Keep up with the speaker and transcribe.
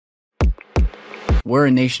We're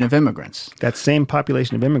a nation of immigrants. That same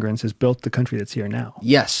population of immigrants has built the country that's here now.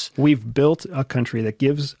 Yes. We've built a country that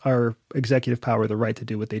gives our executive power the right to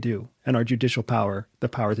do what they do, and our judicial power the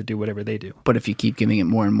power to do whatever they do. But if you keep giving it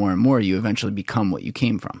more and more and more, you eventually become what you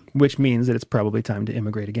came from. Which means that it's probably time to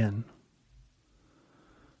immigrate again.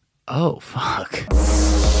 Oh, fuck.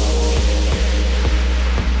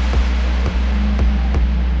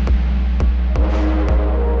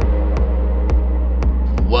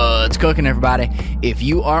 What's cooking, everybody? If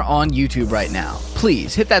you are on YouTube right now,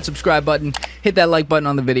 please hit that subscribe button, hit that like button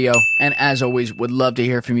on the video, and as always, would love to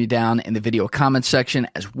hear from you down in the video comments section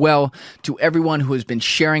as well. To everyone who has been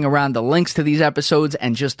sharing around the links to these episodes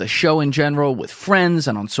and just the show in general with friends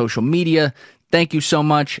and on social media, thank you so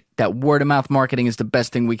much. That word-of-mouth marketing is the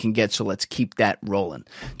best thing we can get, so let's keep that rolling.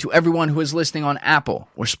 To everyone who is listening on Apple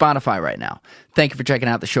or Spotify right now, thank you for checking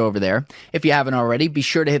out the show over there. If you haven't already, be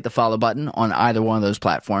sure to hit the follow button on either one of those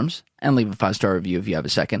platforms and leave a 5-star review if you have a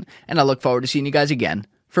second. And I look forward to seeing you guys again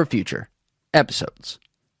for future episodes.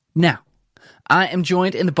 Now, I am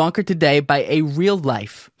joined in the bunker today by a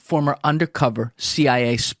real-life former undercover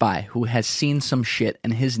CIA spy who has seen some shit,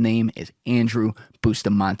 and his name is Andrew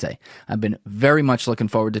Bustamante. I've been very much looking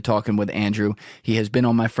forward to talking with Andrew. He has been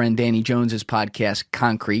on my friend Danny Jones's podcast,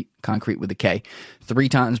 Concrete with a K, 3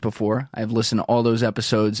 times before. I've listened to all those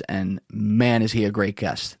episodes, and man, is he a great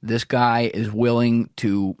guest. This guy is willing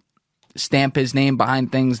to stamp his name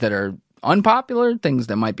behind things that are unpopular, things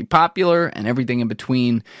that might be popular, and everything in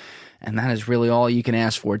between. And that is really all you can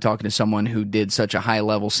ask for, talking to someone who did such a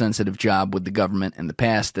high-level, sensitive job with the government in the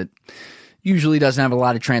past that usually doesn't have a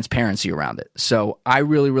lot of transparency around it. So I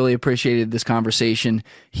really, really appreciated this conversation.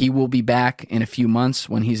 He will be back in a few months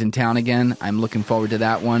when he's in town again. I'm looking forward to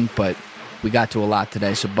that one, but we got to a lot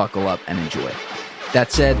today, so buckle up and enjoy.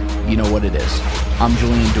 That said, you know what it is. I'm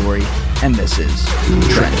Julian Dory, and this is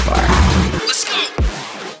Trendfire. Let's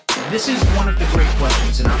go! This is one of the great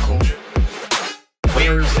questions in our culture.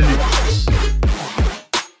 Where is the nuance?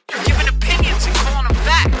 You're giving opinions and calling them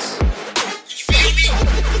facts. You feel me?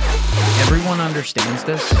 Everyone understands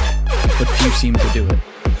this, but few seem to do it.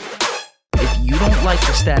 If you don't like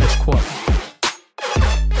the status quo,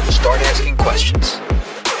 start asking questions.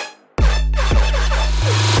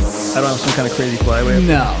 I don't have some kind of crazy flyway.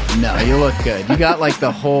 No, you look good. You got like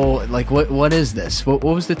the whole, like what is this? What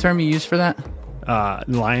was the term you used for that?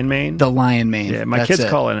 Lion mane. The lion mane. Yeah, my kids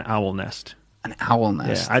call it an owl nest. An owl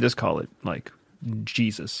nest. Yeah, I just call it like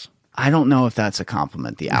Jesus. I don't know if that's a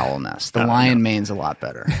compliment, the owl nest. The lion mane's a lot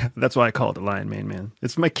better. That's why I call it the lion mane, man.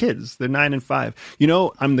 It's my kids. They're 9 and 5. You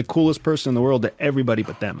know, I'm the coolest person in the world to everybody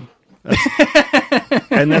but them.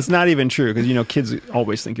 And that's not even true, because, you know, kids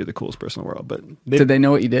always think you're the coolest person in the world. But did they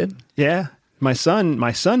know what you did? Yeah. My son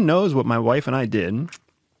knows what my wife and I did,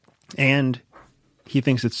 and he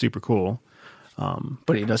thinks it's super cool.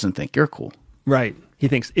 But he doesn't think you're cool. Right. He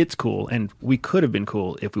thinks it's cool, and we could have been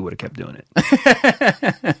cool if we would have kept doing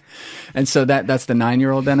it. And so that's the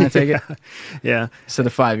 9-year-old then, I take it? Yeah. So the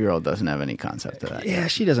 5-year-old doesn't have any concept of that. Yeah,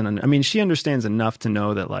 she doesn't. I mean, she understands enough to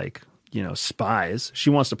know that, like, you know, spies, she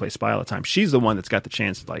wants to play spy all the time. She's the one that's got the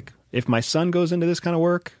chance, like, if my son goes into this kind of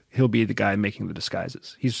work, he'll be the guy making the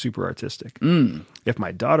disguises. He's super artistic. If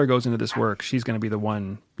my daughter goes into this work, she's going to be the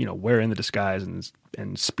one, you know, wearing the disguise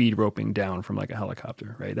and speed roping down from like a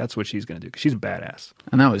helicopter, right? That's what she's going to do, 'cause she's a badass.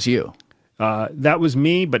 And that was you. That was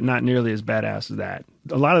me, but not nearly as badass as that.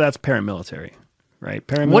 A lot of that's paramilitary, right?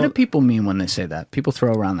 What do people mean when they say that? People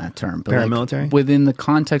throw around that term. But paramilitary? Like, within the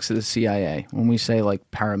context of the CIA, when we say like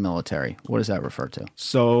paramilitary, what does that refer to?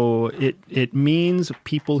 So it means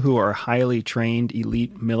people who are highly trained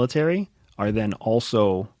elite military are then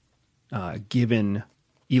also given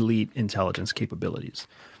elite intelligence capabilities,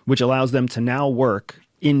 which allows them to now work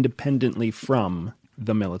independently from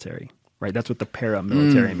the military, right? That's what the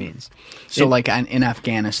paramilitary means. So like in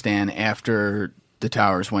Afghanistan, after the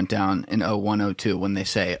towers went down in 0102, when they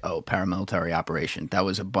say, paramilitary operation, that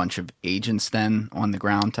was a bunch of agents then on the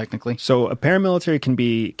ground, technically? So a paramilitary can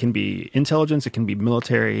be intelligence, it can be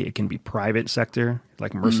military, it can be private sector,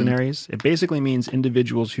 like mercenaries. It basically means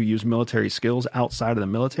individuals who use military skills outside of the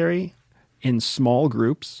military in small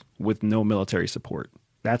groups with no military support.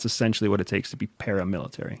 That's essentially what it takes to be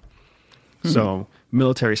paramilitary. So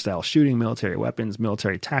military style shooting, military weapons,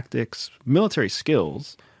 military tactics, military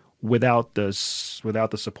skills without the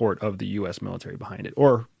support of the U.S. military behind it,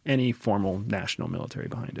 or any formal national military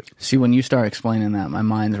behind it. See, when you start explaining that, my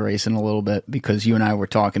mind's racing a little bit, because you and I were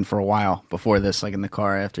talking for a while before this, like in the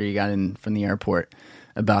car after you got in from the airport,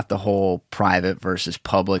 about the whole private versus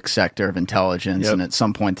public sector of intelligence. Yep. And at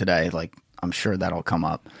some point today, like, I'm sure that'll come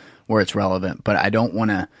up where it's relevant, but I don't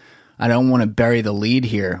want I don't want to bury the lead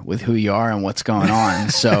here with who you are and what's going on.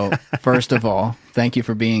 So, first of all, thank you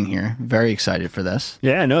for being here. Very excited for this.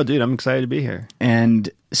 Yeah, no, dude, I'm excited to be here. And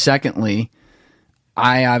secondly,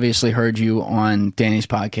 I obviously heard you on Danny's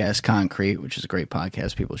podcast, Concrete, which is a great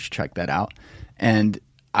podcast. People should check that out. And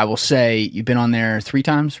I will say you've been on there 3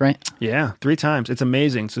 times, right? Yeah, 3 times. It's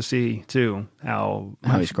amazing to see, too, how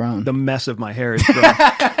he's grown. The mess of my hair is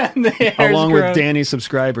grown. Along with Danny's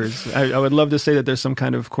subscribers. I would love to say that there's some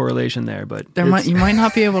kind of correlation there, but you might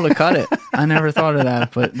not be able to cut it. I never thought of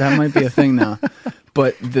that, but that might be a thing now.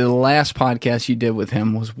 But the last podcast you did with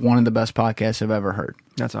him was one of the best podcasts I've ever heard.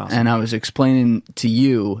 That's awesome. And I was explaining to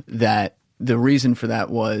you that the reason for that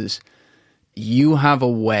was you have a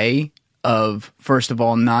way of, first of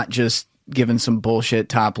all, not just giving some bullshit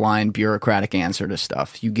top line bureaucratic answer to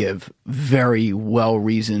stuff. You give very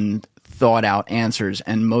well-reasoned, thought-out answers.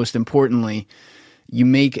 And most importantly, you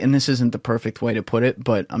make, and this isn't the perfect way to put it,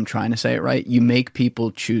 but I'm trying to say it right, you make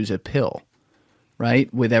people choose a pill,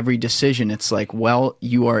 right? With every decision, it's like, well,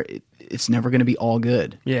 it's never going to be all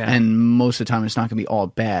good. Yeah. And most of the time, it's not going to be all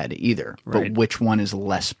bad either. Right. But which one is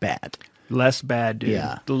less bad? Less bad, dude.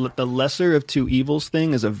 Yeah. The lesser of 2 evils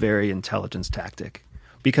thing is a very intelligence tactic,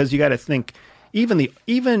 because you got to think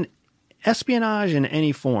even espionage in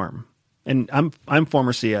any form. And I'm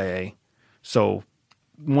former CIA, so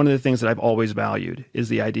one of the things that I've always valued is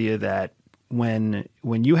the idea that when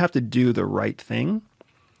you have to do the right thing,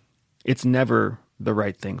 it's never the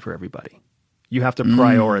right thing for everybody. You have to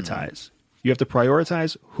prioritize. You have to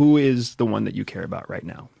prioritize who is the one that you care about right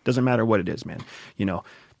now. Doesn't matter what it is, man.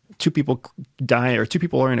 2 people die or 2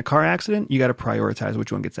 people are in a car accident, you got to prioritize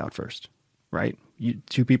which one gets out first, right?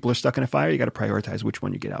 2 people are stuck in a fire, you got to prioritize which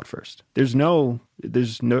one you get out first. There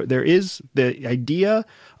is the idea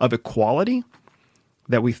of equality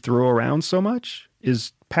that we throw around so much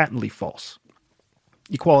is patently false.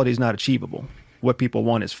 Equality is not achievable. What people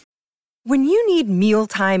want is When you need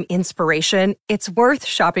mealtime inspiration, it's worth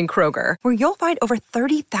shopping Kroger, where you'll find over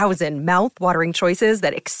 30,000 mouth-watering choices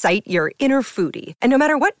that excite your inner foodie. And no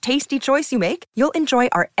matter what tasty choice you make, you'll enjoy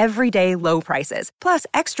our everyday low prices, plus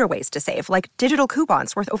extra ways to save, like digital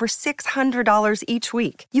coupons worth over $600 each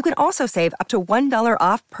week. You can also save up to $1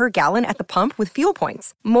 off per gallon at the pump with fuel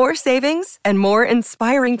points. More savings and more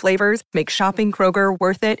inspiring flavors make shopping Kroger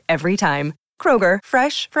worth it every time. Kroger,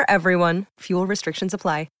 fresh for everyone. Fuel restrictions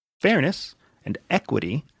apply. fairness and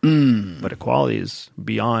equity, but equality is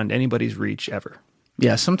beyond anybody's reach ever.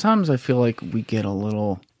 Yeah, sometimes I feel like we get a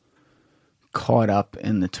little caught up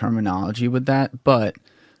in the terminology with that, but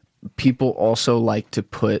people also like to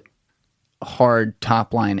put hard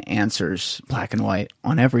top-line answers, black and white,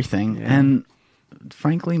 on everything. Yeah. And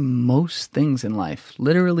frankly, most things in life,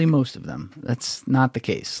 literally most of them, that's not the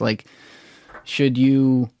case. Like, should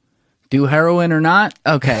you do heroin or not?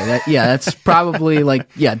 Okay, that's probably like,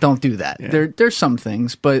 don't do that. Yeah. There's some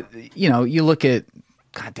things, but you look at,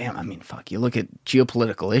 goddamn, I mean, fuck, you look at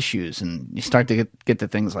geopolitical issues and you start to get to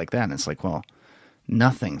things like that, and it's like, well,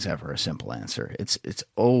 nothing's ever a simple answer. It's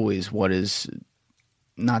always what is,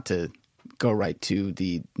 not to go right to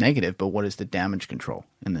the negative, but what is the damage control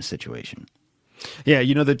in this situation? Yeah,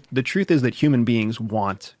 the truth is that human beings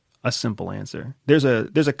want a simple answer. There's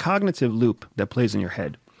a cognitive loop that plays in your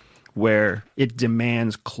head where it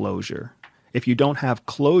demands closure. If you don't have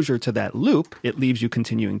closure to that loop, it leaves you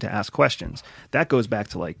continuing to ask questions. That goes back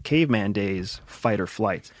to like caveman days, fight or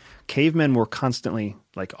flight. Cavemen were constantly,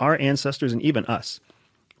 like our ancestors and even us,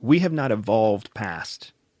 we have not evolved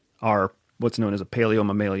past our what's known as a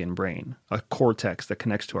paleomammalian brain, a cortex that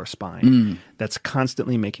connects to our spine, that's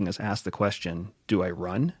constantly making us ask the question, do I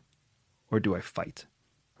run or do I fight?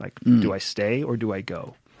 Like, do I stay or do I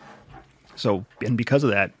go? So, and because of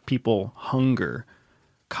that, people hunger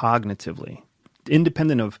cognitively,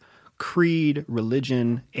 independent of creed,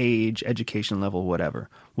 religion, age, education level, whatever.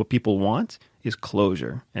 What people want is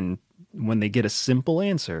closure. And when they get a simple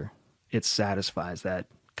answer, it satisfies that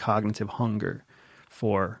cognitive hunger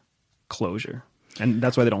for closure. And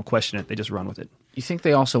that's why they don't question it. They just run with it. You think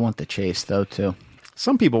they also want the chase, though, too?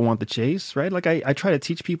 Some people want the chase, right? Like I try to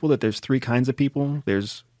teach people that there's 3 kinds of people.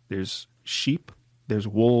 There's sheep, there's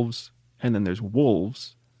wolves, and then there's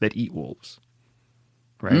wolves that eat wolves,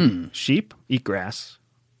 right? Sheep eat grass.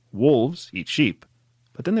 Wolves eat sheep.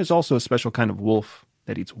 But then there's also a special kind of wolf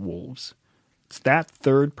that eats wolves. It's that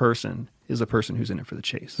third person is the person who's in it for the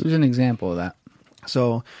chase. Who's an example of that?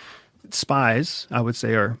 So spies, I would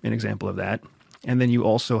say, are an example of that. And then you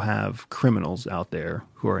also have criminals out there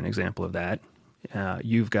who are an example of that.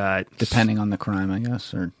 You've got... Depending on the crime, I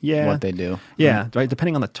guess, or what they do. Yeah, right,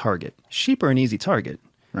 depending on the target. Sheep are an easy target.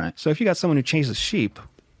 Right. So if you got someone who chases sheep,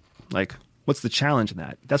 like What's the challenge in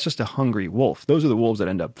that? That's just a hungry wolf. Those are the wolves that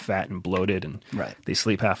end up fat and bloated and Right. they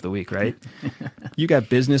sleep half the week, right? You got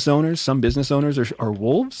business owners. Some business owners are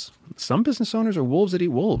wolves. Some business owners are wolves that eat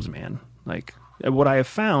wolves, man. Like, what I have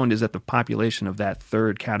found is that the population of that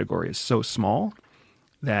third category is so small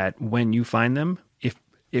that when you find them,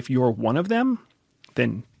 if you're one of them,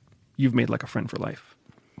 then you've made like a friend for life.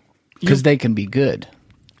 Because they can be good.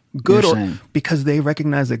 Good, You're or saying. because they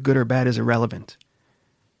recognize that good or bad is irrelevant.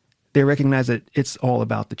 They recognize that it's all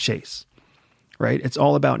about the chase, right? It's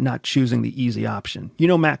all about not choosing the easy option. You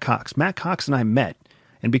know Matt Cox. Matt Cox and I met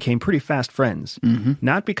and became pretty fast friends,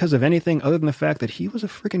 not because of anything other than the fact that he was a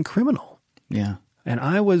freaking criminal. Yeah. And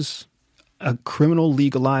I was a criminal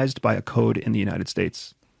legalized by a code in the United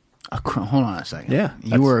States. Hold on a second. Yeah,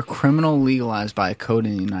 You were a criminal legalized by a code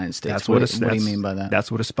in the United States. That's What do you mean by that?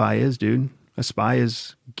 That's what a spy is, dude. A spy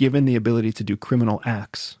is given the ability to do criminal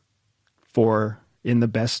acts in the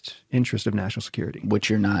best interest of national security. Which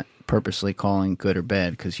you're not purposely calling good or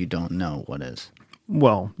bad because you don't know what is.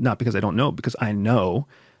 Well, not because I don't know, because I know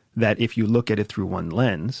that if you look at it through one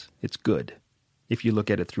lens, it's good. If you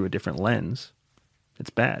look at it through a different lens, it's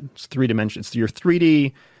bad. It's 3 dimensions. It's your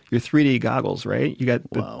 3D goggles, right? You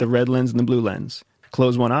got the red lens and the blue lens.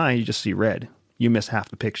 Close one eye, you just see red. You miss half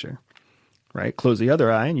the picture, right? Close the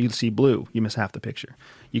other eye and you see blue. You miss half the picture.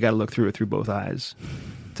 You got to look through it through both eyes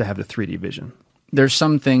to have the 3D vision. There's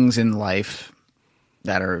some things in life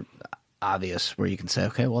that are obvious where you can say,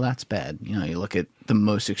 okay, well, that's bad. You know, you look at the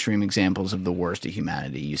most extreme examples of the worst of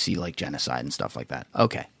humanity. You see like genocide and stuff like that.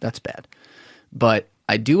 Okay, that's bad. But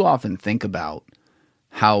I do often think about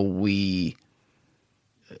how we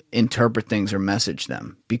interpret things or message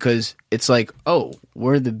them, because it's like, oh,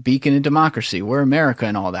 we're the beacon of democracy. We're America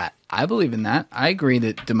and all that. I believe in that. I agree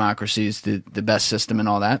that democracy is the best system and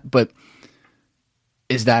all that. But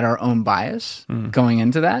is that our own bias going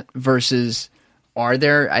into that versus are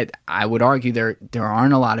there, I would argue there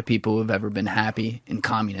aren't a lot of people who have ever been happy in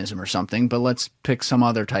communism or something, but let's pick some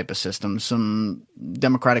other type of system, some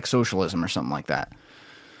democratic socialism or something like that.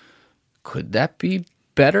 Could that be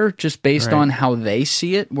better just based on how they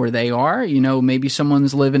see it where they are? You know, maybe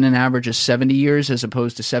someone's living an average of 70 years as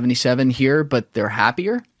opposed to 77 here, but they're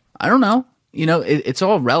happier. I don't know. You know, it's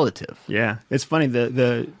all relative. Yeah. It's funny.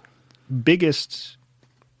 The biggest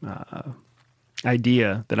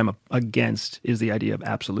idea that I'm against is the idea of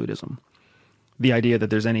absolutism. The idea that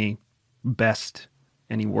there's any best,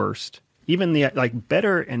 any worst. Even the like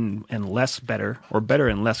better and less better, or better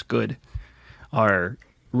and less good, are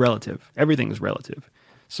relative. Everything is relative.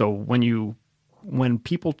 So when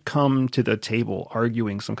people come to the table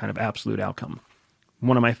arguing some kind of absolute outcome,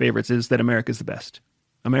 one of my favorites is that America is the best.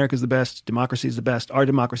 America is the best. Democracy is the best. Our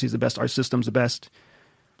democracy is the best. Our system's the best.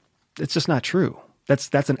 It's just not true.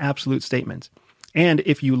 That's an absolute statement. And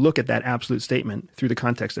if you look at that absolute statement through the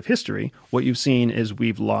context of history, what you've seen is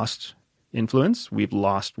we've lost influence, we've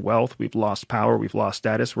lost wealth, we've lost power, we've lost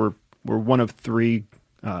status. We're one of 3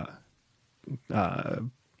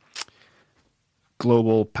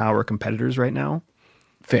 global power competitors right now.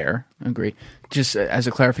 Fair. Agree. Just as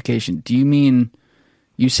a clarification, do you mean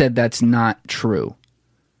you said that's not true?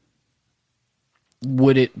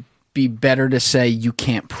 Would it be better to say you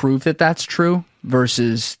can't prove that that's true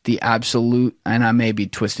versus the absolute, and I may be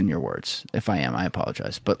twisting your words. If I am, I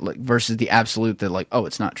apologize. But like versus the absolute that like, oh,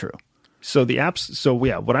 it's not true. So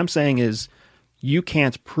what I'm saying is you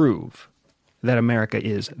can't prove that America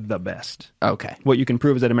is the best. Okay. What you can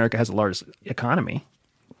prove is that America has the largest economy.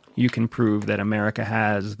 You can prove that America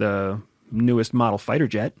has the newest model fighter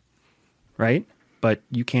jet, right? But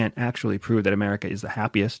you can't actually prove that America is the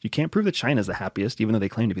happiest. You can't prove that China is the happiest, even though they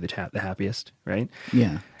claim to be the happiest, right?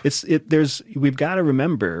 Yeah. We've got to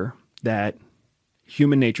remember that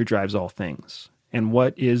human nature drives all things. And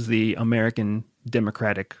what is the American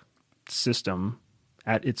democratic system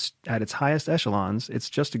at its highest echelons? It's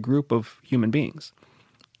just a group of human beings.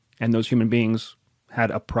 And those human beings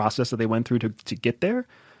had a process that they went through to get there.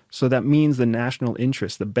 So that means the national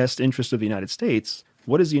interest, the best interest of the United States.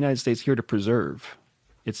 What is the United States here to preserve?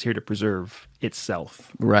 It's here to preserve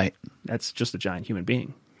itself. Right. That's just a giant human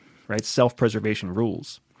being, right? Self-preservation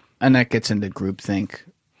rules. And that gets into groupthink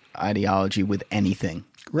ideology with anything,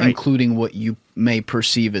 right, including what you may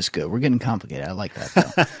perceive as good. We're getting complicated. I like that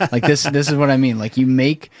though. Like this is what I mean. Like you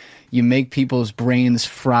make people's brains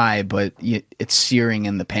fry, but it's searing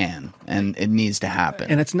in the pan, and it needs to happen.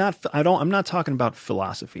 And it's not. I'm not talking about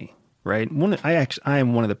philosophy, right? I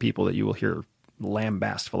am one of the people that you will hear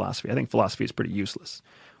lambast philosophy. I think philosophy is pretty useless.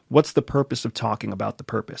 What's the purpose of talking about the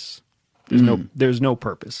purpose? There's no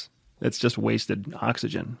purpose. It's just wasted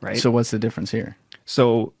oxygen, right? So what's the difference here?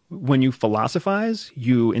 So when you philosophize,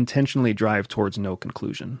 you intentionally drive towards no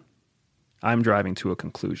conclusion. I'm driving to a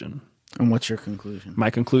conclusion. And what's your conclusion? My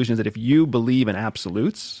conclusion is that if you believe in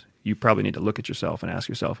absolutes, you probably need to look at yourself and ask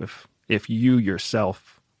yourself if you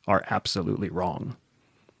yourself are absolutely wrong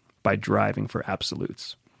by driving for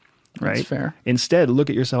absolutes. Right? That's fair. Instead, look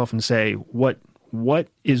at yourself and say, what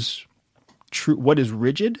is true, what is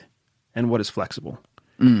rigid and what is flexible?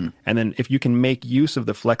 And then if you can make use of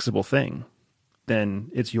the flexible thing,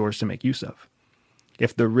 then it's yours to make use of.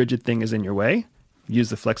 If the rigid thing is in your way,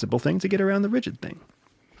 use the flexible thing to get around the rigid thing.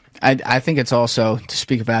 I think it's also, to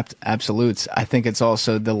speak of absolutes, I think it's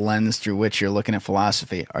also the lens through which you're looking at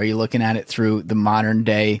philosophy. Are you looking at it through the modern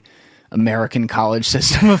day American college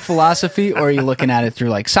system of philosophy, or are you looking at it through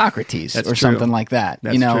like Socrates or something like that?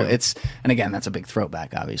 That's true. And again, that's a big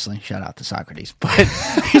throwback, obviously. Shout out to Socrates. But,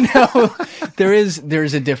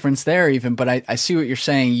 there's a difference there even, but I see what you're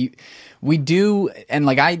saying. We do, and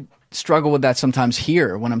like I struggle with that sometimes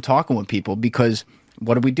here when I'm talking with people, because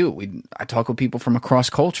what do? I talk with people from across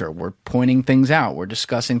culture. We're pointing things out. We're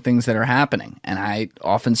discussing things that are happening. And I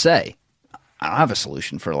often say, I don't have a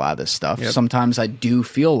solution for a lot of this stuff. Yep. Sometimes I do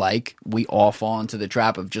feel like we all fall into the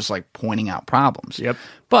trap of just like pointing out problems. Yep.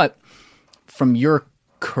 But from your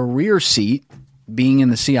career seat, being in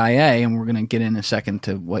the CIA, and we're going to get in a second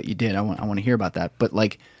to what you did. I want to hear about that. But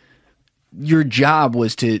like, your job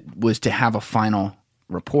was to have a final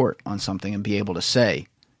report on something and be able to say,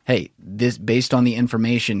 hey, this, based on the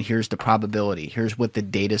information, here's the probability, here's what the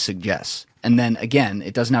data suggests. And then again,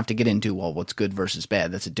 it doesn't have to get into, well, what's good versus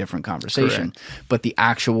bad. That's a different conversation. Correct. But the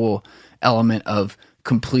actual element of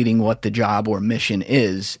completing what the job or mission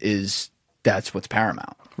is that's what's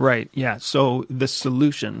paramount. Right. Yeah. So the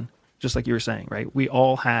solution, just like you were saying, right? We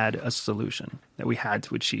all had a solution that we had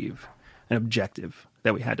to achieve, an objective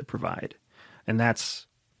that we had to provide. And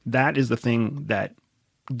that is the thing that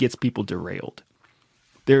gets people derailed.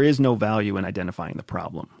 There is no value in identifying the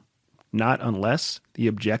problem, not unless the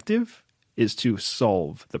objective is to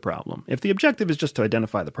solve the problem. If the objective is just to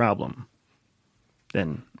identify the problem,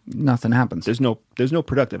 then nothing happens. There's no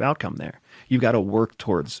productive outcome there. You've got to work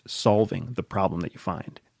towards solving the problem that you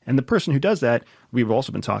find. And the person who does that, we've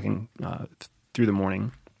also been talking through the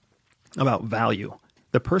morning about value.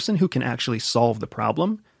 The person who can actually solve the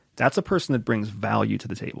problem, that's a person that brings value to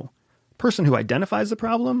the table. Person who identifies the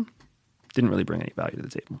problem didn't really bring any value to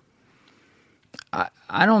the table.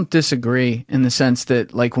 I don't disagree in the sense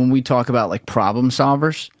that, like, when we talk about like problem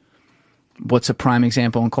solvers, what's a prime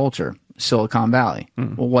example in culture? Silicon Valley.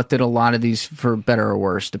 Well, what did a lot of these, for better or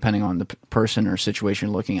worse, depending on the person or situation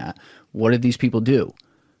you're looking at, what did these people do?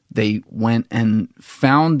 They went and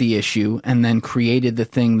found the issue and then created the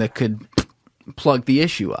thing that could plug the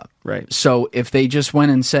issue up. Right. So if they just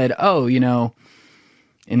went and said, oh, in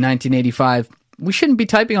 1985, we shouldn't be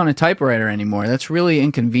typing on a typewriter anymore. That's really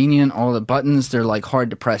inconvenient. All the buttons, they're like hard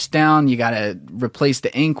to press down. You got to replace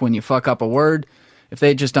the ink when you fuck up a word. If they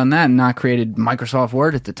had just done that and not created Microsoft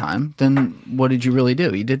Word at the time, then what did you really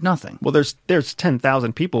do? You did nothing. Well, there's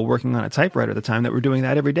 10,000 people working on a typewriter at the time that were doing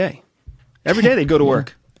that every day. Every day they go to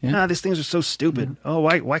work. Yeah. These things are so stupid. Oh,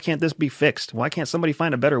 why can't this be fixed? Why can't somebody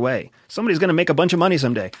find a better way? Somebody's going to make a bunch of money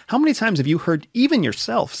someday. How many times have you heard even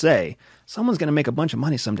yourself say, someone's going to make a bunch of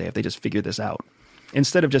money someday if they just figure this out?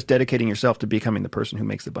 Instead of just dedicating yourself to becoming the person who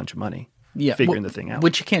makes a bunch of money, figuring the thing out.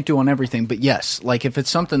 Which you can't do on everything, but yes, like if it's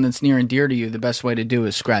something that's near and dear to you, the best way to do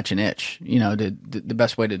is scratch an itch. The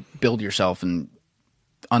best way to build yourself and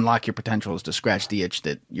unlock your potential is to scratch the itch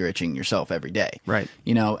that you're itching yourself every day. Right.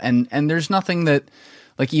 And there's nothing that,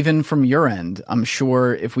 like, even from your end, I'm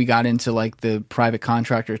sure if we got into like the private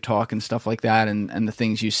contractor talk and stuff like that and the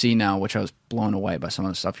things you see now, which I was blown away by some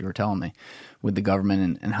of the stuff you were telling me with the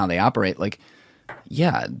government and how they operate, like,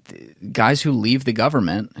 yeah, guys who leave the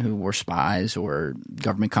government, who were spies or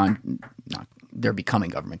they're becoming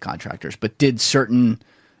government contractors, but did certain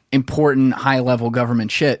important high-level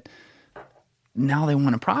government shit, now they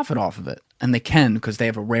want to profit off of it. And they can because they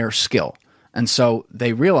have a rare skill. And so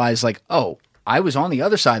they realize, like, oh, I was on the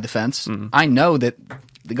other side of the fence. Mm-hmm. I know that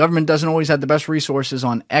the government doesn't always have the best resources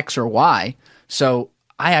on X or Y, so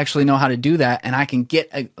I actually know how to do that, and I can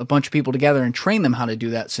get a bunch of people together and train them how to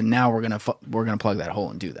do that. So now we're gonna plug that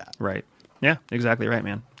hole and do that. Right. Yeah. Exactly right,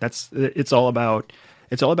 man. It's all about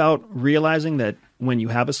realizing that when you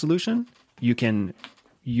have a solution, you can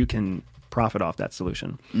profit off that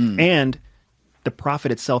solution, and the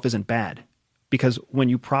profit itself isn't bad, because when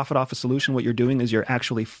you profit off a solution, what you're doing is you're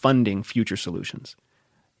actually funding future solutions.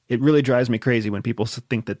 it really drives me crazy when people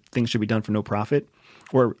think that things should be done for no profit,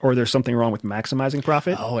 or there's something wrong with maximizing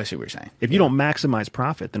profit. Oh, I see what you're saying. If you don't maximize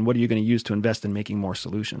profit, then what are you going to use to invest in making more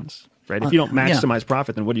solutions, right? If you don't maximize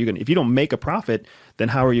profit, then what are you going to, if you don't make a profit, then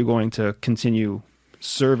how are you going to continue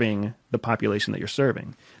serving the population that you're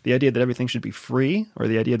serving? The idea that everything should be free, or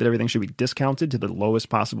the idea that everything should be discounted to the lowest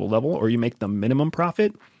possible level, or you make the minimum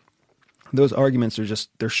profit, those arguments are just,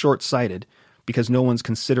 they're short-sighted because no one's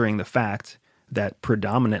considering the fact that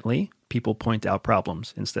predominantly people point out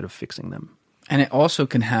problems instead of fixing them. And it also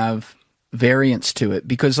can have variance to it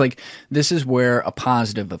because like this is where a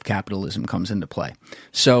positive of capitalism comes into play.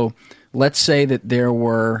 So let's say that there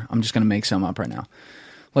were, I'm just going to make some up right now.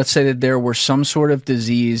 Let's say that there were some sort of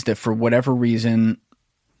disease that for whatever reason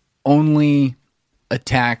only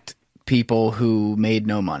attacked people who made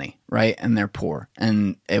no money, right? And they're poor.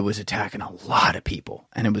 And it was attacking a lot of people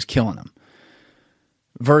and it was killing them.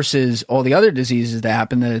 Versus all the other diseases that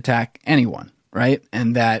happen that attack anyone, right?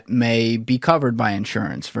 And that may be covered by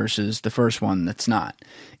insurance versus the first one that's not.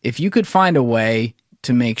 If you could find a way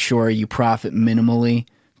to make sure you profit minimally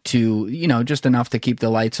to, you know, just enough to keep the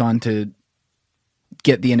lights on to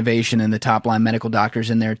get the innovation and the top line medical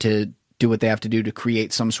doctors in there to do what they have to do to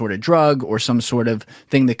create some sort of drug or some sort of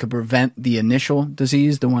thing that could prevent the initial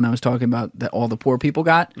disease, the one I was talking about that all the poor people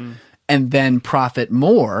got, and then profit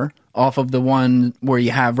more off of the one where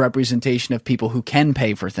you have representation of people who can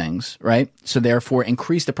pay for things, right? So therefore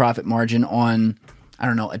increase the profit margin on, I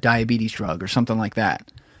don't know, a diabetes drug or something like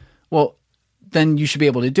that. Well, then you should be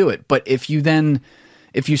able to do it. But if you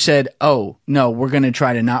said, oh, no, we're going to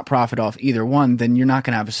try to not profit off either one, then you're not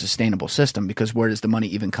going to have a sustainable system because where does the money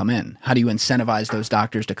even come in? How do you incentivize those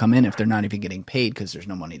doctors to come in if they're not even getting paid because there's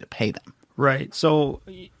no money to pay them? Right. So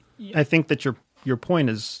I think that your point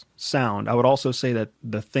is sound. I would also say that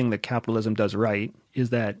the thing that capitalism does right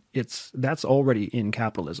is that that's already in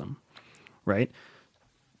capitalism, right?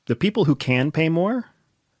 The people who can pay more,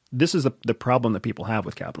 this is the problem that people have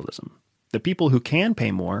with capitalism. The people who can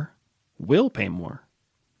pay more will pay more.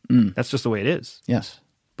 That's just the way it is. Yes.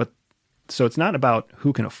 But so it's not about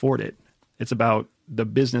who can afford it. It's about the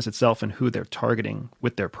business itself and who they're targeting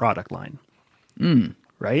with their product line.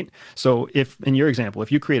 Right? So if, in your example,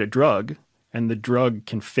 if you create a drug and the drug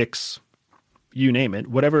can fix, you name it,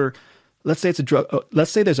 whatever, let's say it's a drug,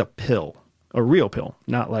 let's say there's a pill, a real pill,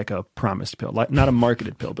 not like a promised pill, like not a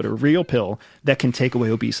marketed pill, but a real pill that can take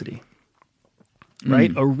away obesity.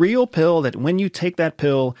 Right? A real pill that when you take that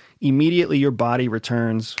pill, immediately your body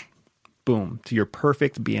returns, boom, to your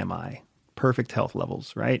perfect BMI, perfect health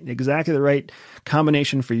levels, right? Exactly the right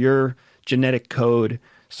combination for your genetic code.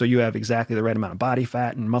 So you have exactly the right amount of body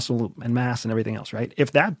fat and muscle and mass and everything else, right?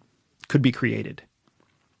 If that could be created,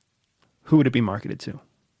 who would it be marketed to?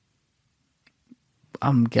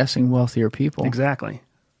 I'm guessing wealthier people. Exactly.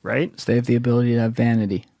 Right? So they have the ability to have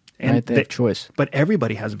vanity. And right? They have choice. But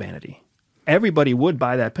everybody has vanity. Everybody would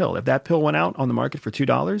buy that pill. If that pill went out on the market for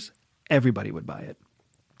 $2, everybody would buy it.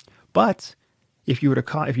 But if you were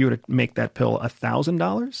to make that pill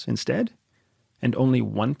 $1,000 instead, and only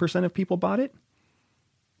 1% of people bought it,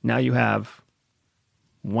 now you have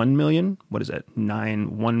 1 million. What is it?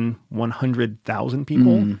 100,000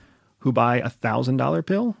 people who buy $1,000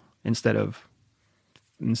 pill instead of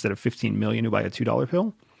 15 million who buy a $2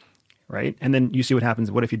 pill, right? And then you see what happens.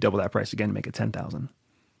 What if you double that price again and make it 10,000?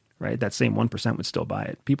 Right, that same 1% would still buy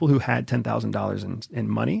it. People who had $10,000 in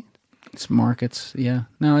money. It's markets, yeah.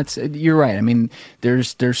 No, you're right. I mean,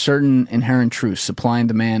 there's certain inherent truths. Supply and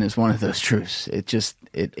demand is one of those truths. It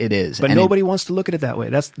is. But nobody wants to look at it that way.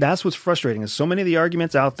 That's what's frustrating. Is so many of the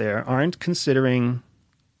arguments out there aren't considering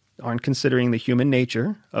the human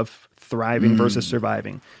nature of thriving versus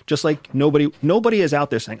surviving. Just like nobody is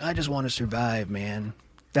out there saying, "I just want to survive, man."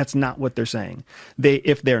 That's not what they're saying.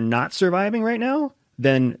 If they're not surviving right now,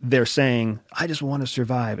 then they're saying, I just want to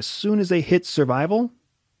survive. As soon as they hit survival,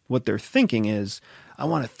 what they're thinking is, I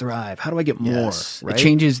want to thrive. How do I get more? Right? It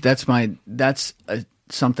changes. That's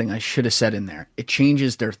something I should have said in there. It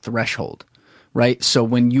changes their threshold, right? So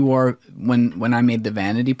when I made the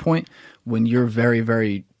vanity point, when you're very,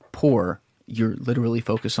 very poor, you're literally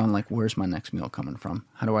focused on like, where's my next meal coming from?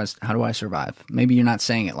 How do I survive? Maybe you're not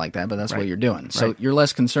saying it like that, but that's what you're doing. So you're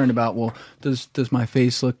less concerned about, well, does my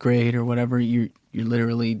face look great or whatever? You're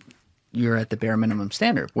at the bare minimum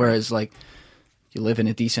standard. Whereas like you live in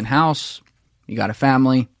a decent house, you got a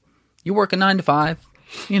family, you work a 9 to 5,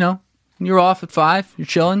 you're off at 5, you're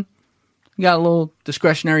chilling. You got a little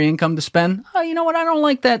discretionary income to spend. Oh, you know what? I don't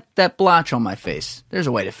like that blotch on my face. There's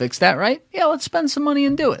a way to fix that, right? Yeah, let's spend some money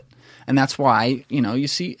and do it. And that's why, you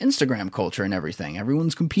see Instagram culture and everything.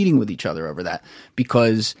 Everyone's competing with each other over that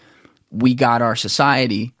because we got our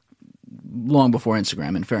society long before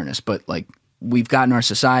Instagram, in fairness, but like we've gotten our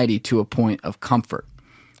society to a point of comfort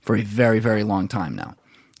for a very, very long time now.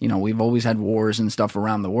 You know, we've always had wars and stuff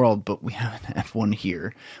around the world, but we haven't had one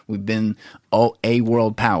here. We've been a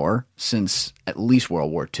world power since at least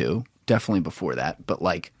World War II, definitely before that, but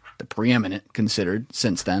like the preeminent considered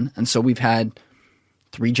since then. And so we've had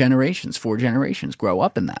 3 generations, 4 generations grow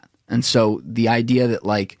up in that. And so the idea that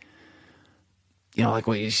like, you know, like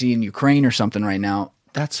what you see in Ukraine or something right now,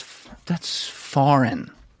 that's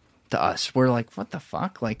foreign to us. We're like, what the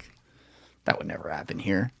fuck? Like, that would never happen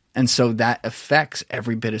here. And so that affects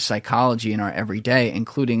every bit of psychology in our everyday,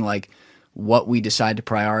 including like what we decide to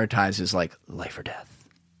prioritize is like life or death.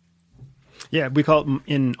 Yeah, we call them,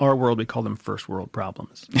 in our world, we call them first world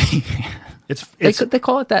problems. They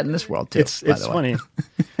call it that in this world too. It's funny.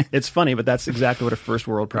 It's funny, but that's exactly what a first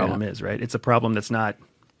world problem is, right? It's a problem that's not.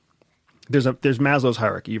 There's Maslow's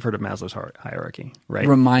hierarchy. You've heard of Maslow's hierarchy, right?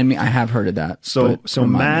 Remind me. I have heard of that. So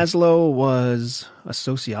Maslow was a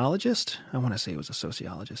sociologist. I want to say he was a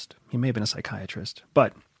sociologist. He may have been a psychiatrist,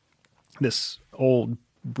 but this old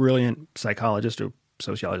brilliant psychologist or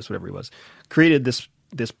sociologist, whatever he was, created this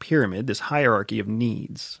pyramid, this hierarchy of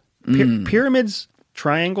needs. Pyramids,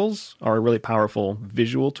 triangles are a really powerful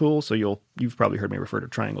visual tool. So you've probably heard me refer to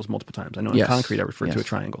triangles multiple times. I know in concrete I refer to a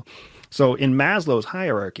triangle. So in Maslow's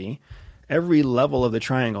hierarchy, every level of the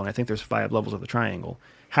triangle, and I think there's 5 levels of the triangle,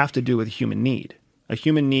 have to do with human need. A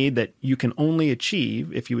human need that you can only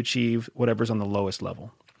achieve if you achieve whatever's on the lowest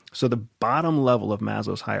level. So the bottom level of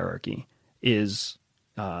Maslow's hierarchy is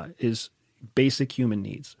basic human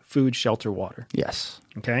needs: food, shelter, water. Yes.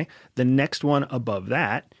 Okay. The next one above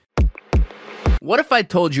that. What if I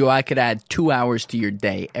told you I could add 2 hours to your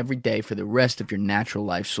day every day for the rest of your natural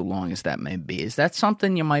life, so long as that may be? Is that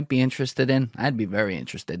something you might be interested in? I'd be very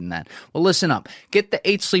interested in that. Well, listen up. Get the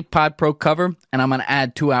 8 Sleep Pod Pro cover, and I'm going to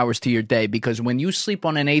add 2 hours to your day, because when you sleep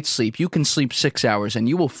on an 8 Sleep, you can sleep 6 hours, and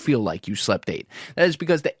you will feel like you slept 8. That is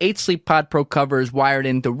because the 8 Sleep Pod Pro cover is wired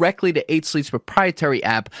in directly to 8 Sleep's proprietary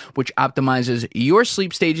app, which optimizes your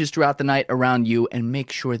sleep stages throughout the night around you and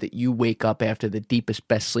makes sure that you wake up after the deepest,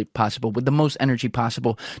 best sleep possible with the most energy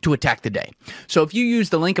possible to attack the day. So if you use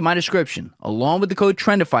the link in my description along with the code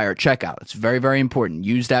TRENDIFIER at checkout, it's very, very important.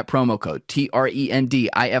 Use that promo code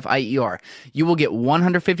TRENDIFIER. You will get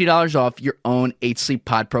 $150 off your own 8 Sleep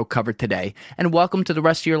Pod Pro cover today. And welcome to the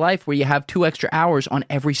rest of your life where you have 2 extra hours on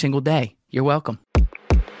every single day. You're welcome.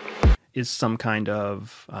 Is some kind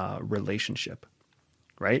of relationship,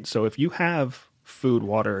 right? So if you have food,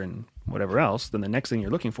 water, and whatever else, then the next thing you're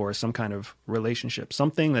looking for is some kind of relationship,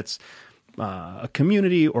 something that's a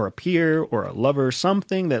community or a peer or a lover,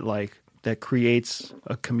 something that creates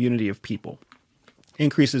a community of people,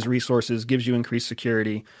 increases resources, gives you increased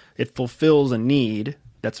security. It fulfills a need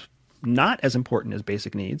that's not as important as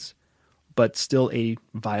basic needs, but still a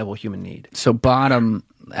viable human need. So bottom,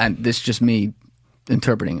 and this is just me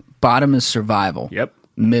interpreting, bottom is survival. Yep.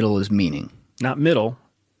 Middle is meaning. Not middle.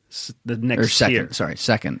 The next or second. tier. Sorry,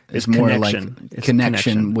 second is It's more connection. like It's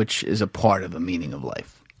connection, which is a part of the meaning of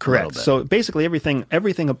life. Correct. So basically everything,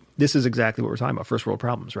 this is exactly what we're talking about, first world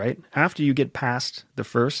problems, right? After you get past the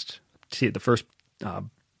first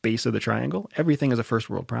base of the triangle, everything is a first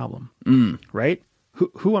world problem, right?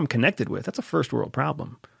 Who I'm connected with, that's a first world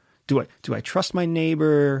problem. Do I trust my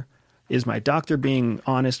neighbor? Is my doctor being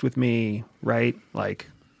honest with me, right? Like,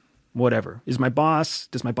 whatever. Does my boss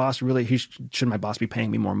really, should my boss be paying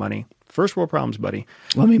me more money? First world problems, buddy.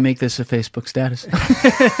 Let me make this a Facebook status.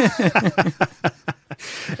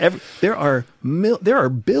 There are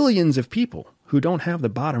billions of people who don't have the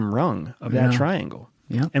bottom rung of that triangle.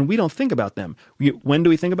 Yeah. And we don't think about them. When do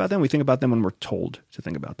we think about them? We think about them when we're told to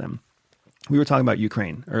think about them. We were talking about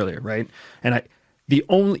Ukraine earlier, right? And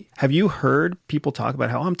have you heard people talk about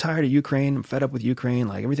how I'm tired of Ukraine, I'm fed up with Ukraine,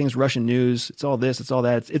 like everything's Russian news, it's all this, it's all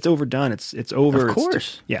that, it's overdone, it's over. Of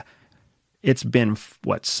course. Yeah. It's been,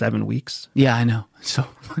 7 weeks? Yeah, I know. So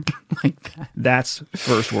fucking like that. That's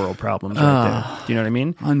first world problems right there. Do you know what I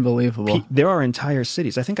mean? Unbelievable. There are entire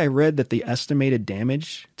cities. I think I read that the estimated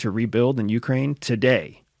damage to rebuild in Ukraine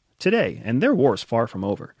today, and their war is far from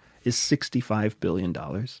over, is $65 billion.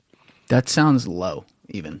 That sounds low,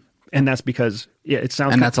 even. And that's because, it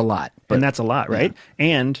sounds... And that's a lot. And that's a lot, right? Yeah.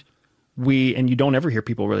 And you don't ever hear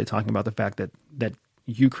people really talking about the fact that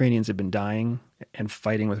Ukrainians have been dying and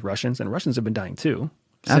fighting with Russians, and Russians have been dying too.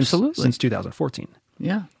 Absolutely. Since 2014.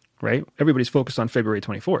 Yeah. Right? Everybody's focused on February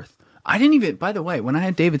 24th. I didn't even, by the way, when I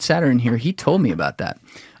had David Satter in here, he told me about that.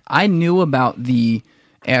 I knew about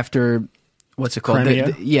after what's it called?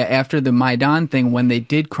 Crimea? Yeah, after the Maidan thing, when they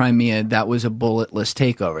did Crimea, that was a bulletless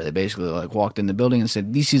takeover. They basically like walked in the building and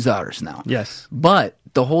said, "This is ours now." Yes. But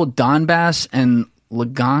the whole Donbass and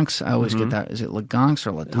Lugansk, I always get that. Is it Lugansk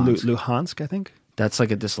or Luhansk? Luhansk, I think. That's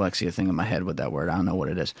like a dyslexia thing in my head with that word. I don't know what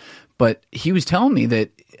it is. But he was telling me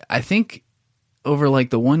that I think over like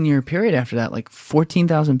the 1 year period after that, like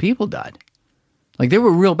 14,000 people died. Like there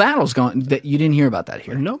were real battles going that you didn't hear about that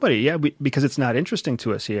here. Nobody, yeah, because it's not interesting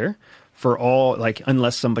to us here for all, like,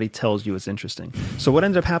 unless somebody tells you it's interesting. So what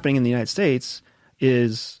ended up happening in the United States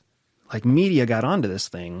is like media got onto this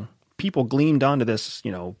thing. People gleamed onto this,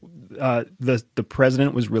 the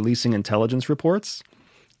president was releasing intelligence reports.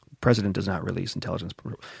 The president does not release intelligence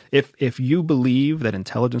reports. If you believe that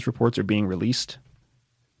intelligence reports are being released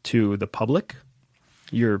to the public,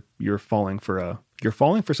 you're falling for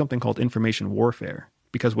something called information warfare,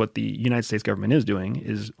 because what the United States government is doing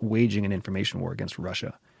is waging an information war against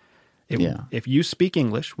Russia. If you speak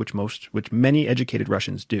English, which many educated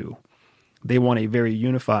Russians do, they want a very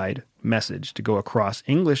unified message to go across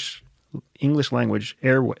English language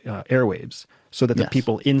airwaves, so that the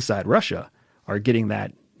people inside Russia are getting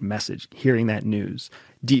that message, hearing that news,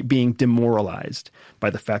 being demoralized by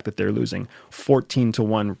the fact that they're losing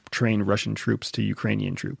 14-1 trained Russian troops to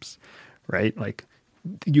Ukrainian troops, right? Like,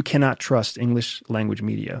 you cannot trust English language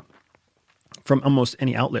media from almost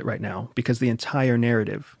any outlet right now, because the entire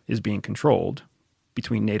narrative is being controlled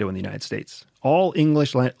between NATO and the United States. All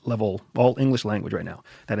English language right now,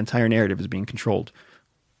 that entire narrative is being controlled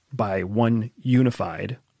by one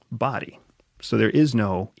unified body. So there is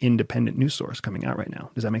no independent news source coming out right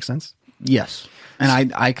now. Does that make sense? Yes.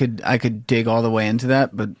 And I could dig all the way into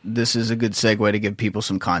that, but this is a good segue to give people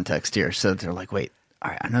some context here. So they're like, wait,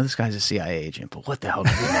 all right, I know this guy's a CIA agent, but what the hell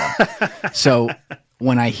do we know? So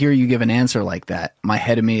when I hear you give an answer like that, my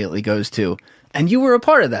head immediately goes to, and you were a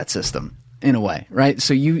part of that system in a way, right?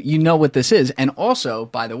 So you know what this is. And also,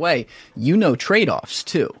 by the way, you know trade-offs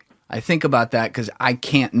too. I think about that because I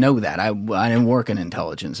can't know that. I didn't work in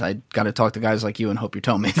intelligence. I got to talk to guys like you and hope you're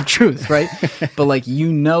telling me the truth, right? But like,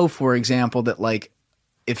 for example, that like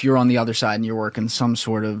if you're on the other side and you're working some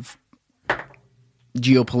sort of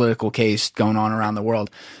geopolitical case going on around the world,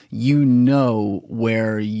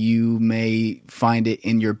 where you may find it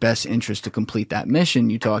in your best interest to complete that mission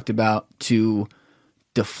you talked about, to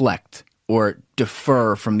deflect or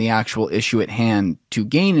defer from the actual issue at hand to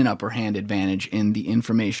gain an upper hand advantage in the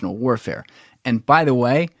informational warfare. And by the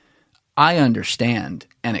way, I understand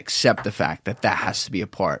and accept the fact that that has to be a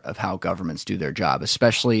part of how governments do their job,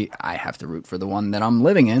 especially I have to root for the one that I'm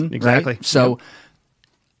living in. Exactly. Right? So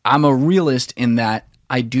I'm a realist in that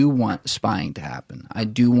I do want spying to happen. I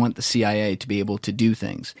do want the CIA to be able to do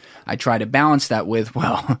things. I try to balance that with,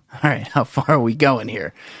 well, all right, how far are we going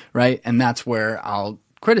here? Right? And that's where I'll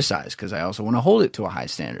criticize, because I also want to hold it to a high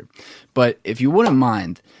standard. But if you wouldn't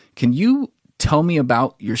mind, can you tell me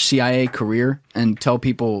about your CIA career and tell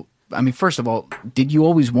people, I mean, first of all, did you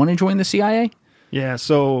always want to join the CIA? Yeah,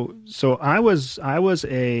 so I was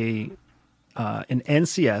an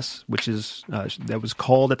NCS, which is that was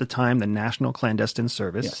called at the time the National Clandestine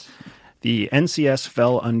Service. Yes. The NCS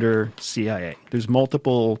fell under CIA. There's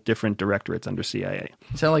multiple different directorates under CIA.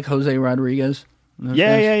 Is that like Jose Rodriguez?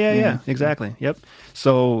 Yeah. Exactly. Yep.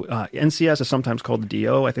 So NCS is sometimes called the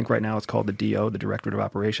DO. I think right now it's called the DO, the Directorate of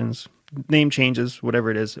Operations. Name changes,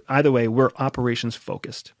 whatever it is. Either way, we're operations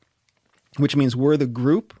focused, which means we're the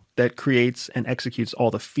group that creates and executes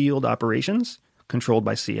all the field operations controlled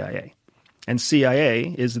by CIA. And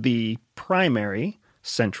CIA is the primary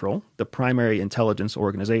intelligence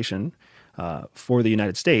organization for the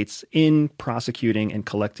United States in prosecuting and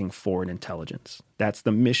collecting foreign intelligence. That's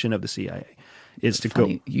the mission of the CIA.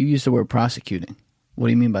 You use the word prosecuting. What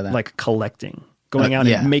do you mean by that? Like collecting, going out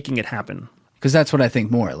and making it happen. Because that's what I think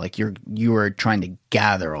more. Like you are trying to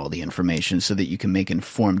gather all the information so that you can make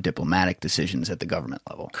informed diplomatic decisions at the government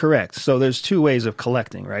level. Correct. So there's two ways of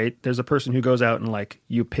collecting, right? There's a person who goes out and like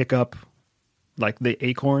you pick up like the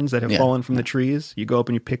acorns that have fallen from the trees. You go up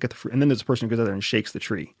and you pick at the fruit, and then there's a person who goes out there and shakes the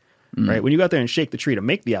tree. Right? When you go out there and shake the tree to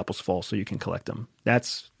make the apples fall so you can collect them,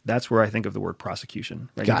 that's where I think of the word prosecution.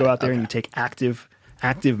 Right? You go out there and you take active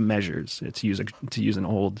measures. To use an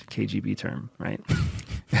old KGB term, right?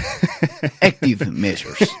 Active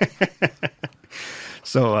measures.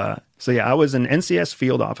 So yeah, I was an NCS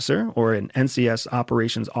field officer or an NCS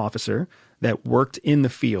operations officer that worked in the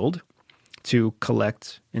field to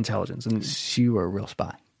collect intelligence. And so you were a real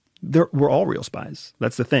spy. We're all real spies.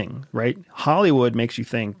 That's the thing, right? Hollywood makes you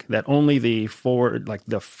think that only the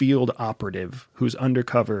field operative who's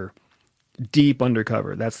undercover, deep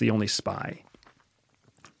undercover, that's the only spy.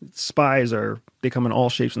 Spies they come in all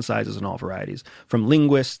shapes and sizes and all varieties, from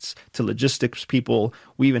linguists to logistics people.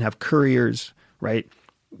 We even have couriers, right?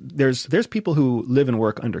 There's people who live and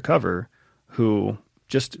work undercover who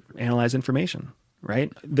just analyze information,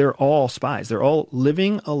 right? They're all spies. They're all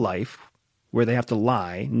living a life where they have to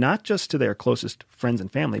lie, not just to their closest friends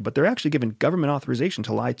and family, but they're actually given government authorization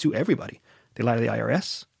to lie to everybody. They lie to the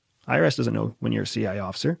IRS. IRS doesn't know when you're a CIA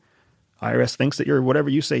officer. IRS thinks that you're whatever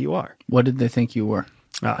you say you are. What did they think you were?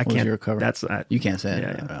 I can't. Your cover? That's you can't say it.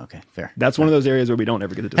 Yeah. Okay, fair. That's one of those areas where we don't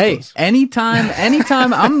ever get to disclose. Hey,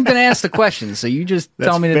 anytime, I'm going to ask the question. So you just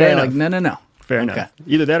tell me today, like, no. Fair enough.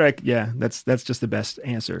 Either that or that's just the best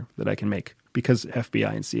answer that I can make, because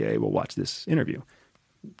FBI and CIA will watch this interview.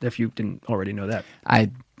 If you didn't already know that.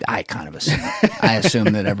 I kind of assume. I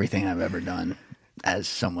assume that everything I've ever done as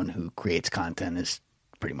someone who creates content is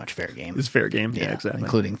pretty much fair game. It's fair game. Yeah, exactly.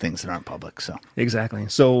 Including things that aren't public. So exactly.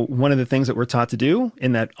 So one of the things that we're taught to do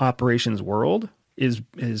in that operations world is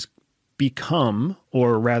become,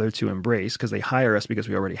 or rather to embrace, because they hire us because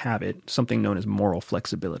we already have it, something known as moral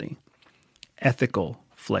flexibility, ethical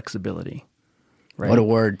flexibility. Right? What a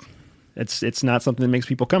word. It's not something that makes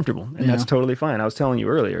people comfortable, and that's totally fine. I was telling you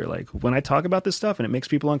earlier, like, when I talk about this stuff and it makes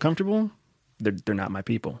people uncomfortable, they're not my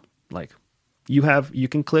people. Like, you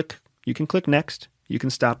can click next. You can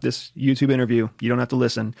stop this YouTube interview. You don't have to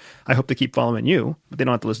listen. I hope to keep following you, but they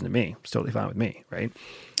don't have to listen to me. It's totally fine with me, right?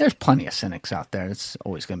 There's plenty of cynics out there. It's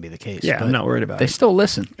always going to be the case. Yeah, I'm not worried about it. They still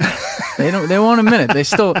listen. They won't admit it.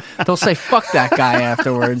 They'll say fuck that guy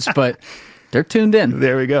afterwards, but they're tuned in.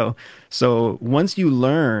 There we go. So once you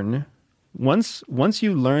learn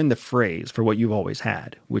the phrase for what you've always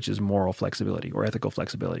had, which is moral flexibility or ethical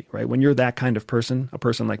flexibility, right? When you're that kind of person, a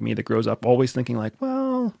person like me that grows up always thinking like,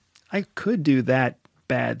 well, I could do that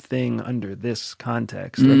bad thing under this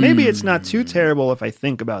context. Or maybe it's not too terrible if I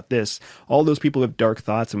think about this. All those people have dark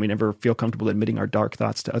thoughts, and we never feel comfortable admitting our dark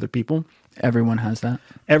thoughts to other people. Everyone has that.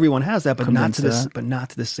 Everyone has that, but not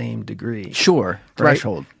to the same degree. Sure.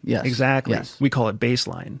 Threshold. Right? Yes. Exactly. Yes. We call it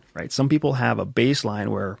baseline, right? Some people have a baseline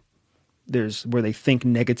where they think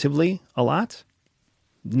negatively a lot.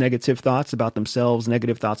 Negative thoughts about themselves,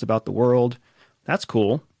 negative thoughts about the world. That's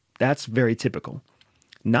cool. That's very typical.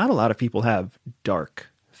 Not a lot of people have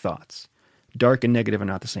dark thoughts. Dark and negative are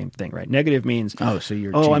not the same thing, right? Negative means, I'm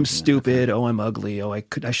stupid. Oh, I'm ugly. Oh, I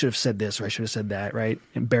should have said this, or I should have said that, right?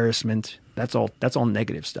 Embarrassment. That's all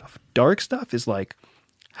negative stuff. Dark stuff is like,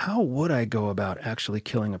 how would I go about actually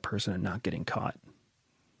killing a person and not getting caught?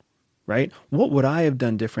 Right? What would I have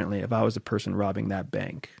done differently if I was the person robbing that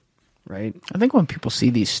bank? Right? I think when people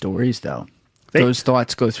see these stories, though, those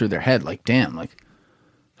thoughts go through their head like, damn, like,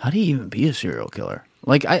 how do you even be a serial killer?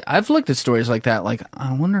 Like, I've looked at stories like that, like,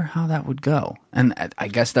 I wonder how that would go. And I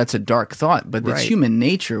guess that's a dark thought, but it's human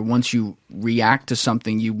nature. Once you react to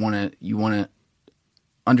something, you want to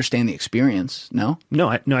understand the experience, no? No,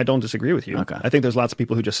 I don't disagree with you. Okay. I think there's lots of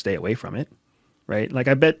people who just stay away from it, right? Like,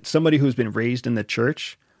 I bet somebody who's been raised in the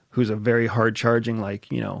church, who's a very hard-charging, like,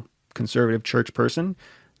 conservative church person,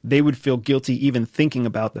 they would feel guilty even thinking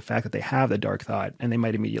about the fact that they have the dark thought, and they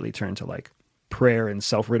might immediately turn to, like, prayer and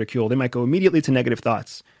self-ridicule. They might go immediately to negative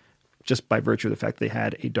thoughts just by virtue of the fact they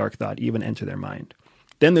had a dark thought even enter their mind.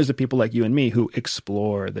 Then there's the people like you and me who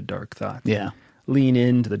explore the dark thought. Yeah. Lean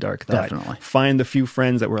into the dark thought. Definitely. Find the few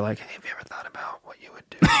friends that were like, hey, have you ever thought about what you would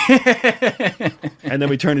do? And then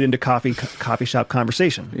we turn it into coffee shop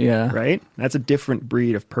conversation. Yeah. Right? That's a different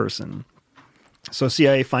breed of person. So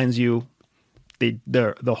CIA finds you.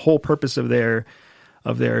 The whole purpose of their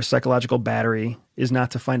psychological battery is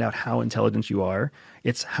not to find out how intelligent you are.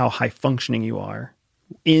 It's how high functioning you are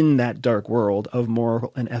in that dark world of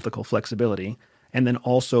moral and ethical flexibility, and then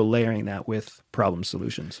also layering that with problem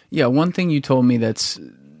solutions. Yeah, one thing you told me that's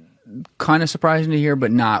kind of surprising to hear,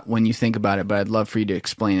 but not when you think about it, but I'd love for you to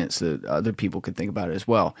explain it so that other people could think about it as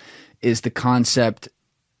well, is the concept,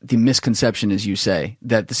 the misconception, as you say,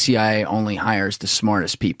 that the CIA only hires the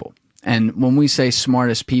smartest people. And when we say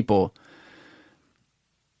smartest people,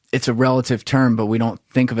 it's a relative term, but we don't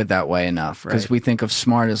think of it that way enough, because we think of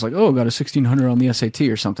smart as like, oh, got a 1600 on the SAT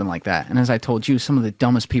or something like that. And as I told you, some of the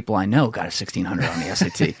dumbest people I know got a 1600 on the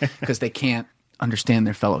SAT because they can't understand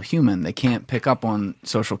their fellow human. They can't pick up on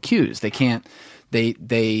social cues. They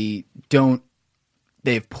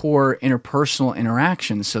have poor interpersonal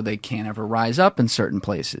interactions, so they can't ever rise up in certain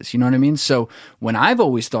places. You know what I mean? So when I've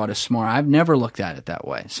always thought of smart, I've never looked at it that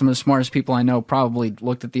way. Some of the smartest people I know probably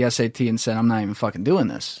looked at the SAT and said, I'm not even fucking doing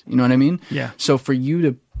this. You know what I mean? Yeah. So for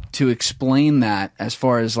you to explain that as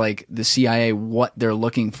far as like the CIA, what they're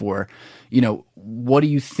looking for, what do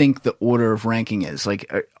you think the order of ranking is? Like,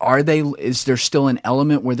 is there still an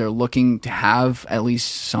element where they're looking to have at least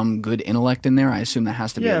some good intellect in there? I assume that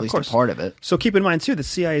has to be at least a part of it. So keep in mind, too, the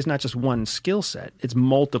CIA is not just one skill set. It's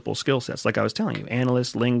multiple skill sets. Like I was telling you,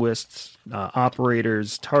 analysts, linguists,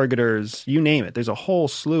 operators, targeters, you name it. There's a whole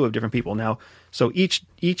slew of different people. Now, so each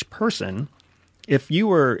person, if you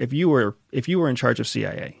were in charge of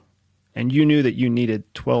CIA and you knew that you needed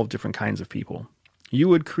 12 different kinds of people, you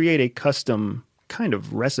would create a custom kind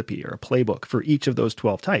of recipe or a playbook for each of those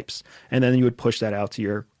 12 types. And then you would push that out to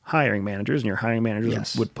your hiring managers, and your hiring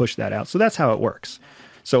managers would push that out. So that's how it works.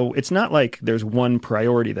 So it's not like there's one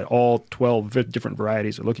priority that all 12 different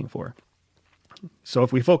varieties are looking for. So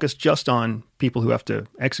if we focus just on people who have to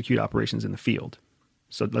execute operations in the field,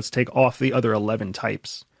 so let's take off the other 11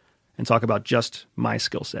 types and talk about just my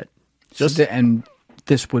skill set. And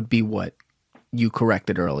this would be what you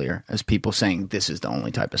corrected earlier as people saying this is the only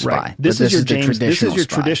type of spy. Right. This is your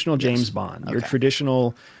traditional spy. James Bond. Your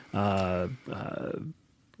traditional who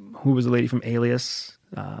was the lady from Alias?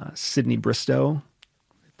 Sydney Bristow.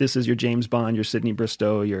 This is your James Bond, your Sydney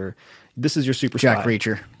Bristow, this is your super Jack spy.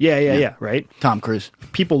 Reacher. Yeah, right? Tom Cruise.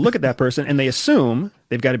 People look at that person and they assume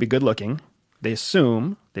they've got to be good looking. They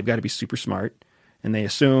assume they've got to be super smart. And they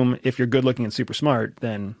assume if you're good looking and super smart,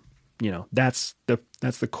 then that's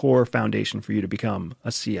the core foundation for you to become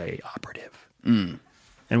a CIA operative. And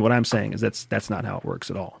what I'm saying is that's not how it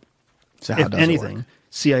works at all. So how if does anything, it work?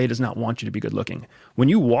 CIA does not want you to be good looking. When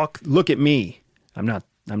you look at me, I'm not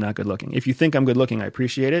good looking. If you think I'm good looking, I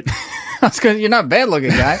appreciate it. That's because you're not a bad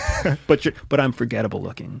looking guy. but I'm forgettable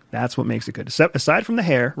looking. That's what makes it good. Aside from the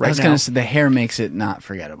hair, right? I was going to say the hair makes it not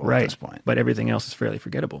forgettable at this point. But everything else is fairly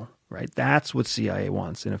forgettable, right? That's what CIA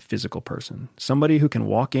wants in a physical person. Somebody who can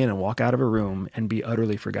walk in and walk out of a room and be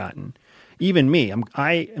utterly forgotten. Even me,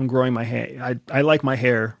 I am growing my hair. I like my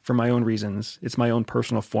hair for my own reasons. It's my own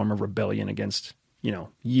personal form of rebellion against,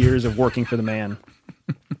 years of working for the man.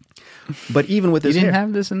 But even with this hair, you didn't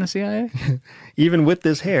have this in the CIA. Even with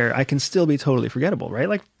this hair, I can still be totally forgettable,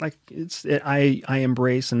 right? I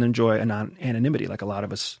embrace and enjoy anonymity. Like a lot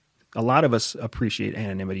of us appreciate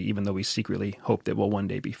anonymity, even though we secretly hope that we'll one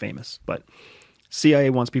day be famous. But CIA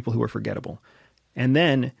wants people who are forgettable. And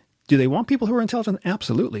then, do they want people who are intelligent?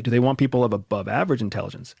 Absolutely. Do they want people of above average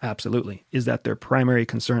intelligence? Absolutely. Is that their primary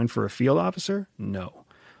concern for a field officer? No,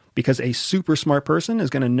 because a super smart person is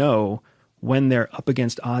going to know when they're up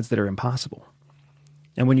against odds that are impossible.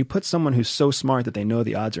 And when you put someone who's so smart that they know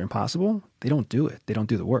the odds are impossible, they don't do it. They don't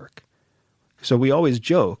do the work. So we always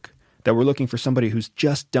joke that we're looking for somebody who's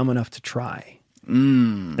just dumb enough to try.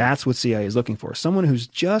 That's what CIA is looking for. Someone who's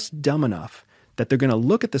just dumb enough that they're going to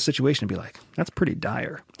look at the situation and be like, that's pretty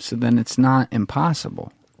dire. So then it's not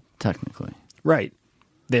impossible, technically. Right.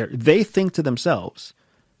 They think to themselves,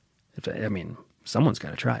 someone's got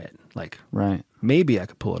to try it. Right. Maybe I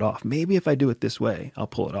could pull it off. Maybe if I do it this way, I'll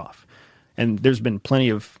pull it off. And there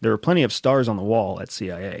were plenty of stars on the wall at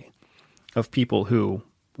CIA of people who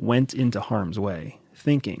went into harm's way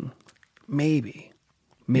thinking, maybe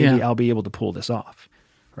I'll be able to pull this off.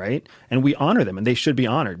 Right. And we honor them, and they should be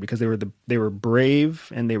honored because they were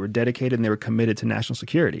brave and they were dedicated and they were committed to national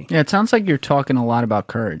security. Yeah. It sounds like you're talking a lot about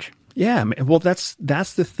courage. Yeah. Well, that's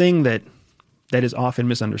the thing that is often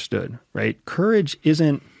misunderstood, right? Courage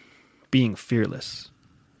isn't being fearless.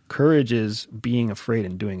 Courage is being afraid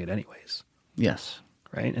and doing it anyways. Yes.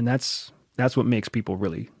 Right? And that's what makes people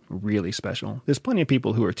really, really special. There's plenty of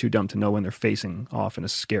people who are too dumb to know when they're facing off in a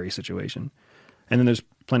scary situation. And then there's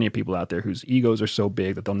plenty of people out there whose egos are so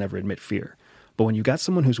big that they'll never admit fear. But when you got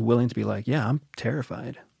someone who's willing to be like, yeah, I'm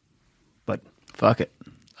terrified, but fuck it.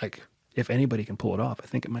 If anybody can pull it off, I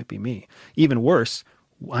think it might be me. Even worse,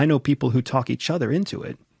 I know people who talk each other into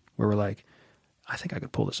it where we're like, I think I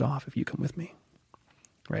could pull this off if you come with me.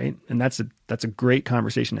 Right? And that's a great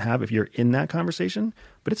conversation to have if you're in that conversation,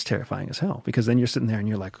 but it's terrifying as hell because then you're sitting there and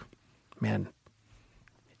you're like, man,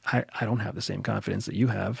 I don't have the same confidence that you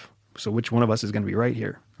have. So which one of us is going to be right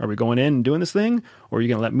here? Are we going in and doing this thing, or are you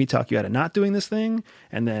going to let me talk you out of not doing this thing?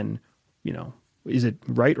 And then, is it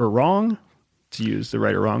right or wrong, to use the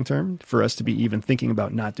right or wrong term, for us to be even thinking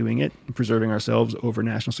about not doing it and preserving ourselves over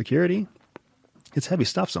national security? It's heavy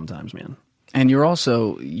stuff sometimes, man. And you're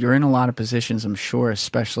in a lot of positions, I'm sure,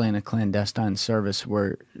 especially in a clandestine service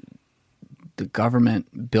where the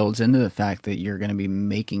government builds into the fact that you're going to be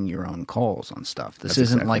making your own calls on stuff. This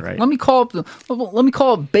isn't exactly like, right. let me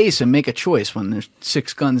call up base and make a choice when there's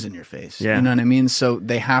 6 guns in your face. Yeah. You know what I mean? So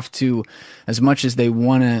they have to, as much as they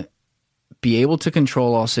want to be able to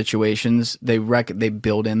control all situations, they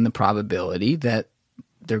build in the probability that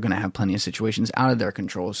they're going to have plenty of situations out of their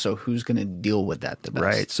control. So who's going to deal with that the best?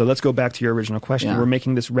 Right. So let's go back to your original question. Yeah. We're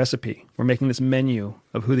making this recipe. We're making this menu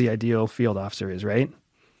of who the ideal field officer is, right?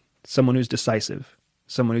 Someone who's decisive,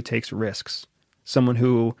 someone who takes risks, someone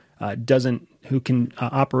who who can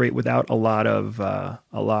operate without a lot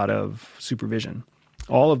of supervision.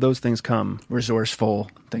 All of those things come Resourceful,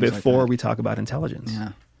 things before like that. we talk about intelligence.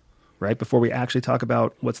 Yeah. Right? Before we actually talk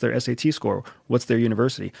about what's their SAT score, what's their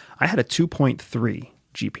university. I had a 2.3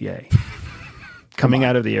 GPA coming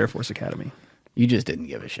out of the Air Force Academy. You just didn't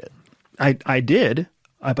give a shit. I did,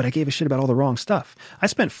 but I gave a shit about all the wrong stuff. I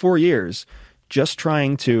spent 4 years just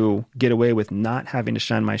trying to get away with not having to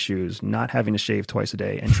shine my shoes, not having to shave twice a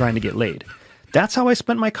day, and trying to get laid. That's how I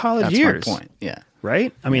spent my college That's years. my point. Yeah.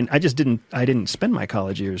 Right? I mean, I didn't spend my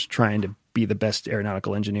college years trying to be the best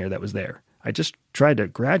aeronautical engineer that was there. I just tried to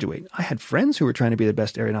graduate. I had friends who were trying to be the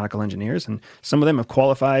best aeronautical engineers, and some of them have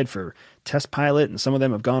qualified for test pilot, and some of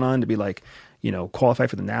them have gone on to be like, qualified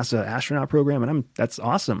for the NASA astronaut program, and that's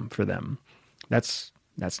awesome for them. That's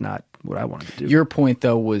not what I wanted to do. Your point,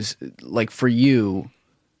 though, was like for you,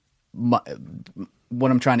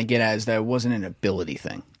 what I'm trying to get at is that it wasn't an ability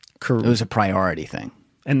thing. Correct. It was a priority thing.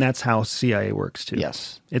 And that's how CIA works too.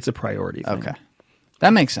 Yes. It's a priority thing. Okay.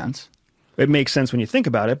 That makes sense. It makes sense when you think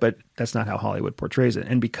about it, but that's not how Hollywood portrays it.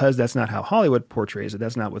 And because that's not how Hollywood portrays it,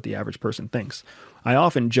 that's not what the average person thinks. I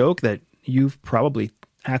often joke that you've probably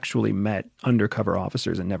actually met undercover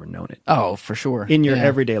officers and never known it. Oh, for sure. In your Yeah.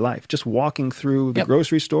 everyday life, just walking through the Yep.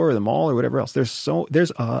 grocery store or the mall or whatever else.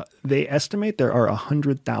 They estimate there are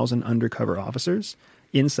 100,000 undercover officers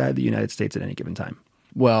inside the United States at any given time.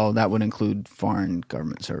 Well, that would include foreign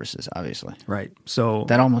government services, obviously. Right. So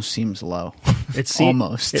That almost seems low. it's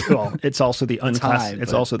almost. It's also the high,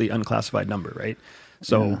 it's but- also the unclassified number, right?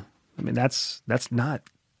 So Yeah. I mean that's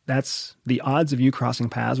the odds of you crossing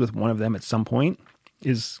paths with one of them at some point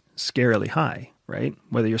is scarily high, right?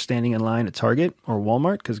 Whether you're standing in line at Target or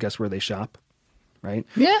Walmart, because guess where they shop, right?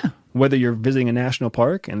 Yeah. Whether you're visiting a national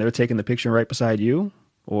park and they're taking the picture right beside you,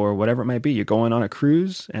 or whatever it might be, you're going on a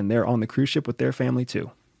cruise and they're on the cruise ship with their family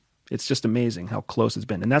too. It's just amazing how close it's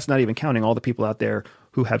been. And that's not even counting all the people out there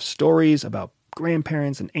who have stories about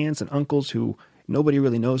grandparents and aunts and uncles who nobody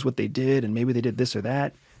really knows what they did and maybe they did this or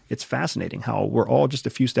that. It's fascinating how we're all just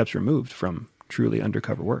a few steps removed from truly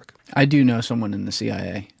undercover work. I do know someone in the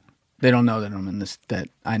CIA. They don't know that I'm in this, that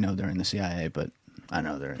I know they're in the CIA, but I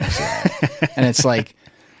know they're in the CIA. And it's like,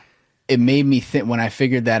 it made me think when I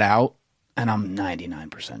figured that out, and I'm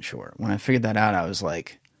 99% sure. When I figured that out, I was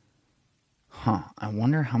like, I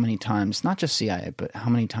wonder how many times, not just CIA, but how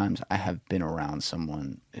many times I have been around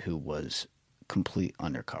someone who was complete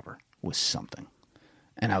undercover with something.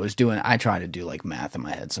 And I try to do like math in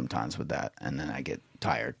my head sometimes with that, and then I get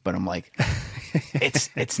tired. But I'm like,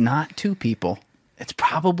 it's not two people. It's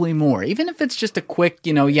probably more. Even if it's just a quick,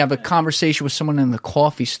 you have a conversation with someone in the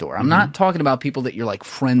coffee store. I'm not talking about people that you're like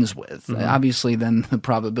friends with. Obviously, then the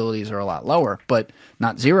probabilities are a lot lower, but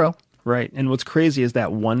not zero. Right. And what's crazy is that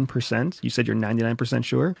 1%, you said you're 99%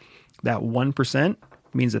 sure, that 1%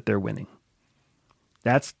 means that they're winning.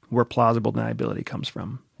 That's where plausible deniability comes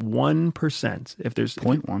from. 1%. If there's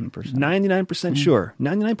 0.1%. 99% sure,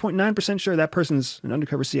 99.9% sure that person's an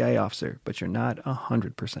undercover CIA officer, but you're not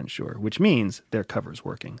 100% sure, which means their cover's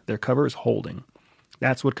working. Their cover is holding.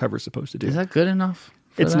 That's what cover's supposed to do. Is that good enough?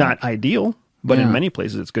 It's not ideal, but Yeah. in many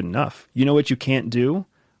places it's good enough. You know what you can't do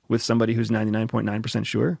with somebody who's 99.9%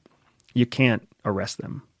 sure? You can't arrest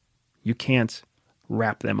them. You can't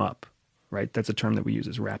wrap them up, right? That's a term that we use,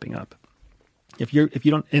 is wrapping up. If you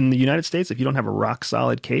don't, in the United States, if you don't have a rock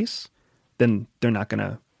solid case, then they're not going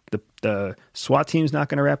to, the SWAT team's not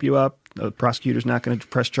going to wrap you up. The prosecutor's not going to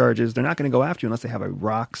press charges. They're not going to go after you unless they have a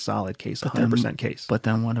rock solid case, 100% case. But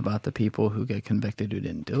then what about the people who get convicted who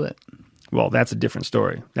didn't do it? Well, that's a different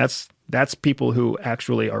story. That's people who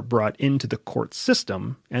actually are brought into the court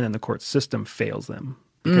system, and then the court system fails them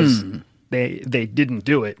because they didn't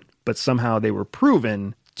do it, but somehow they were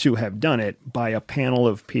proven to have done it by a panel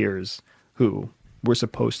of peers who were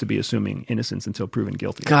supposed to be assuming innocence until proven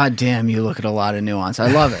guilty. God damn, you look at a lot of nuance.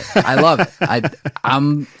 I love it. I love it.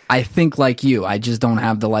 I think like you. I just don't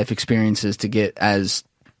have the life experiences to get as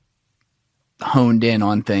honed in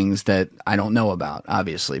on things that I don't know about,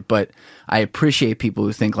 obviously. But I appreciate people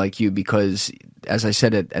who think like you because, as I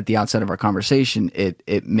said at the outset of our conversation,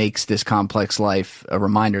 it makes this complex life a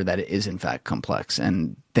reminder that it is in fact complex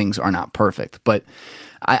and things are not perfect. But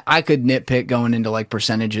I could nitpick going into like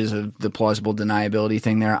percentages of the plausible deniability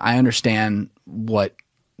thing there. I understand what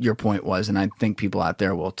your point was, and I think people out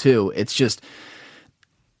there will too. It's just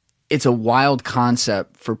it's a wild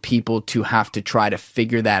concept for people to have to try to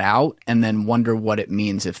figure that out and then wonder what it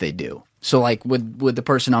means if they do. So like with the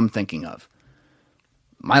person I'm thinking of,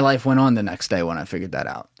 my life went on the next day when I figured that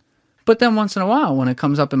out. But then once in a while, when it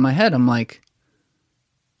comes up in my head, I'm like,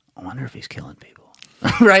 I wonder if he's killing people.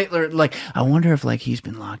 Right? Or like, I wonder if like he's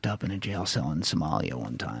been locked up in a jail cell in Somalia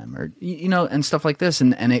one time, or, you know, and stuff like this.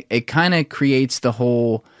 And it kind of creates the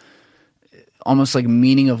whole almost like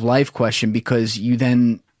meaning of life question, because you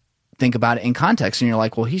then think about it in context and you're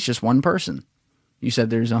like, well, he's just one person. You said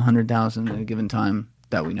there's 100,000 at a given time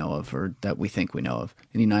that we know of, or that we think we know of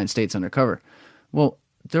in the United States undercover. Well,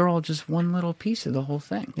 they're all just one little piece of the whole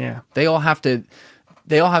thing. Yeah. They all have to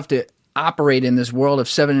operate in this world of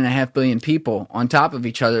 7.5 billion people on top of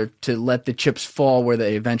each other to let the chips fall where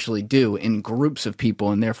they eventually do, in groups of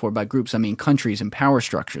people. And therefore by groups, I mean countries and power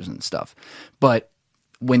structures and stuff. But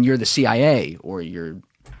when you're the CIA or you're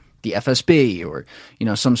the FSB or, you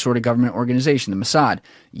know, some sort of government organization, the Mossad,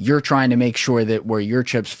 you're trying to make sure that where your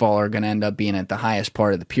chips fall are going to end up being at the highest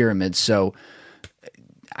part of the pyramid. So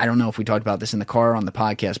I don't know if we talked about this in the car or on the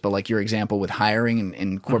podcast, but like your example with hiring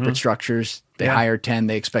in corporate structures, they hire 10,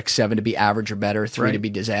 they expect 7 to be average or better, 3 to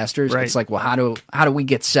be disasters. It's like, well, how do we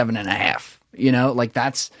get 7.5? You know, like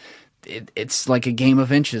it's like a game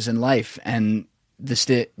of inches in life, and the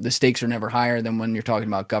stakes are never higher than when you're talking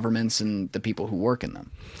about governments and the people who work in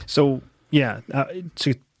them. So yeah,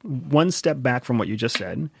 to one step back from what you just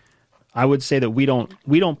said, I would say that we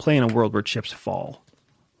don't play in a world where chips fall.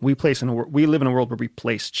 We live in a world where we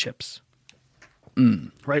place chips,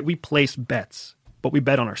 right? We place bets, but we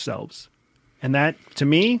bet on ourselves. And that, to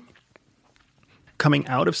me, coming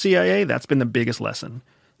out of CIA, that's been the biggest lesson.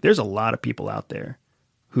 There's a lot of people out there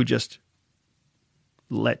who just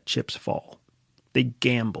let chips fall. They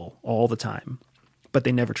gamble all the time, but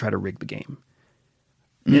they never try to rig the game.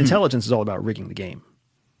 And intelligence is all about rigging the game.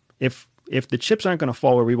 If the chips aren't going to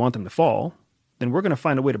fall where we want them to fall, then we're going to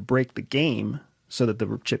find a way to break the game so that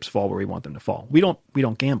the chips fall where we want them to fall. We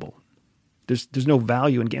don't gamble. There's no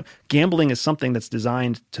value in gambling. Gambling is something that's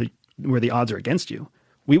designed to where the odds are against you.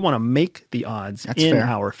 We want to make the odds in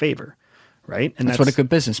our favor, right? And that's what a good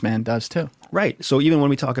businessman does too. Right. So even when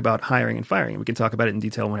we talk about hiring and firing, we can talk about it in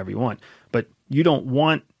detail whenever you want. But you don't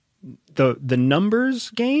want the numbers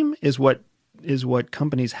game is what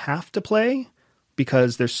companies have to play,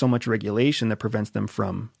 because there's so much regulation that prevents them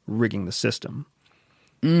from rigging the system.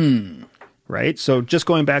 Right? So just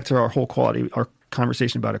going back to our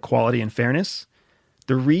conversation about equality and fairness,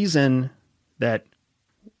 the reason that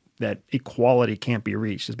equality can't be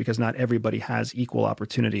reached is because not everybody has equal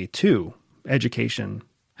opportunity to education,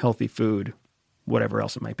 healthy food, whatever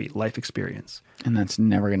else it might be, life experience. And that's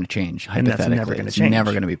never going to change, And that's never going to change. It's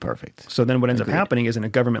never going to be perfect. So then what ends up happening is, in a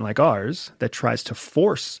government like ours that tries to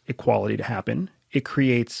force equality to happen, it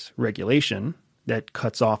creates regulation that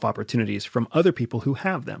cuts off opportunities from other people who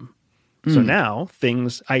have them. So now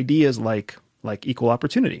ideas like equal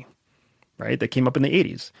opportunity, right, that came up in the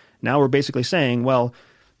 80s. Now we're basically saying, well,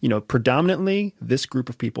 you know, predominantly this group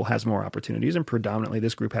of people has more opportunities and predominantly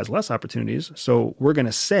this group has less opportunities. So we're going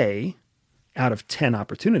to say, out of 10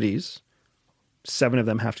 opportunities, 7 of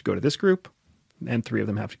them have to go to this group and 3 of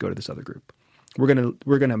them have to go to this other group. We're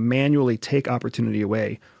going to manually take opportunity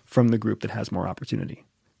away from the group that has more opportunity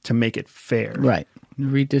to make it fair. Right.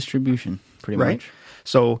 Redistribution, pretty much.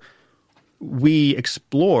 So we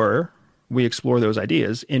explore those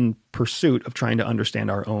ideas in pursuit of trying to understand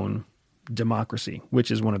our own democracy, which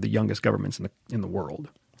is one of the youngest governments in the world.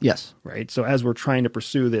 Yes. Right. So as we're trying to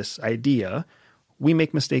pursue this idea, we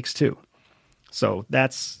make mistakes too. So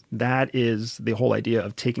that is the whole idea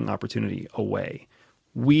of taking opportunity away.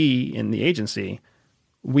 We in the agency,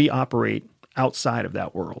 we operate outside of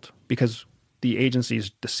that world, because the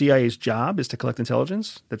CIA's job is to collect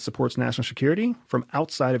intelligence that supports national security from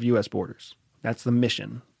outside of U.S. borders. That's the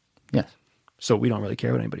mission. Yes. So we don't really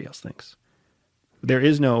care what anybody else thinks. There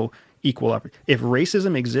is no equal opportunity. If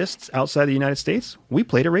racism exists outside the United States, we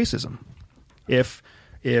play to racism. If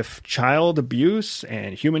child abuse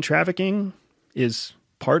and human trafficking is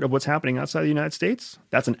part of what's happening outside the United States,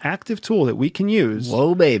 that's an active tool that we can use.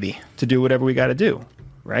 Whoa, baby. To do whatever we got to do,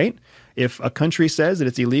 right? If a country says that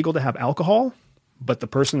it's illegal to have alcohol, but the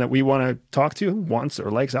person that we want to talk to wants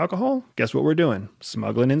or likes alcohol, guess what we're doing?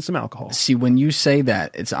 Smuggling in some alcohol. See, when you say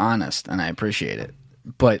that, it's honest, and I appreciate it.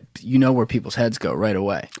 But you know where people's heads go right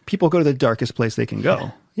away. People go to the darkest place they can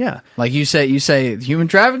go. Yeah. Like you say human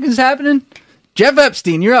trafficking is happening? Jeff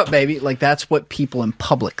Epstein, you're up, baby. Like, that's what people in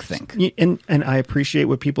public think. And I appreciate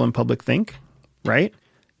what people in public think, right?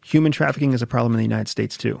 Human trafficking is a problem in the United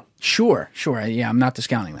States too. Sure. Yeah, I'm not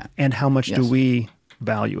discounting that. And how much do we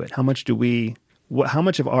value it? How much do we How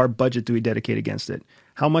much of our budget do we dedicate against it?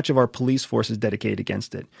 How much of our police force is dedicated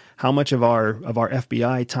against it? How much of our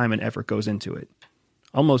FBI time and effort goes into it?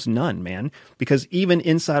 Almost none, man. Because even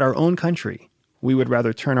inside our own country, we would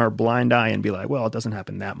rather turn our blind eye and be like, well, it doesn't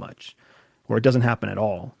happen that much, or it doesn't happen at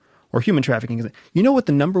all. Or human trafficking is. You know what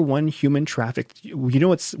the number one human trafficked? You know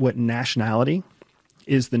what nationality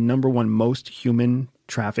is the number one most human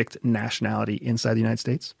trafficked nationality inside the United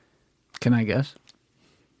States? Can I guess?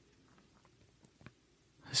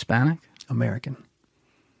 Hispanic? American.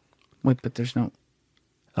 Wait, but there's no...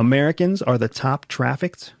 Americans are the top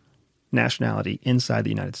trafficked nationality inside the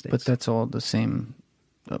United States. But that's all the same.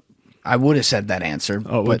 I would have said that answer,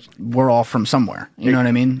 but we're all from somewhere. You know what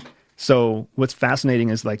I mean? So what's fascinating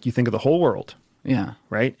is like you think of the whole world. Yeah.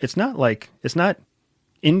 Right? It's not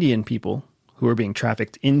Indian people who are being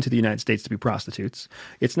trafficked into the United States to be prostitutes.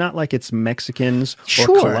 It's not like it's Mexicans or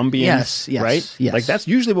Colombians, right? Yes. Like that's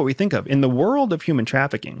usually what we think of. In the world of human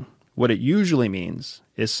trafficking, what it usually means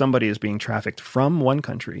is somebody is being trafficked from one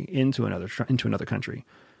country into another country.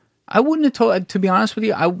 I wouldn't have told, to be honest with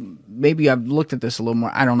you, maybe I've looked at this a little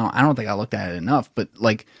more. I don't know. I don't think I looked at it enough, but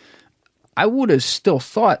like, I would have still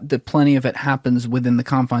thought that plenty of it happens within the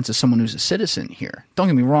confines of someone who's a citizen here. Don't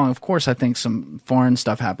get me wrong. Of course, I think some foreign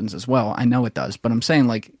stuff happens as well. I know it does, but I'm saying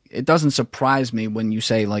like, it doesn't surprise me when you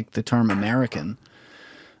say like the term American.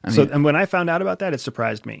 And when I found out about that, it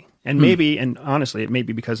surprised me. And maybe, and honestly, it may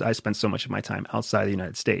be because I spent so much of my time outside the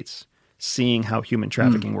United States, seeing how human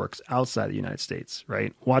trafficking works outside the United States,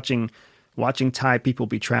 right? Watching Thai people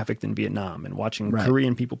be trafficked in Vietnam, and watching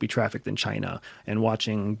Korean people be trafficked in China, and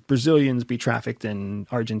watching Brazilians be trafficked in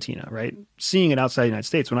Argentina, right? Seeing it outside the United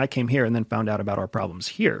States, when I came here and then found out about our problems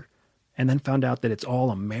here, and then found out that it's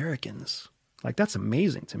all Americans, like that's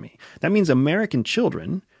amazing to me. That means American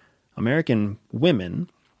children, American women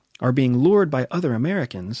are being lured by other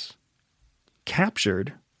Americans,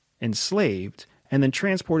 captured, enslaved, and then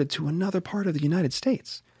transported to another part of the United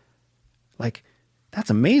States. Like,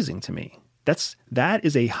 that's amazing to me. That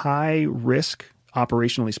is a high risk,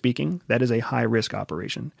 operationally speaking, that is a high risk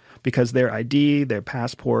operation, because their ID, their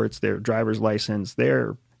passports, their driver's license,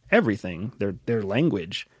 their everything, their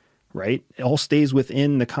language, right? It all stays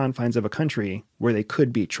within the confines of a country where they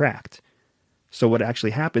could be tracked. So what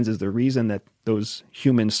actually happens is the reason that those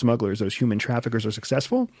human smugglers, those human traffickers are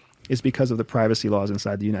successful is because of the privacy laws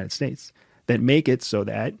inside the United States that make it so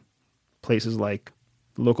that places like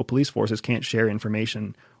local police forces can't share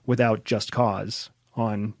information without just cause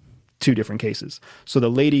on two different cases. So the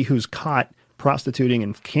lady who's caught prostituting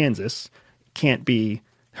in Kansas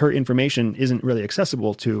her information isn't really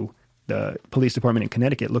accessible to the police department in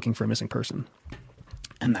Connecticut looking for a missing person.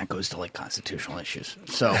 And that goes to like constitutional issues.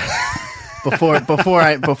 So before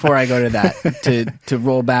I go to that, to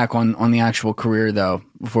roll back on the actual career though,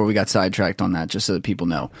 before we got sidetracked on that, just so that people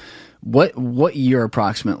know, what year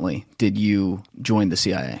approximately did you join the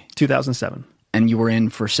CIA? 2007. And you were in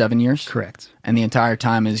for 7 years? Correct. And the entire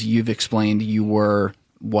time, as you've explained, you were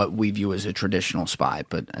what we view as a traditional spy,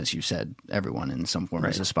 but as you said, everyone in some form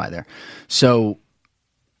is a spy there. So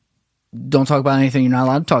don't talk about anything you're not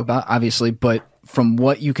allowed to talk about, obviously, but from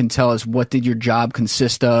what you can tell us, what did your job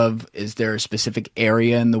consist of? Is there a specific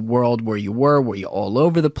area in the world where you were? Were you all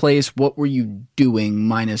over the place? What were you doing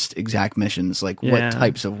minus exact missions? Like what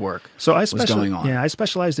types of work was going on? Yeah, I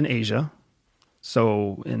specialized in Asia.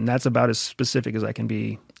 So, and that's about as specific as I can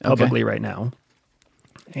be publicly right now.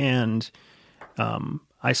 And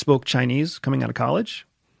I spoke Chinese coming out of college,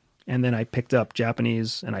 and then I picked up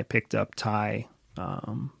Japanese and I picked up Thai,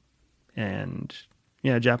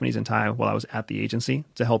 Japanese and Thai while I was at the agency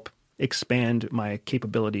to help expand my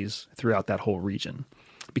capabilities throughout that whole region,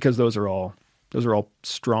 because those are all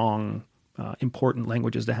strong, important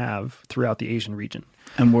languages to have throughout the Asian region.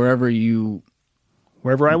 And wherever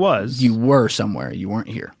I was, you were somewhere. You weren't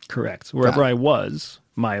here. Correct. Wherever I was,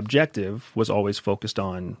 my objective was always focused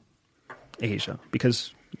on Asia,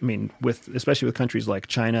 because I mean, especially with countries like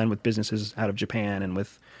China and with businesses out of Japan and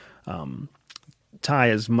with Thai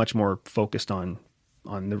is much more focused on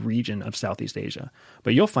the region of Southeast Asia.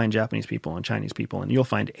 But you'll find Japanese people and Chinese people, and you'll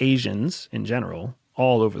find Asians in general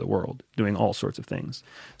all over the world doing all sorts of things.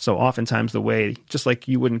 So oftentimes just like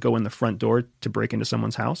you wouldn't go in the front door to break into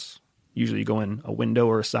someone's house, usually you go in a window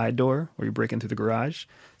or a side door, or you break in through the garage.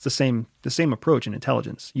 It's the same approach in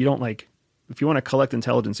intelligence. You don't if you want to collect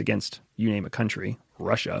intelligence against, you name a country,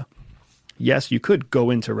 Russia, yes, you could go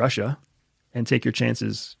into Russia and take your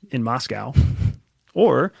chances in Moscow,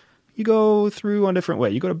 or you go through a different way.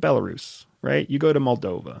 You go to Belarus, right? You go to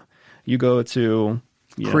Moldova. You go to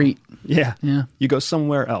Crete. Yeah. Yeah. You go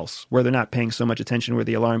somewhere else where they're not paying so much attention, where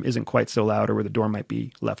the alarm isn't quite so loud, or where the door might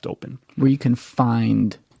be left open. Where you can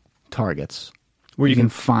find targets. Where you can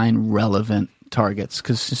find relevant targets,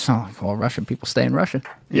 because it's not like all Russian people stay in Russia.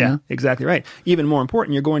 Yeah, know? exactly right. Even more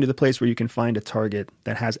important, you're going to the place where you can find a target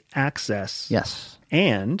that has access Yes.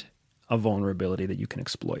 and a vulnerability that you can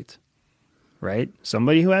exploit, right?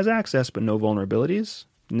 Somebody who has access but no vulnerabilities,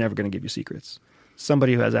 never going to give you secrets.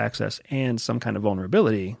 Somebody who has access and some kind of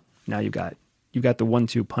vulnerability, now you've got the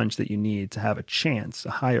 1-2 punch that you need to have a chance,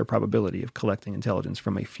 a higher probability of collecting intelligence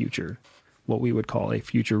from a future, what we would call a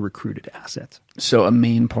future recruited asset. So a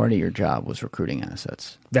main part of your job was recruiting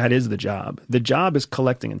assets. That is the job. The job is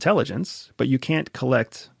collecting intelligence, but you can't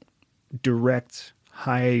collect direct,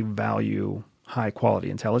 high value, high quality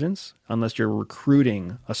intelligence unless you're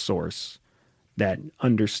recruiting a source that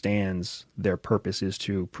understands their purpose is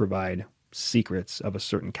to provide secrets of a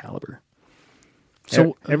certain caliber.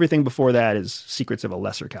 So everything before that is secrets of a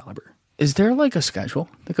lesser caliber. Is there like a schedule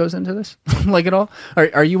that goes into this? Like at all?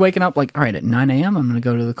 Are you waking up like, all right, at 9 a.m. I'm going to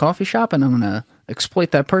go to the coffee shop and I'm going to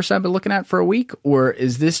exploit that person I've been looking at for a week? Or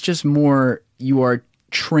is this just more you are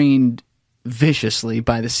trained viciously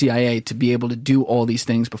by the CIA to be able to do all these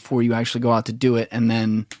things before you actually go out to do it, and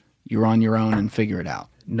then you're on your own and figure it out?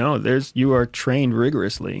 No, you are trained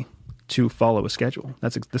rigorously to follow a schedule.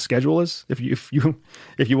 That's the schedule is if you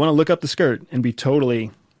want to look up the skirt and be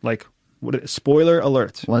totally like, spoiler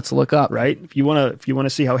alert. Let's look up. Right? If you want to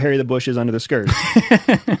see how hairy the bush is under the skirt.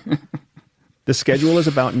 The schedule is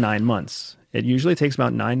about 9 months. It usually takes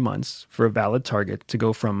about 9 months for a valid target to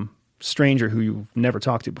go from stranger who you've never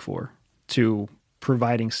talked to before to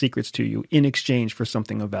providing secrets to you in exchange for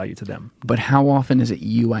something of value to them. But how often is it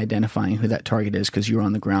you identifying who that target is because you're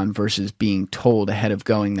on the ground versus being told ahead of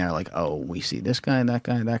going there, like, oh, we see this guy,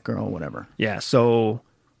 that girl, whatever? Yeah, so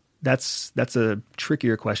that's a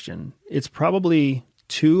trickier question. It's probably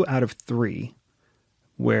 2 out of 3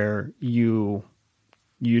 where you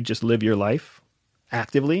just live your life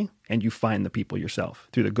actively and you find the people yourself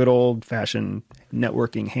through the good old-fashioned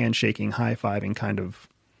networking, handshaking, high-fiving kind of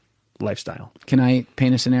lifestyle. Can I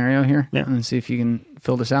paint a scenario here? Yeah. And see if you can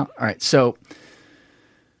fill this out? All right, so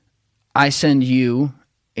I send you,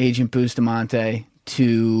 Agent Bustamante,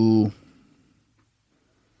 to...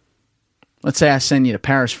 Let's say I send you to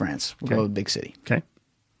Paris, France. We'll go to a big city. Okay.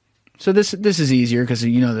 So this is easier because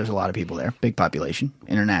there's a lot of people there, big population,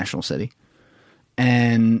 international city.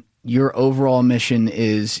 And your overall mission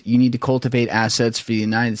is you need to cultivate assets for the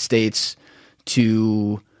United States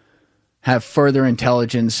to have further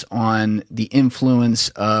intelligence on the influence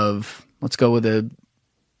of, let's go with a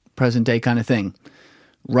present day kind of thing,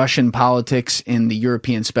 Russian politics in the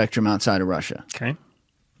European spectrum outside of Russia. Okay.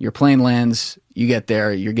 Your plane lands, you get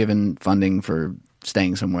there, you're given funding for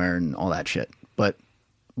staying somewhere and all that shit. But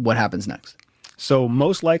what happens next? So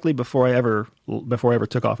most likely before I ever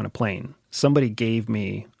took off in a plane, somebody gave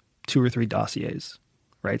me 2 or 3 dossiers,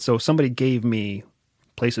 right? So somebody gave me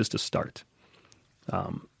places to start,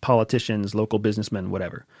 politicians, local businessmen,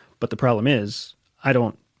 whatever. But the problem is I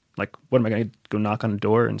don't, like, what am I going to go knock on the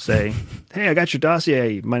door and say, hey, I got your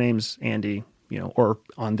dossier. My name's Andy, or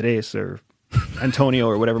Andres or Antonio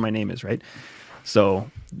or whatever my name is, right? So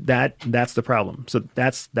that's the problem. So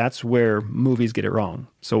that's where movies get it wrong.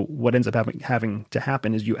 So what ends up having to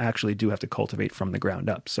happen is you actually do have to cultivate from the ground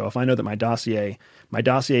up. So if I know that my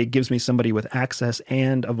dossier gives me somebody with access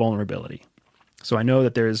and a vulnerability. So I know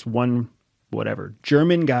that there's one,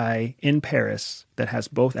 German guy in Paris that has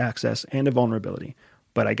both access and a vulnerability,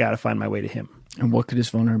 but I got to find my way to him. And what could his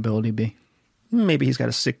vulnerability be? Maybe he's got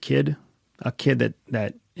a sick kid, a kid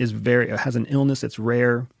that is has an illness that's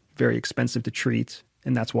rare, very expensive to treat,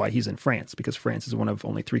 and that's why he's in France, because France is one of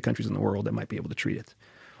only 3 countries in the world that might be able to treat it.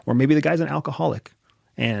 Or maybe the guy's an alcoholic,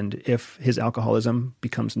 and if his alcoholism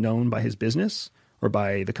becomes known by his business or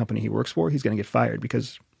by the company he works for, he's going to get fired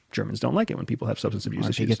because Germans don't like it when people have substance abuse Or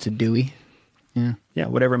if issues. he gets a Dewey. Yeah,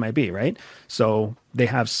 whatever it might be, right? So they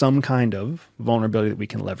have some kind of vulnerability that we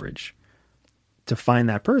can leverage. To find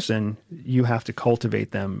that person, you have to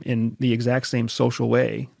cultivate them in the exact same social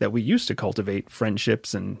way that we used to cultivate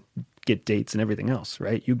friendships and get dates and everything else,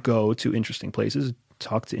 right? You go to interesting places,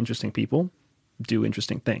 talk to interesting people, do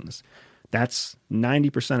interesting things. That's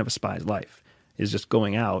 90% of a spy's life, is just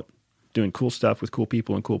going out, doing cool stuff with cool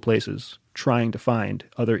people in cool places, trying to find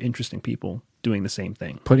other interesting people doing the same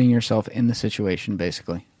thing. Putting yourself in the situation,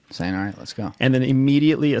 basically. Saying, all right, let's go. And then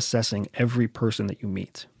immediately assessing every person that you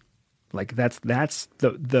meet. Like that's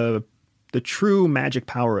the true magic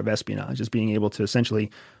power of espionage, is being able to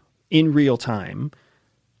essentially in real time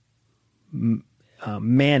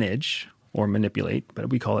manage or manipulate, but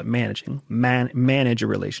we call it managing, manage a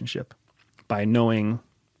relationship by knowing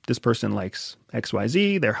this person likes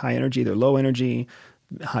XYZ, they're high energy, they're low energy,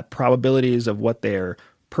 high probabilities of what their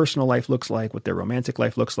personal life looks like, what their romantic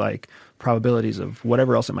life looks like, probabilities of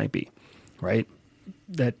whatever else it might be, right?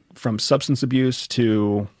 That from substance abuse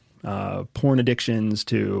to porn addictions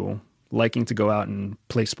to liking to go out and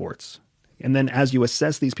play sports. And then as you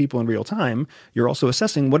assess these people in real time, you're also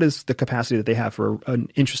assessing what is the capacity that they have for an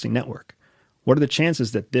interesting network. What are the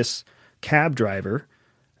chances that this cab driver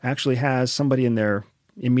actually has somebody in their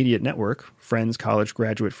immediate network, friends, college,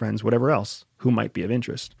 graduate friends, whatever else, who might be of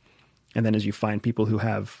interest? And then as you find people who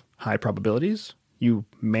have high probabilities, you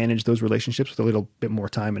manage those relationships with a little bit more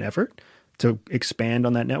time and effort to expand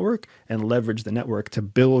on that network and leverage the network to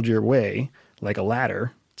build your way like a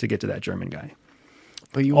ladder to get to that German guy.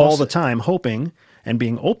 But you all the time hoping and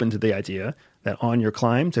being open to the idea that on your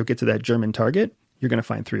climb to get to that German target, you're going to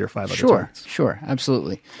find 3 or 5 other targets. Sure,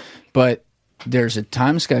 absolutely. But there's a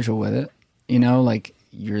time schedule with it. You know, like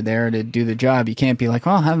you're there to do the job. You can't be like,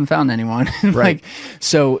 well, I haven't found anyone. Right.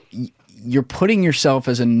 So you're putting yourself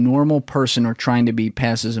as a normal person or trying to be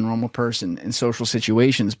passed as a normal person in social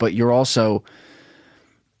situations, but you're also,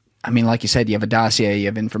 I mean, like you said, you have a dossier, you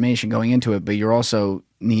have information going into it, but you're also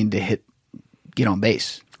needing to get on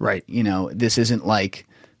base. Right. You know, this isn't like,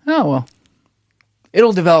 oh, well,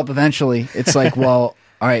 it'll develop eventually. It's like, well,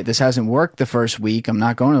 all right, this hasn't worked the first week. I'm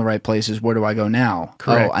not going to the right places. Where do I go now?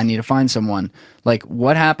 Correct. Oh, I need to find someone. Like,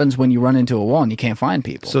 what happens when you run into a wall and you can't find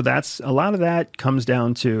people? So that's a lot of that comes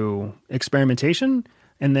down to experimentation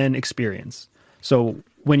and then experience. So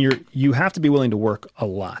when you have to be willing to work a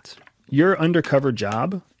lot. Your undercover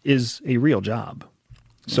job is a real job.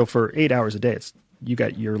 So for 8 hours a day,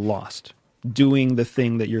 you're lost doing the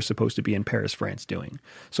thing that you're supposed to be in Paris, France doing.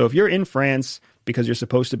 So if you're in France because you're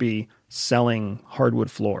supposed to be selling hardwood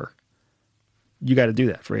floor, you got to do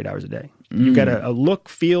that for 8 hours a day. You got to look,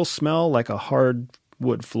 feel, smell like a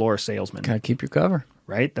hardwood floor salesman. Got to keep your cover.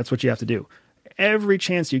 Right? That's what you have to do. Every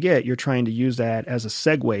chance you get, you're trying to use that as a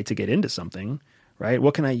segue to get into something, right?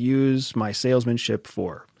 What can I use my salesmanship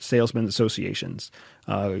for? Salesman associations,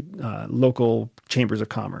 local chambers of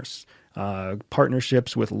commerce,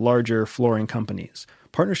 partnerships with larger flooring companies,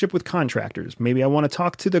 partnership with contractors. Maybe I want to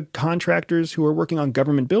talk to the contractors who are working on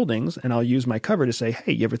government buildings, and I'll use my cover to say,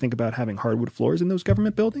 hey, you ever think about having hardwood floors in those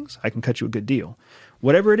government buildings? I can cut you a good deal.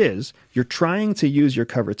 Whatever it is, you're trying to use your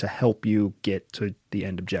cover to help you get to the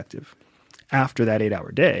end objective. After that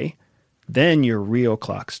 8-hour day, then your real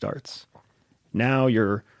clock starts. Now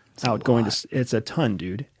you're out going to, it's a ton,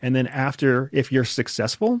 dude. And then after, if you're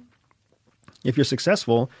successful,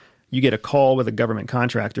 you get a call with a government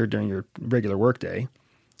contractor during your regular workday.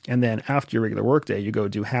 And then after your regular workday, you go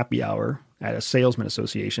do happy hour at a salesman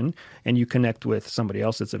association and you connect with somebody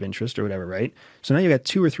else that's of interest or whatever, right? So now you got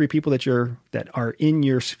 2 or 3 people that are in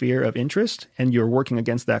your sphere of interest and you're working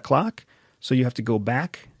against that clock. So you have to go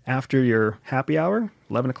back after your happy hour,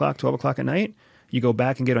 11 o'clock, 12 o'clock at night. You go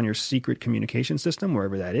back and get on your secret communication system,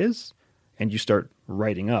 wherever that is, and you start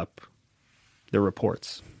writing up the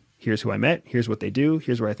reports. Here's who I met. Here's what they do.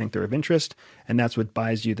 Here's where I think they're of interest. And that's what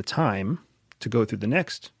buys you the time to go through the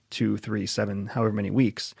next 2, 3, 7, however many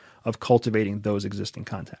weeks of cultivating those existing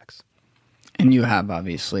contacts. And you have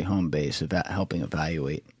obviously home base of that helping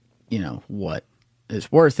evaluate, what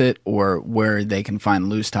is worth it or where they can find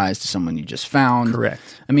loose ties to someone you just found.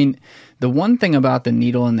 Correct. I mean, the one thing about the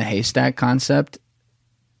needle in the haystack concept,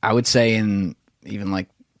 I would say in even like,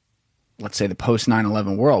 let's say the post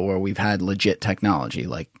 9/11 world where we've had legit technology,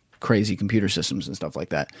 like crazy computer systems and stuff like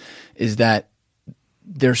that, is that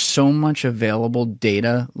there's so much available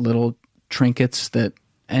data, little trinkets that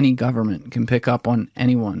any government can pick up on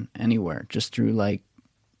anyone, anywhere, just through like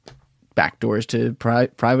backdoors to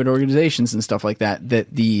private organizations and stuff like that,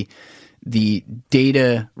 that the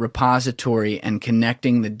data repository and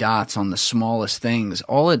connecting the dots on the smallest things,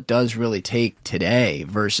 all it does really take today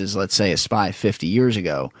versus, let's say, a spy 50 years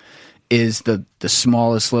ago is the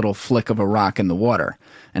smallest little flick of a rock in the water.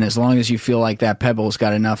 And as long as you feel like that pebble's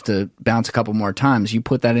got enough to bounce a couple more times, you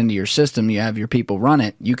put that into your system, you have your people run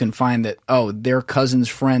it, you can find that, oh, their cousin's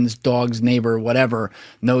friend's dog's neighbor, whatever,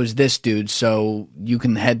 knows this dude, so you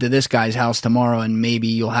can head to this guy's house tomorrow and maybe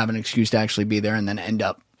you'll have an excuse to actually be there and then end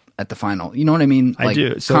up at the final. You know what I mean? I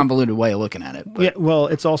do. So, convoluted way of looking at it. But. Yeah, well,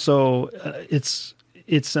 it's also,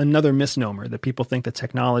 it's another misnomer that people think that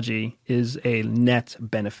technology is a net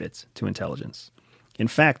benefit to intelligence. In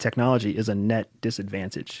fact, technology is a net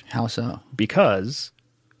disadvantage. How so? Because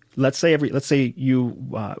let's say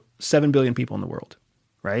you 7 billion people in the world,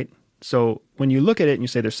 right? So when you look at it and you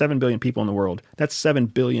say there's 7 billion people in the world, that's 7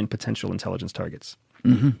 billion potential intelligence targets.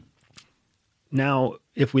 Mm-hmm. now,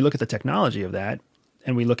 if we look at the technology of that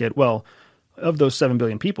and we look at, well, of those 7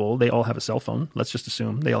 billion people, they all have a cell phone. Let's just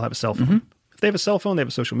assume they all have a cell phone. If they have a cell phone, they have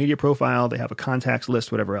a social media profile, they have a contacts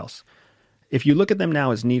list, whatever else. If you look at them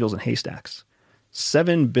now as needles and haystacks,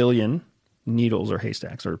 7 billion needles or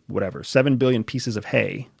haystacks or whatever, 7 billion pieces of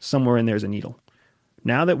hay, somewhere in there is a needle.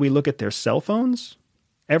 Now that we look at their cell phones,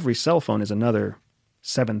 every cell phone is another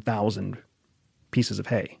 7,000 pieces of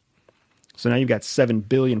hay. So now you've got 7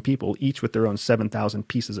 billion people, each with their own 7,000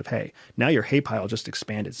 pieces of hay. Now your hay pile just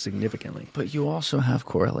expanded significantly. But you also have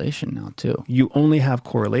correlation now, too. You only have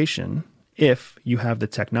correlation if you have the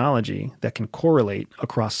technology that can correlate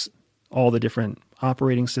across all the different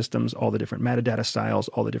operating systems, all the different metadata styles,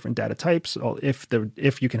 all the different data types.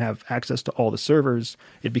 If you can have access to all the servers,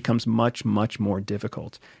 it becomes much, much more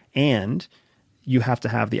difficult. And you have to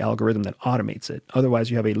have the algorithm that automates it. Otherwise,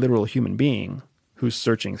 you have a literal human being who's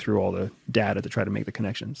searching through all the data to try to make the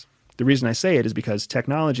connections. The reason I say it is because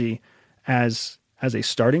technology as a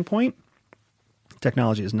starting point,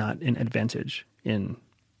 technology is not an advantage in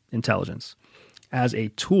intelligence. As a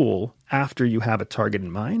tool, after you have a target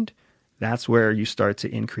in mind, that's where you start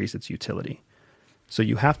to increase its utility. So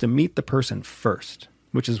you have to meet the person first,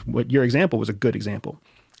 which is what your example was a good example.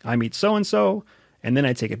 I meet so-and-so, and then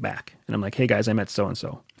I take it back. And I'm like, hey guys, I met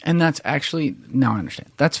so-and-so. And that's actually, now I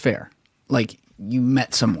understand. That's fair. Like, you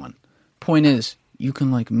met someone. Point is, you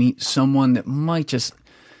can like meet someone that might just,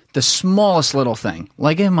 the smallest little thing.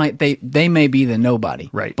 Like they may be the nobody.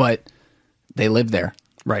 Right. But they live there.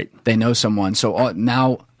 Right. They know someone. So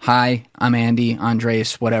now, hi, I'm Andy,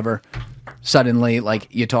 Andres, whatever. Suddenly, like,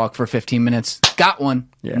 you talk for 15 minutes, got one.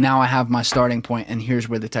 Yeah. Now I have my starting point, and here's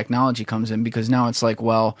where the technology comes in, because now it's like,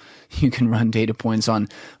 well, you can run data points on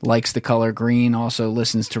likes the color green, also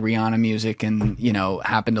listens to Rihanna music, and, you know,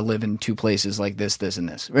 happen to live in 2 places like this, and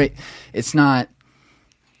this, right? It's not,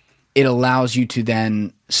 it allows you to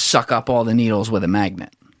then suck up all the needles with a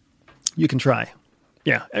magnet. You can try.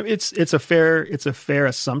 Yeah, it's a fair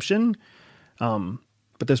assumption,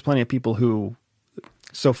 but there's plenty of people who.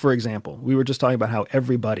 So, for example, we were just talking about how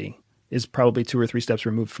everybody is probably 2 or 3 steps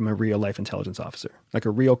removed from a real life intelligence officer, like a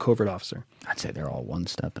real covert officer. I'd say they're all one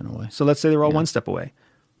step in a way. So let's say they're all 1 step away.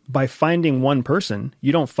 By finding one person,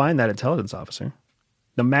 you don't find that intelligence officer.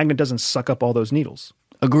 The magnet doesn't suck up all those needles.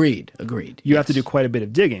 Agreed. You have to do quite a bit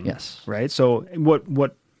of digging. Yes. Right? So what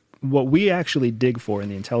we actually dig for in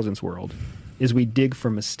the intelligence world is we dig for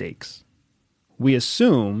mistakes. We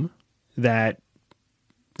assume that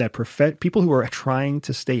people who are trying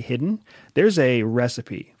to stay hidden, there's a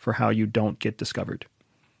recipe for how you don't get discovered.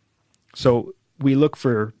 So we look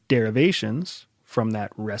for derivations from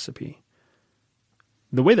that recipe.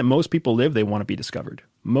 The way that most people live, they want to be discovered.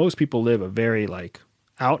 Most people live a very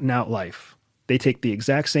out and out life. They take the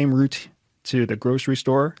exact same route to the grocery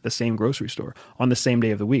store, the same grocery store, on the same day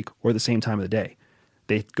of the week or the same time of the day.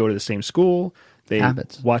 They go to the same school. They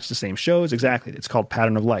Habits. Watch the same shows. Exactly. It's called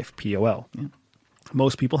pattern of life, POL. Yeah.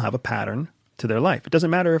 Most people have a pattern to their life. It doesn't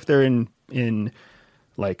matter if they're in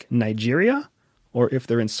like Nigeria or if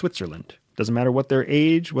they're in Switzerland. It doesn't matter what their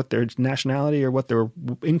age, what their nationality, or what their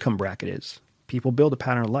income bracket is. People build a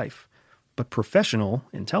pattern of life. But professional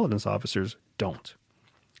intelligence officers don't.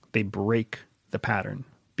 They break the pattern,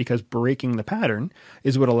 because breaking the pattern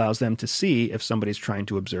is what allows them to see if somebody's trying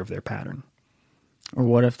to observe their pattern. Or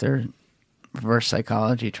what if they're reverse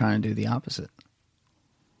psychology trying to do the opposite?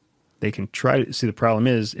 They can try to see. The problem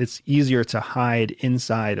is it's easier to hide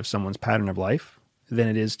inside of someone's pattern of life than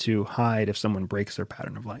it is to hide if someone breaks their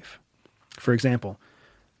pattern of life. For example,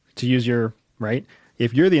 to use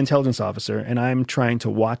if you're the intelligence officer and I'm trying to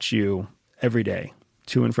watch you every day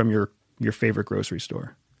to and from your favorite grocery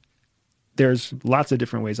store, there's lots of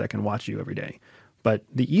different ways I can watch you every day. But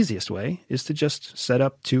the easiest way is to just set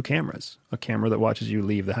up 2 cameras, a camera that watches you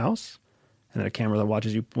leave the house and then a camera that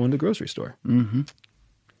watches you go into the grocery store. Mm-hmm.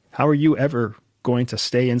 How are you ever going to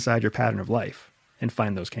stay inside your pattern of life and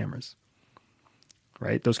find those cameras?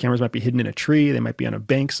 Right? Those cameras might be hidden in a tree. They might be on a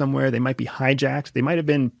bank somewhere. They might be hijacked. They might have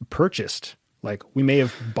been purchased. Like, we may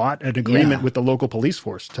have bought an agreement with the local police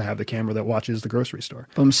force to have the camera that watches the grocery store.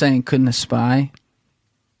 But I'm saying, couldn't a spy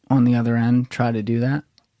on the other end try to do that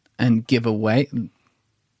and give away,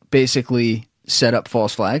 basically set up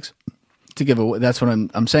false flags to give away? That's what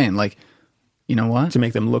I'm saying. Like, you know what? To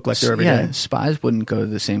make them look like they're every day. Spies wouldn't go to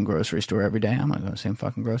the same grocery store every day. I'm going to go to the same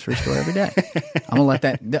fucking grocery store every day. I'm going to let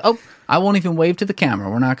that. I won't even wave to the camera.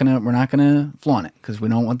 We're not gonna flaunt it because we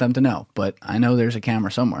don't want them to know. But I know there's a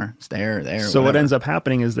camera somewhere. It's there. So what ends up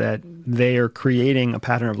happening is that they are creating a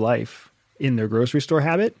pattern of life in their grocery store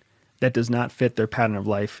habit that does not fit their pattern of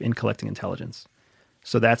life in collecting intelligence.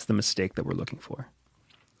 So that's the mistake that we're looking for.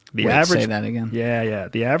 The Wait, average, say that again. Yeah.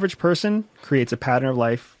 The average person creates a pattern of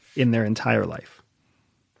life in their entire life.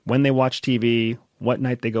 When they watch TV, what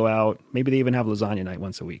night they go out, maybe they even have lasagna night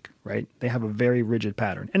once a week, right? They have a very rigid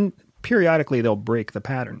pattern. And periodically they'll break the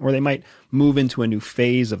pattern, or they might move into a new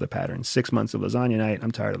phase of the pattern. 6 months of lasagna night,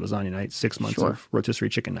 I'm tired of lasagna night. 6 months of rotisserie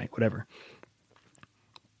chicken night, whatever.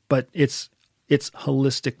 But it's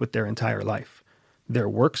holistic with their entire life. Their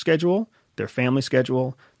work schedule, their family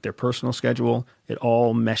schedule, their personal schedule, it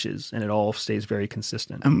all meshes and it all stays very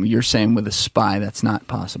consistent. You're saying with a spy that's not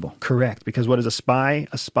possible. Correct. Because what is a spy?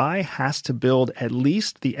 A spy has to build at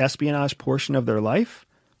least the espionage portion of their life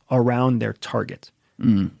around their target.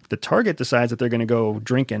 The target decides that they're going to go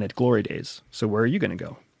drinking at Glory Days. So where are you going to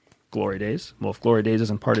go? Glory Days. Well, if Glory Days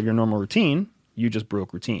isn't part of your normal routine, you just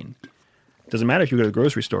broke routine. Doesn't matter if you go to the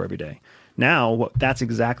grocery store every day. Now, that's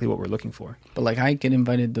exactly what we're looking for. But like I get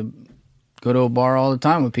invited to go to a bar all the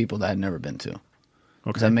time with people that I'd never been to.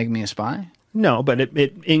 Okay. Does that make me a spy? No, but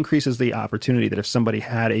it increases the opportunity that if somebody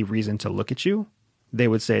had a reason to look at you, they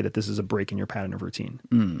would say that this is a break in your pattern of routine.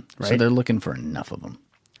 Right? So they're looking for enough of them.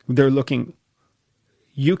 They're looking.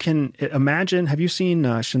 You can imagine. Have you seen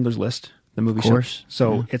Schindler's List, the movie? Of course.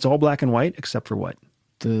 So it's all black and white except for what?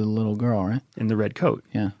 The little girl, right? In the red coat.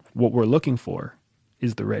 Yeah. What we're looking for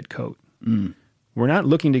is the red coat. We're not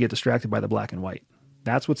looking to get distracted by the black and white.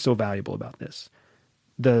 That's what's so valuable about this.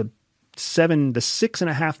 The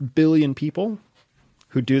 6.5 billion people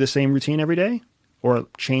who do the same routine every day or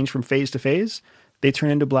change from phase to phase, they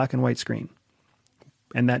turn into black and white screen.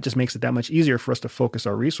 And that just makes it that much easier for us to focus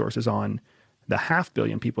our resources on the 500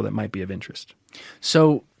 million people that might be of interest.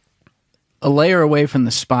 So a layer away from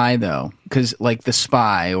the spy, though, because like the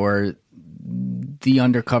spy or the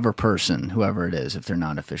undercover person, whoever it is, if they're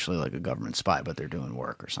not officially like a government spy, but they're doing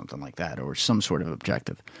work or something like that, or some sort of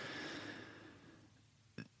objective.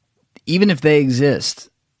 Even if they exist,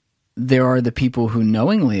 there are the people who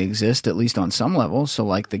knowingly exist, at least on some level. So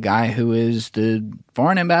like the guy who is the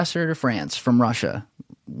foreign ambassador to France from Russia,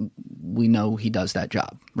 we know he does that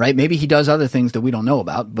job, right? Maybe he does other things that we don't know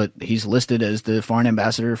about, but he's listed as the foreign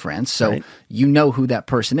ambassador to France. So you know who that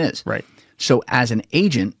person is. Right. So as an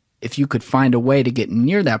agent, if you could find a way to get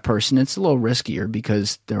near that person, it's a little riskier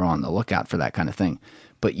because they're on the lookout for that kind of thing.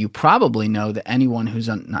 But you probably know that anyone who's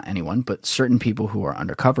not anyone, but certain people who are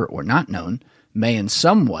undercover or not known may in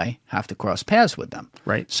some way have to cross paths with them.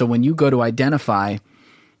 Right. So when you go to identify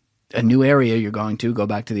a new area you're going to, go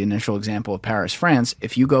back to the initial example of Paris, France,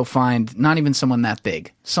 if you go find not even someone that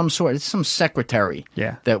big, some secretary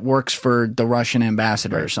that works for the Russian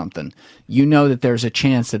ambassador or something, you know that there's a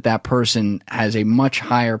chance that that person has a much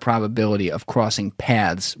higher probability of crossing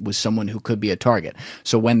paths with someone who could be a target.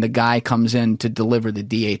 So when the guy comes in to deliver the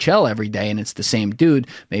DHL every day and it's the same dude,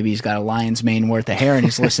 maybe he's got a lion's mane worth of hair and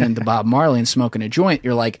he's listening to Bob Marley and smoking a joint,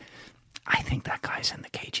 you're like, I think that guy's in the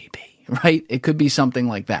KGB, right? It could be something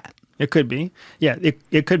like that. It could be. Yeah,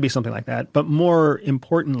 it could be something like that. But more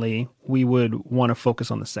importantly, we would want to focus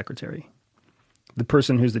on the secretary. The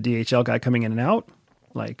person who's the DHL guy coming in and out,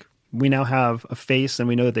 like we now have a face and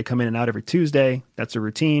we know that they come in and out every Tuesday. That's a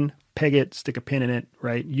routine. Peg it, stick a pin in it,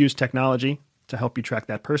 right? Use technology to help you track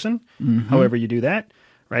that person, however you do that,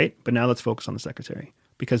 right? But now let's focus on the secretary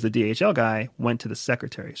because the DHL guy went to the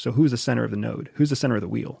secretary. So who's the center of the node? Who's the center of the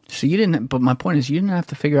wheel? So you didn't, but my point is you didn't have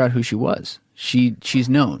to figure out who she was. She's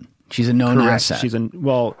known. She's a known asset.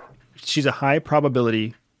 She's a high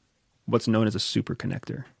probability, what's known as a super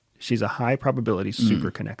connector. She's a high probability super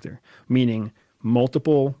connector, meaning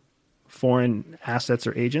multiple foreign assets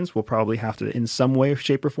or agents will probably have to, in some way,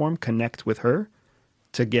 shape, or form, connect with her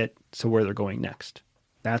to get to where they're going next.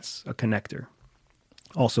 That's a connector.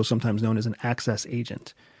 Also sometimes known as an access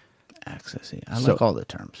agent. Access agent. I like all the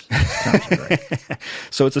terms. Terms are great.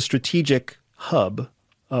 So it's a strategic hub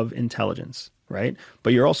of intelligence. Right.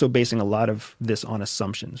 But you're also basing a lot of this on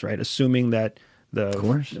assumptions, right? Assuming that the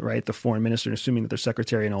foreign minister, assuming that their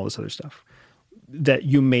secretary and all this other stuff, that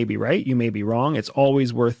you may be right. You may be wrong. It's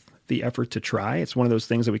always worth the effort to try. It's one of those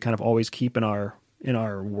things that we kind of always keep in our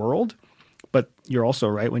world. But you're also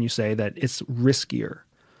right when you say that it's riskier.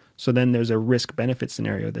 So then there's a risk benefit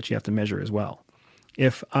scenario that you have to measure as well.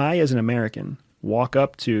 If I, as an American, walk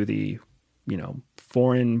up to the,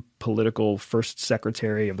 foreign political first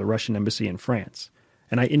secretary of the Russian embassy in France,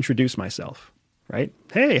 and I introduce myself, right?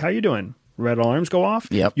 Hey, how you doing? Red alarms go off.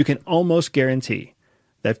 Yep. You can almost guarantee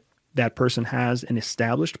that that person has an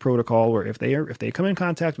established protocol where if they come in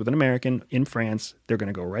contact with an American in France, they're going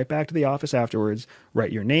to go right back to the office afterwards,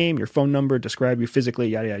 write your name, your phone number, describe you physically,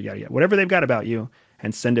 yada, yada, yada, yada, whatever they've got about you,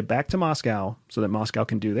 and send it back to Moscow so that Moscow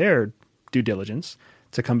can do their due diligence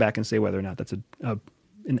to come back and say whether or not that's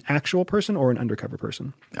an actual person or an undercover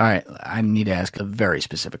person? All right, I need to ask a very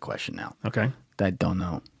specific question now. Okay. I don't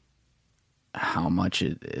know how much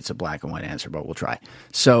it's a black and white answer, but we'll try.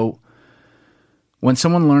 So when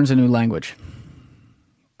someone learns a new language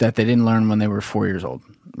that they didn't learn when they were 4 years old,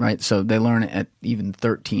 right? So they learn it at even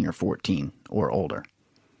 13 or 14 or older.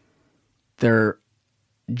 They're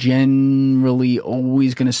generally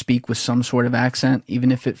always going to speak with some sort of accent.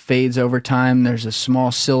 Even if it fades over time, there's a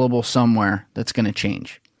small syllable somewhere that's going to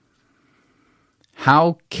change.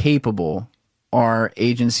 How capable are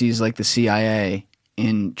agencies like the CIA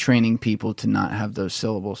in training people to not have those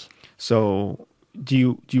syllables? So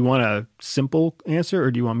do you want a simple answer,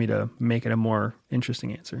 or do you want me to make it a more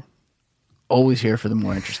interesting answer? Always here for the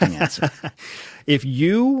more interesting answer. If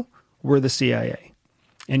you were the CIA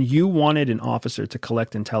and you wanted an officer to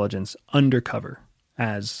collect intelligence undercover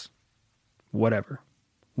as whatever,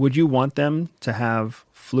 would you want them to have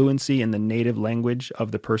fluency in the native language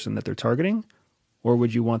of the person that they're targeting? Or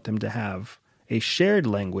would you want them to have a shared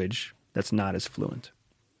language that's not as fluent?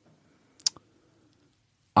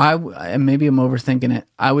 Maybe I'm overthinking it.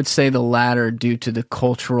 I would say the latter due to the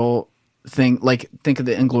cultural thing. Like, think of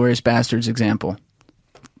the Inglourious Basterds example.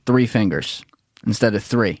 3 fingers instead of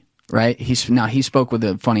 3, right? He spoke with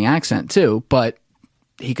a funny accent too, but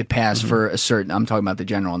he could pass for a certain, I'm talking about the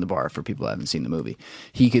general on the bar for people who haven't seen the movie.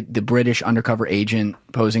 The British undercover agent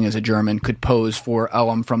posing as a German could pose for,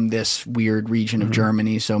 I'm from this weird region of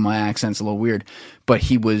Germany, so my accent's a little weird. But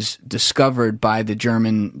he was discovered by the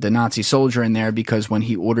Nazi soldier in there because when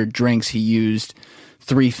he ordered drinks, he used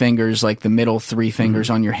 3 fingers, like the middle 3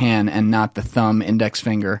 fingers on your hand, and not the thumb, index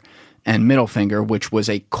finger, and middle finger, which was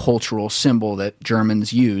a cultural symbol that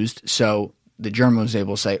Germans used. So the German was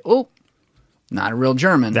able to say, oh, not a real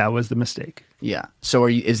German. That was the mistake. Yeah. So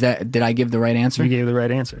did I give the right answer? You gave the right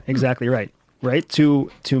answer. Exactly right. Right? To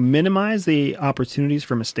minimize the opportunities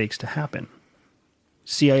for mistakes to happen,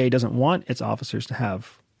 CIA doesn't want its officers to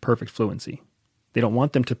have perfect fluency. They don't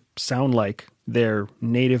want them to sound like they're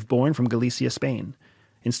native born from Galicia, Spain.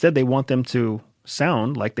 Instead, they want them to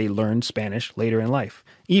sound like they learned Spanish later in life.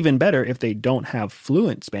 Even better if they don't have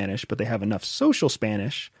fluent Spanish, but they have enough social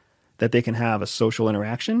Spanish that they can have a social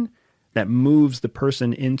interaction that moves the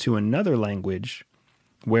person into another language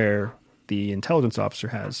where the intelligence officer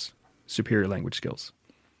has superior language skills.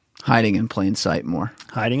 Hiding in plain sight more.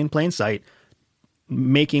 Hiding in plain sight,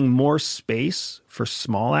 making more space for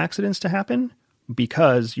small accidents to happen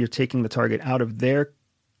because you're taking the target out of their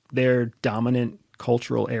dominant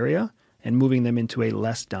cultural area and moving them into a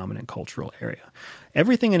less dominant cultural area.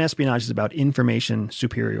 Everything in espionage is about information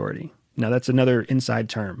superiority. Now, that's another inside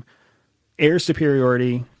term. Air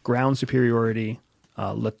superiority, ground superiority,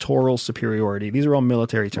 littoral superiority. These are all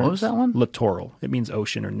military terms. What was that one? Littoral. It means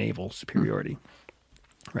ocean or naval superiority,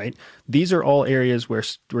 right? These are all areas where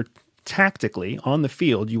tactically on the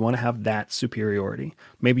field, you want to have that superiority.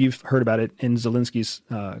 Maybe you've heard about it in Zelensky's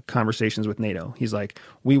conversations with NATO. He's like,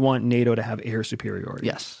 we want NATO to have air superiority.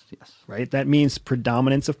 Yes. Right? That means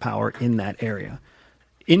predominance of power in that area.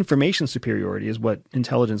 Information superiority is what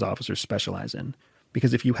intelligence officers specialize in.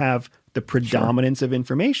 Because if you have the predominance of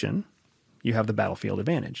information, you have the battlefield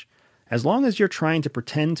advantage. As long as you're trying to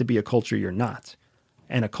pretend to be a culture you're not,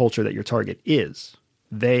 and a culture that your target is,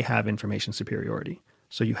 they have information superiority.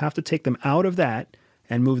 So you have to take them out of that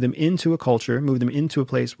and move them into a culture, move them into a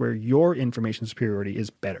place where your information superiority is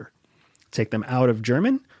better. Take them out of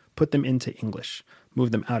German, put them into English.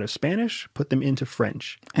 Move them out of Spanish, put them into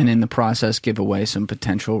French. And in the process, give away some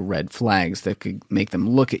potential red flags that could make them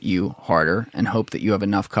look at you harder and hope that you have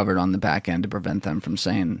enough covered on the back end to prevent them from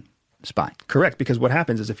saying spy. Correct, because what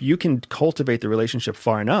happens is if you can cultivate the relationship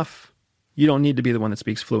far enough, you don't need to be the one that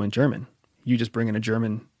speaks fluent German. You just bring in a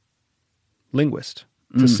German linguist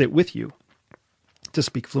to sit with you, to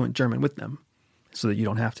speak fluent German with them, so that you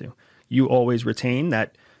don't have to. You always retain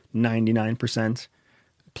that 99%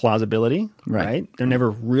 plausibility, right? They're never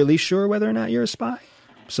really sure whether or not you're a spy,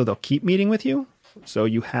 so they'll keep meeting with you. So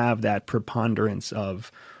you have that preponderance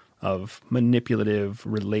of manipulative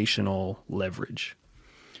relational leverage.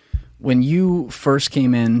 When you first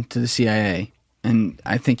came in to the CIA, and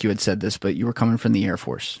I think you had said this, but you were coming from the Air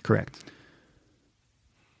Force. Correct.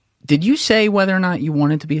 Did you say whether or not you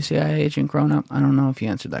wanted to be a CIA agent growing up? I don't know if you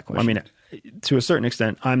answered that question. I mean, to a certain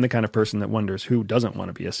extent, I'm the kind of person that wonders who doesn't want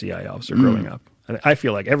to be a CIA officer growing up. I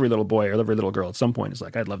feel like every little boy or every little girl at some point is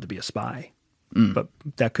like, I'd love to be a spy. But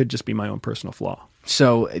that could just be my own personal flaw.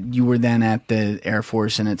 So you were then at the Air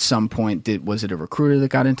Force, and at some point, was it a recruiter that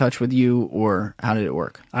got in touch with you, or how did it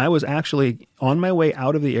work? I was actually on my way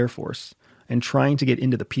out of the Air Force and trying to get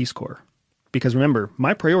into the Peace Corps. Because remember,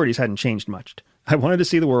 my priorities hadn't changed much. I wanted to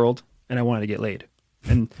see the world, and I wanted to get laid.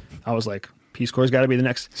 And I was like, Peace Corps has got to be the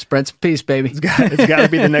next. Spread some peace, baby. It's got to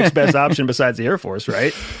be the next best option besides the Air Force,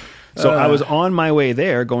 right? So I was on my way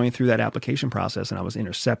there going through that application process, and I was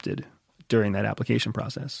intercepted during that application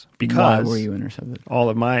process because Why were you intercepted? all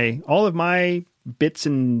of my bits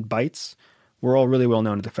and bytes were all really well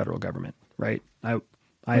known to the federal government, right? I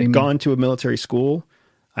had gone to a military school.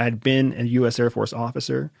 I had been a U.S. Air Force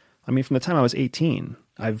officer. I mean, from the time I was 18,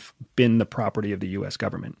 I've been the property of the U.S.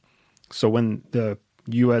 government. So when the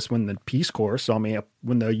Peace Corps saw me,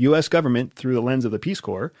 when the U.S. government, through the lens of the Peace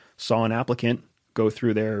Corps, saw an applicant go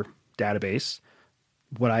through their database,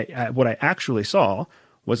 what I actually saw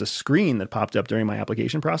was a screen that popped up during my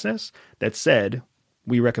application process that said,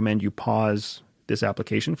 we recommend you pause this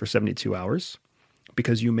application for 72 hours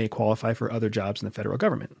because you may qualify for other jobs in the federal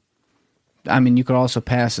government. I mean, you could also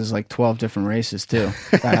pass as like 12 different races too.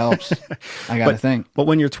 That helps. I got to think. But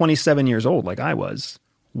when you're 27 years old, like I was,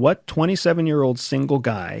 what 27-year-old single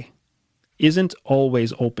guy isn't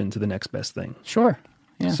always open to the next best thing? Sure.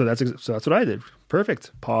 Yeah. So that's what I did.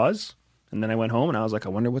 Perfect. Pause. And then I went home and I was like, I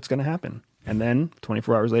wonder what's going to happen. And then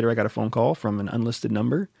 24 hours later, I got a phone call from an unlisted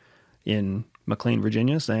number in McLean,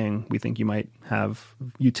 Virginia, saying, we think you might have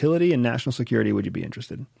utility and national security. Would you be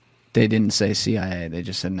interested? They didn't say CIA. They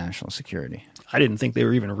just said national security. I didn't think they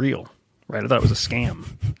were even real, right? I thought it was a scam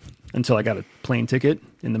until I got a plane ticket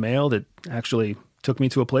in the mail that actually took me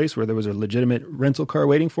to a place where there was a legitimate rental car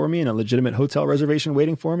waiting for me and a legitimate hotel reservation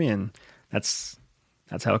waiting for me. And that's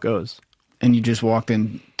how it goes. And you just walked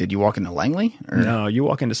in. Did you walk into Langley? Or? No, you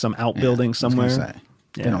walk into some outbuilding somewhere.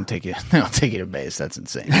 They don't take you. They don't take you to base. That's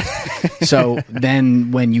insane. So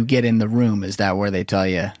then, when you get in the room, is that where they tell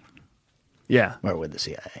you? Yeah. Or with the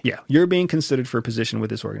CIA? Yeah, you're being considered for a position with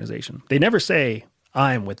this organization. They never say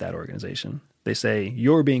I'm with that organization. They say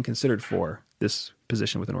you're being considered for this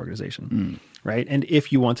position with an organization, right? And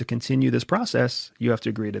if you want to continue this process, you have to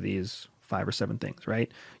agree to these 5 or 7 things,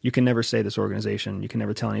 right? You can never say this organization, you can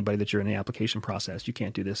never tell anybody that you're in the application process. You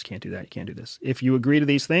can't do this, can't do that, you can't do this. If you agree to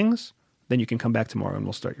these things, then you can come back tomorrow and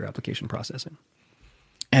we'll start your application processing.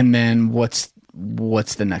 And then what's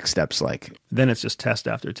the next steps like? Then it's just test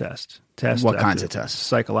after test. What kinds of tests?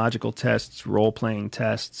 Psychological tests, role-playing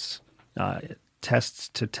tests, tests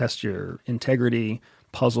to test your integrity,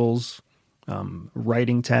 puzzles,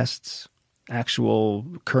 writing tests, actual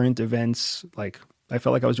current events. Like I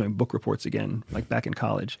felt like I was doing book reports again, like back in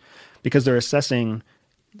college, because they're assessing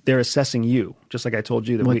you, just like I told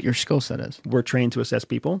you that what your skill set is. We're trained to assess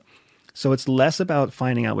people. So it's less about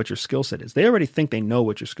finding out what your skill set is. They already think they know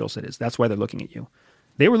what your skill set is. That's why they're looking at you.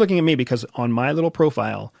 They were looking at me because on my little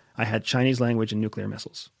profile, I had Chinese language and nuclear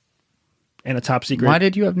missiles. And a top secret. Why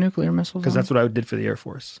did you have nuclear missiles? Because that's what I did for the Air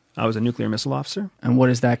Force. I was a nuclear missile officer. And what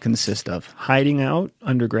does that consist of? Hiding out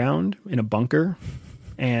underground in a bunker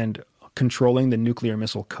and controlling the nuclear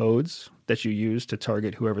missile codes that you use to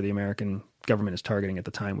target whoever the American government is targeting at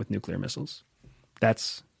the time with nuclear missiles.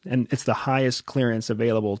 And it's the highest clearance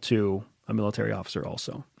available to a military officer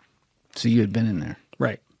also. So you had been in there.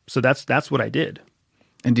 Right. So that's what I did.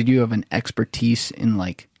 And did you have an expertise in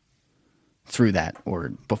like through that or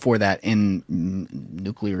before that in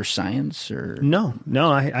nuclear science or? No.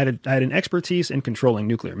 I had an expertise in controlling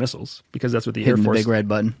nuclear missiles because that's what the Air Hitting Force. the big red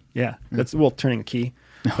button. Yeah. That's turning a key.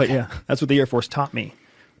 But yeah, that's what the Air Force taught me.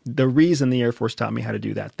 The reason the Air Force taught me how to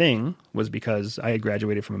do that thing was because I had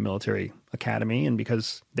graduated from a military academy and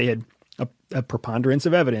because they had a preponderance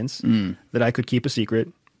of evidence that I could keep a secret,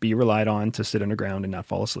 be relied on to sit underground and not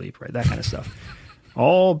fall asleep, right? That kind of stuff.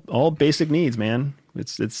 All basic needs, man.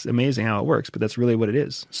 It's amazing how it works, but that's really what it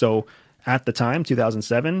is. So at the time,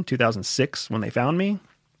 2007, 2006, when they found me,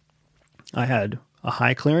 I had a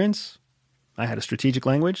high clearance. I had a strategic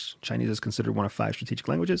language. Chinese is considered one of 5 strategic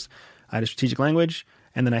languages. I had a strategic language.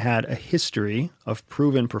 And then I had a history of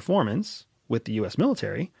proven performance with the U.S.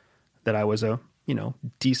 military that I was a,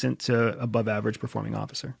 decent to above average performing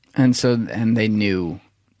officer. And they knew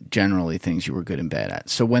generally things you were good and bad at.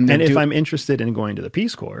 So if I'm interested in going to the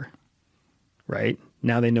Peace Corps, right,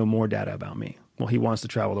 now they know more data about me. Well, he wants to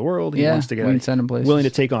travel the world. He wants to get willing to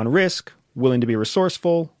take on risk, willing to be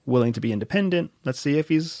resourceful, willing to be independent. Let's see if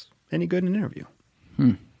he's any good in an interview.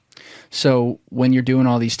 So when you're doing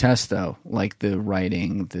all these tests, though, like the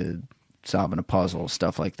writing, the solving a puzzle,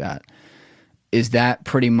 stuff like that, is that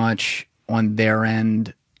pretty much on their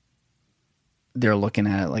end they're looking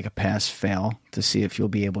at it like a pass fail to see if you'll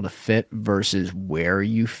be able to fit versus where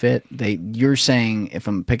you fit. You're saying, if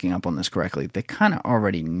I'm picking up on this correctly, they kind of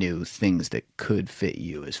already knew things that could fit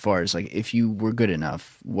you as far as like if you were good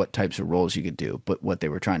enough, what types of roles you could do. But what they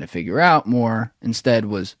were trying to figure out more instead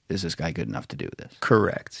was, is this guy good enough to do this?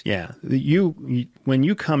 Correct. Yeah. You when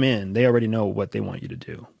you come in, they already know what they want you to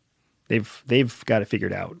do. They've got it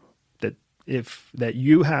figured out that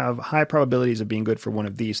you have high probabilities of being good for one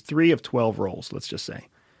of these 3 of 12 roles, let's just say.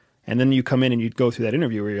 And then you come in and you go through that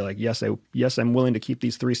interview where you're like, yes, I'm willing to keep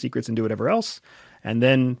these 3 secrets and do whatever else. And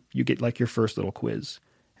then you get like your first little quiz.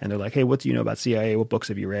 And they're like, hey, what do you know about CIA? What books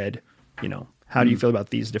have you read? How do you feel about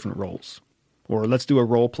these different roles? Or let's do a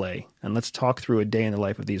role play and let's talk through a day in the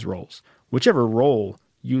life of these roles. Whichever role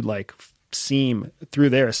you like seem through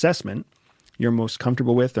their assessment you're most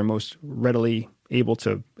comfortable with or most readily able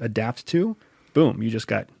to adapt to, boom, they just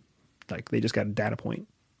got a data point.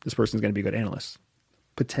 This person's going to be a good analyst.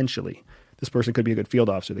 Potentially. This person could be a good field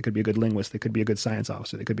officer. They could be a good linguist. They could be a good science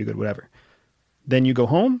officer. They could be a good whatever. Then you go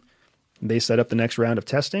home. They set up the next round of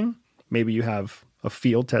testing. Maybe you have a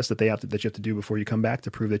field test that you have to do before you come back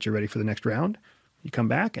to prove that you're ready for the next round. You come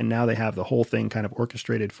back, and now they have the whole thing kind of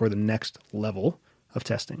orchestrated for the next level of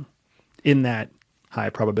testing in that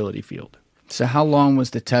high probability field. So how long was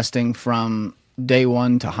the testing from day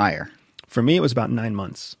one to hire? For me, it was about 9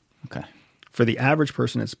 months. Okay. For the average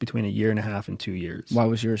person, it's between 1.5 years and 2 years. Why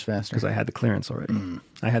was yours faster? Because I had the clearance already.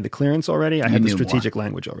 I had the clearance already. I had the strategic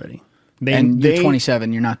language already. You're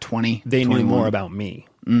 27. You're not 20. They 21. knew more about me.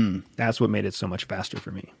 That's what made it so much faster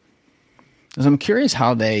for me. Because I'm curious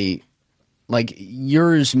how they, like,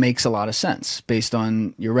 yours makes a lot of sense based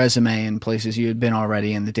on your resume and places you had been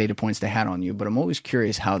already and the data points they had on you. But I'm always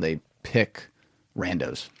curious how they pick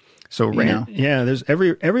randos. So there's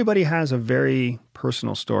everybody has a very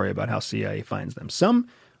personal story about how CIA finds them.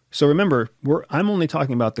 So remember, I'm only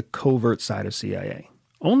talking about the covert side of CIA.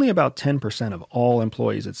 Only about 10% of all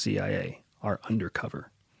employees at CIA are undercover.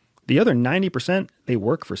 The other 90%, they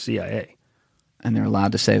work for CIA. And they're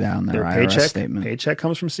allowed to say that on their IRS statement. Paycheck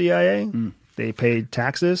comes from CIA. They pay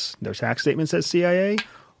taxes. Their tax statement says CIA.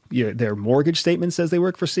 Their mortgage statement says they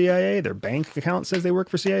work for CIA. Their bank account says they work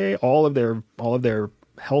for CIA. All of their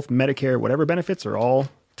health, Medicare, whatever benefits are all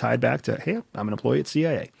tied back to, hey, I'm an employee at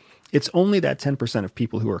CIA. It's only that 10% of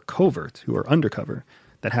people who are covert, who are undercover,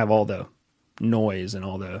 that have all the noise and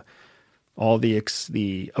all the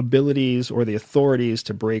abilities or the authorities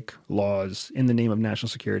to break laws in the name of national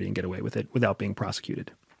security and get away with it without being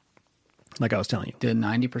prosecuted. Like I was telling you. Did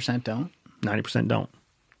 90% don't? 90% don't.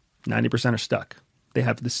 90% are stuck. They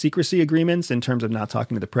have the secrecy agreements in terms of not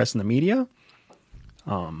talking to the press and the media,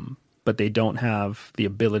 but they don't have the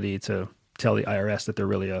ability to tell the IRS that they're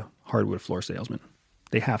really a hardwood floor salesman.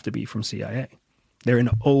 They have to be from CIA. They're an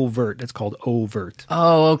overt. It's called overt.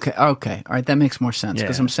 Oh, okay. Okay. All right. That makes more sense.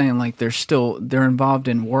 Because I'm saying, like, they're involved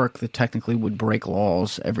in work that technically would break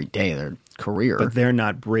laws every day of their career. But they're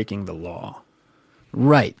not breaking the law.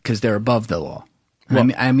 Right. Because they're above the law. Well,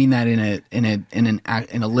 I mean that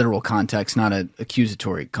in a literal context, not an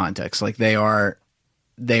accusatory context. Like they are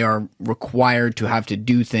required to have to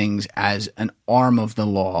do things as an arm of the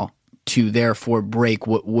law to therefore break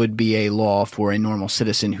what would be a law for a normal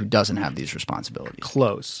citizen who doesn't have these responsibilities.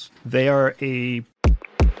 Close. They are a...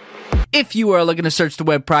 If you are looking to search the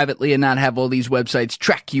web privately and not have all these websites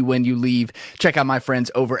track you when you leave, check out my friends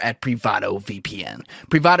over at Privado VPN.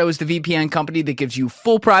 Privado is the VPN company that gives you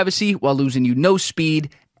full privacy while losing you no speed,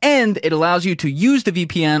 and it allows you to use the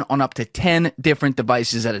VPN on up to 10 different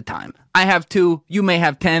devices at a time. I have 2, you may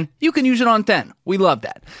have 10, you can use it on 10. We love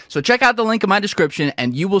that. So check out the link in my description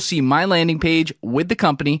and you will see my landing page with the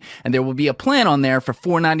company, and there will be a plan on there for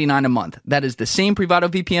 $4.99 a month. That is the same Privado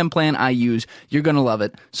VPN plan I use. You're going to love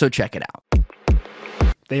it, so check it out.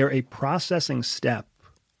 They are a processing step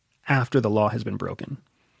after the law has been broken.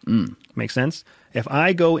 Makes sense? If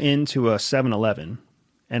I go into a 7-Eleven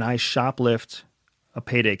and I shoplift a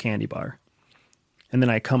Payday candy bar, and then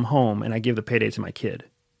I come home and I give the Payday to my kid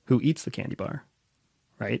who eats the candy bar,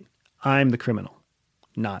 right? I'm the criminal,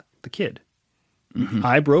 not the kid.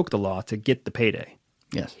 I broke the law to get the Payday.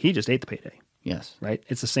 Yes. He just ate the Payday. Yes. Right?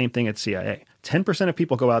 It's the same thing at CIA. 10% of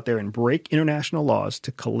people go out there and break international laws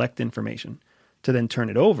to collect information, to then turn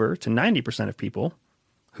it over to 90% of people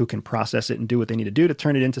who can process it and do what they need to do to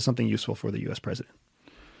turn it into something useful for the U.S. president.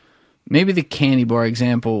 Maybe the candy bar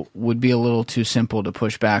example would be a little too simple to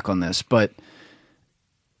push back on this, but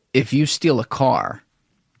if you steal a car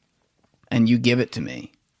and you give it to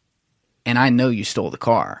me and I know you stole the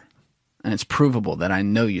car and it's provable that I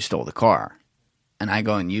know you stole the car and I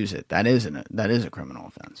go and use it, that is a criminal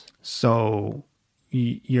offense. So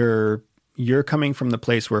you you're coming from the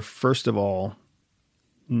place where, first of all,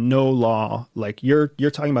 no law, like you're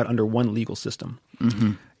talking about under one legal system.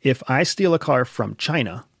 Mm-hmm. If I steal a car from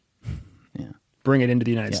China, bring it into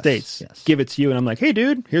the United States, give it to you, and I'm like, hey,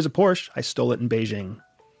 dude, here's a Porsche. I stole it in Beijing.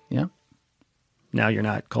 Yeah. Now you're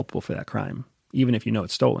not culpable for that crime, even if you know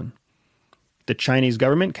it's stolen. The Chinese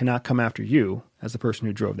government cannot come after you as the person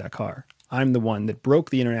who drove that car. I'm the one that broke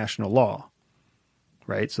the international law,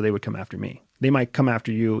 right? So they would come after me. They might come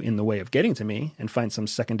after you in the way of getting to me and find some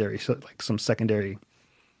secondary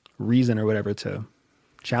reason or whatever to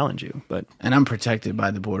challenge you. And I'm protected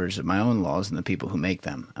by the borders of my own laws and the people who make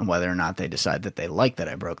them, and whether or not they decide that they like that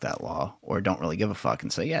I broke that law or don't really give a fuck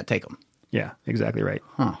and say, yeah, take them. Yeah, exactly right.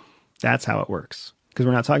 Huh. That's how it works. Because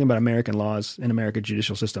we're not talking about American laws and American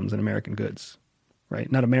judicial systems and American goods, right?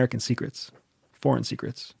 Not American secrets, foreign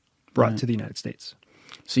secrets brought to the United States.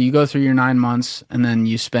 So you go through your 9 months and then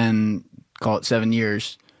you spend, call it 7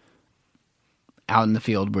 years out in the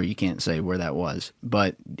field where you can't say where that was.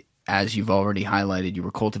 But as you've already highlighted, you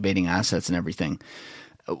were cultivating assets and everything.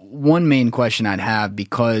 One main question I'd have,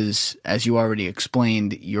 because as you already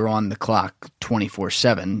explained, you're on the clock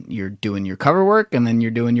 24/7. You're doing your cover work and then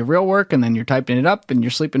you're doing your real work and then you're typing it up and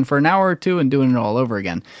you're sleeping for an hour or two and doing it all over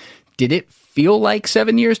again. Did it feel like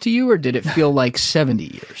 7 years to you, or did it feel like 70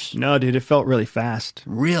 years? No, dude, it felt really fast.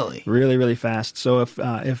 Really? Really, really fast. So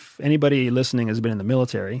if anybody listening has been in the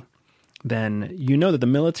military, then you know that the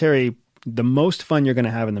military, the most fun you're going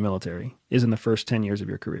to have in the military is in the first 10 years of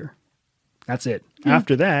your career. That's it.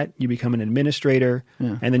 After that, you become an administrator,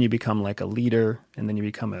 and then you become like a leader, and then you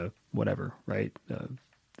become a whatever, right?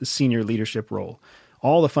 The senior leadership role.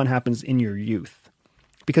 All the fun happens in your youth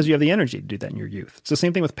because you have the energy to do that in your youth. It's the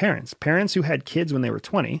same thing with parents. Parents who had kids when they were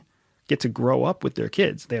 20 get to grow up with their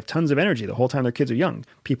kids. They have tons of energy the whole time their kids are young.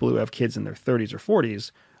 People who have kids in their 30s or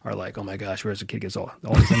 40s are like, oh my gosh, where's the kid gets all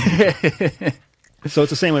this energy? So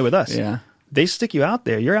it's the same way with us. Yeah. They stick you out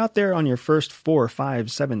there. You're out there on your first 4,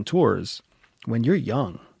 5, 7 tours when you're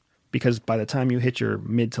young, because by the time you hit your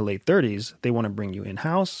mid to late 30s, they want to bring you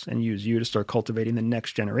in-house and use you to start cultivating the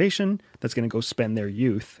next generation that's going to go spend their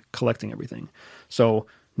youth collecting everything. So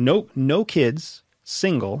no kids,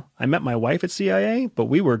 single. I met my wife at CIA, but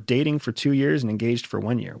we were dating for 2 years and engaged for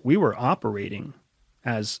 1 year. We were operating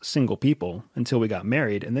as single people until we got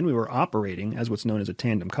married, and then we were operating as what's known as a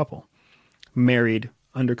tandem couple. Married,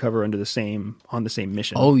 undercover on the same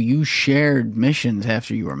mission. Oh, you shared missions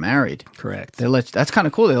after you were married. Correct. That's kind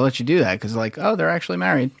of cool. They let you do that because, like, oh, they're actually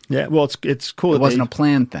married. Yeah, well, it's cool. It wasn't a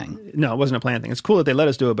planned thing. No, it wasn't a planned thing. It's cool that they let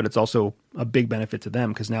us do it, but it's also a big benefit to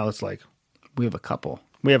them because now it's like we have a couple.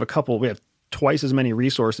 We have twice as many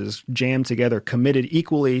resources jammed together, committed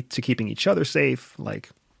equally to keeping each other safe. Like,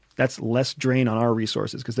 that's less drain on our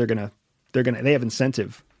resources because they have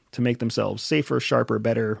incentive to make themselves safer, sharper,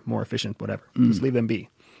 better, more efficient, whatever. Just leave them be.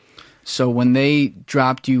 So when they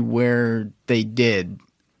dropped you where they did,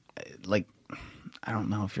 like, I don't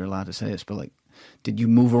know if you're allowed to say this, but like, did you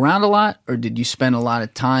move around a lot, or did you spend a lot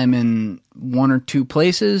of time in one or two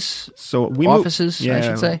places? So offices, I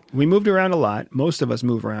should say. We moved around a lot. Most of us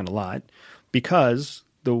move around a lot because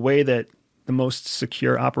the way that the most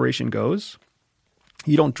secure operation goes,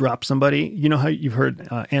 you don't drop somebody. You know how you've heard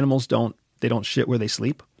animals don't shit where they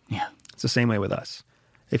sleep? Yeah. It's the same way with us.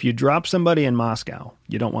 If you drop somebody in Moscow,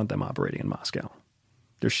 you don't want them operating in Moscow.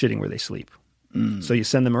 They're shitting where they sleep. So you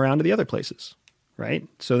send them around to the other places, right?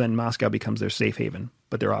 So then Moscow becomes their safe haven,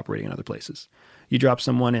 but they're operating in other places. You drop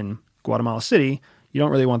someone in Guatemala City, you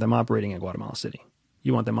don't really want them operating in Guatemala City.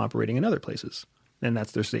 You want them operating in other places, and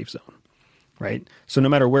that's their safe zone, right? So no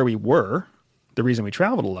matter where we were, the reason we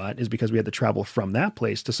traveled a lot is because we had to travel from that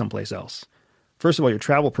place to someplace else. First of all, your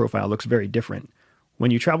travel profile looks very different. When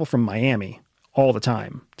you travel from Miami all the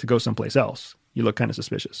time to go someplace else, you look kind of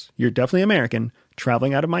suspicious. You're definitely American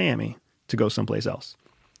traveling out of Miami to go someplace else.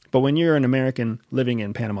 But when you're an American living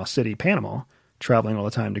in Panama City, Panama, traveling all the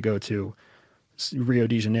time to go to Rio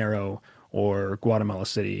de Janeiro or Guatemala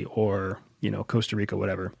City or, Costa Rica,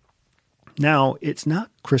 whatever, now it's not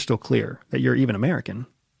crystal clear that you're even American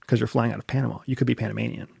because you're flying out of Panama. You could be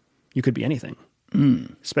Panamanian. You could be anything.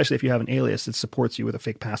 Especially if you have an alias that supports you with a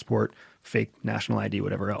fake passport, fake national ID,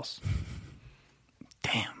 whatever else.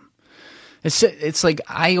 Damn. It's like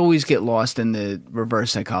I always get lost in the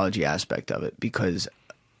reverse psychology aspect of it because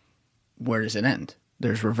where does it end?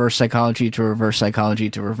 There's reverse psychology to reverse psychology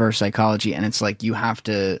to reverse psychology, and it's like you have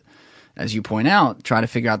to, as you point out, try to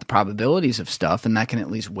figure out the probabilities of stuff, and that can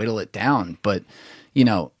at least whittle it down. But,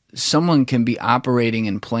 someone can be operating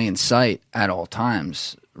in plain sight at all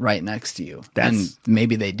times right next to you. And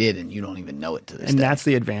maybe they did, and you don't even know it to this day. And that's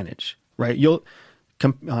the advantage, right?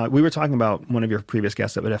 We were talking about one of your previous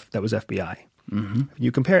guests that was FBI. Mm-hmm.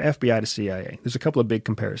 You compare FBI to CIA. There's a couple of big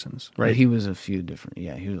comparisons, right? But he was a few different.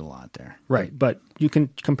 Yeah, he was a lot there. Right, but you can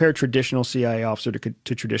compare traditional CIA officer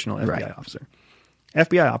to traditional FBI officer.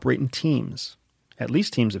 FBI operate in teams, at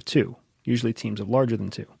least teams of 2, usually teams of larger than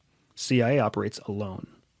 2. CIA operates alone.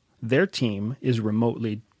 Their team is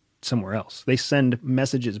remotely somewhere else. They send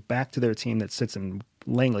messages back to their team that sits in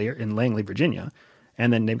Langley, Virginia,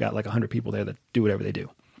 and then they've got like 100 people there that do whatever they do,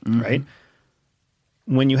 right?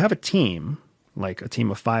 When you have a team, like a team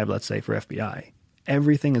of 5, let's say, for FBI,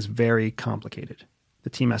 everything is very complicated. The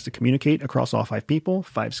team has to communicate across all 5 people,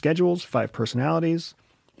 5 schedules, 5 personalities,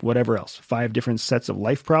 whatever else, 5 different sets of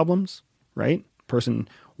life problems, right? Person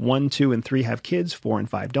 1, 2, and 3 have kids, 4 and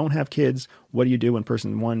 5 don't have kids. What do you do when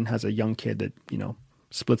person 1 has a young kid that,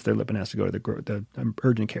 splits their lip and has to go to the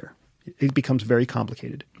urgent care? It becomes very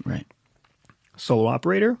complicated. Right. Solo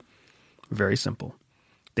operator, very simple.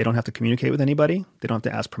 They don't have to communicate with anybody. They don't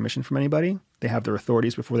have to ask permission from anybody. They have their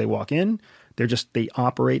authorities before they walk in. They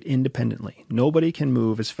operate independently. Nobody can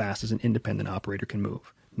move as fast as an independent operator can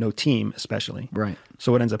move. No team, especially. Right.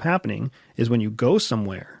 So what ends up happening is when you go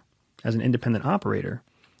somewhere as an independent operator,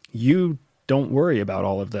 you don't worry about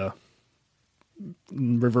all of the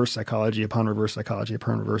reverse psychology upon reverse psychology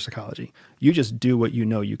upon reverse psychology. You just do what you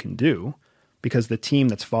know you can do, because the team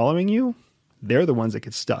that's following you, they're the ones that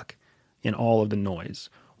get stuck in all of the noise.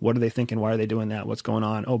 What are they thinking? Why are they doing that? What's going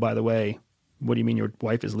on? Oh, by the way, what do you mean your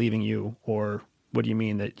wife is leaving you? Or what do you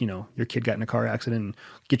mean that, your kid got in a car accident and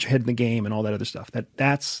get your head in the game and all that other stuff?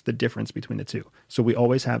 That's the difference between the two. So we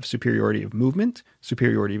always have superiority of movement,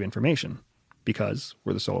 superiority of information, because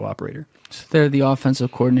we're the solo operator. So they're the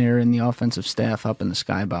offensive coordinator and the offensive staff up in the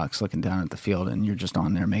skybox looking down at the field, and you're just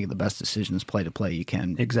on there making the best decisions play to play you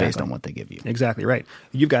can based on what they give you. Exactly right.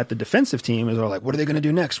 You've got the defensive team is all like, what are they going to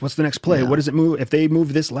do next? What's the next play? Yeah. What does it move? If they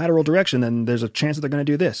move this lateral direction, then there's a chance that they're going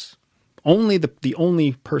to do this. Only the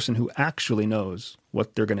only person who actually knows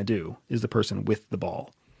what they're going to do is the person with the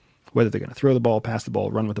ball. Whether they're going to throw the ball, pass the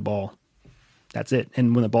ball, run with the ball. That's it.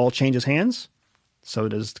 And when the ball changes hands, so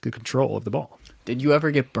does the control of the ball. Did you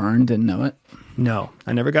ever get burned and know it? No,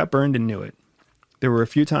 I never got burned and knew it. There were a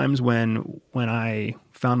few times when I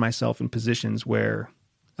found myself in positions where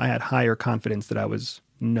I had higher confidence that I was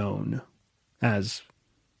known with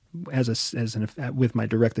my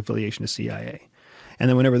direct affiliation to CIA. And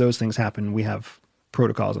then whenever those things happen, we have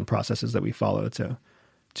protocols and processes that we follow to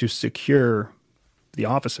secure the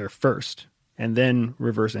officer first, and then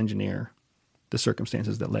reverse engineer the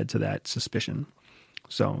circumstances that led to that suspicion.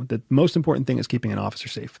 So the most important thing is keeping an officer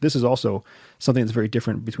safe. This is also something that's very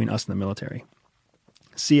different between us and the military.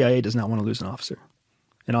 CIA does not want to lose an officer.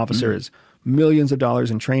 An officer is millions of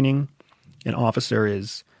dollars in training. An officer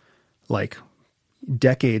is like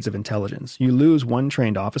decades of intelligence. You lose one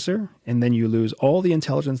trained officer, and then you lose all the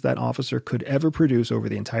intelligence that officer could ever produce over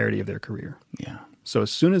the entirety of their career. Yeah. So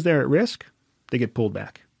as soon as they're at risk, they get pulled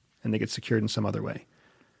back and they get secured in some other way.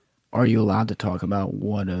 Are you allowed to talk about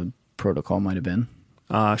what a protocol might have been?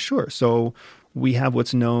 Sure. So we have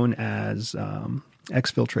what's known as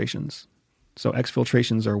exfiltrations. So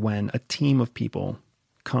exfiltrations are when a team of people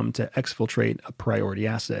come to exfiltrate a priority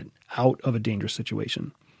asset out of a dangerous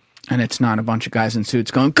situation. And it's not a bunch of guys in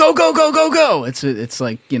suits going, go, go, go, go, go. It's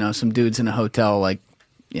like, some dudes in a hotel, like,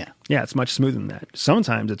 yeah. Yeah, it's much smoother than that.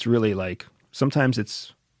 Sometimes it's really like, sometimes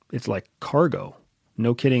it's like cargo.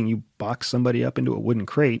 No kidding. You box somebody up into a wooden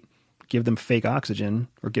crate, give them fake oxygen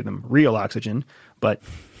or give them real oxygen, but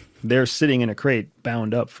they're sitting in a crate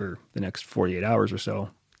bound up for the next 48 hours or so,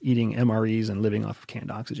 eating MREs and living off of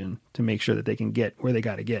canned oxygen to make sure that they can get where they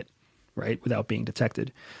got to get, right, without being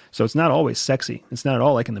detected. So it's not always sexy. It's not at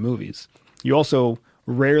all like in the movies. You also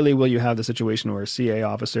rarely will you have the situation where a CIA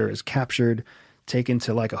officer is captured, taken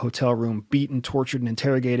to like a hotel room, beaten, tortured, and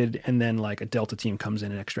interrogated, and then like a Delta team comes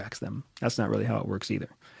in and extracts them. That's not really how it works either.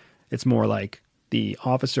 It's more like the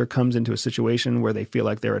officer comes into a situation where they feel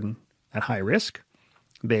like they're at high risk.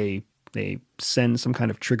 They send some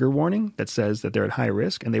kind of trigger warning that says that they're at high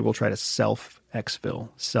risk, and they will try to self-exfil,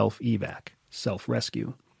 self-evac,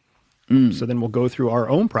 self-rescue. So then we'll go through our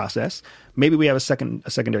own process. Maybe we have a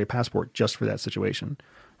secondary passport just for that situation,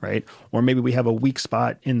 right? Or maybe we have a weak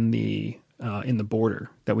spot in the border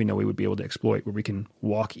that we know we would be able to exploit, where we can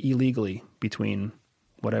walk illegally between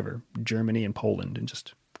whatever, Germany and Poland, and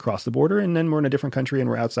just cross the border, and then we're in a different country and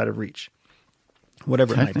we're outside of reach.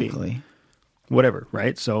 Whatever it might be. Whatever,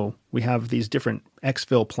 right? So we have these different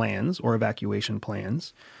exfil plans or evacuation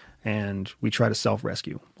plans, and we try to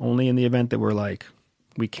self-rescue. Only in the event that we're like,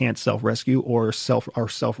 we can't self-rescue, or our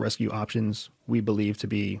self-rescue options we believe to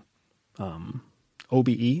be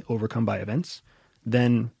OBE, overcome by events,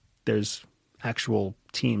 then there's actual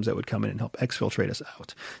teams that would come in and help exfiltrate us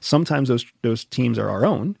out. Sometimes those teams are our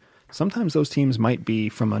own. Sometimes those teams might be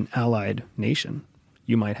from an allied nation.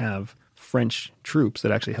 You might have French troops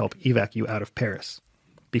that actually help evac you out of Paris.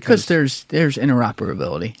 Because there's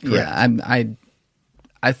interoperability. Correct. Yeah,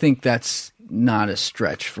 I think that's not a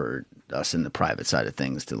stretch for us in the private side of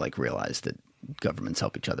things to like realize that governments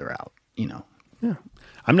help each other out. You know, Yeah.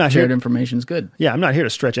 I'm not shared here. information is good. Yeah, I'm not here to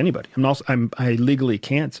stretch anybody. I legally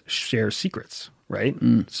can't share secrets, right?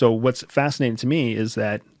 So what's fascinating to me is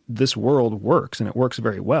that this world works, and it works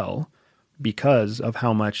very well because of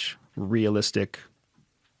how much realistic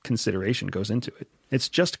consideration goes into it. It's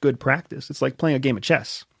just good practice. It's like playing a game of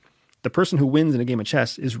chess. The person who wins in a game of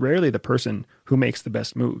chess is rarely the person who makes the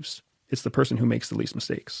best moves. It's the person who makes the least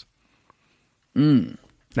mistakes.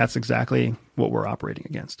 That's exactly what we're operating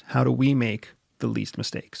against. How do we make the least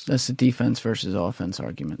mistakes? That's the defense versus offense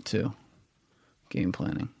argument too. Game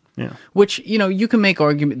planning. Yeah. Which, you know, you can make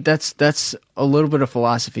argument. That's a little bit of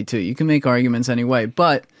philosophy too. You can make arguments anyway,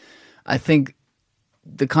 but I think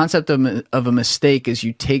the concept of a mistake is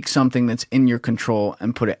you take something that's in your control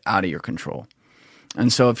and put it out of your control.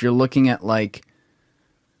 And so if you're looking at like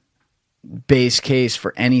base case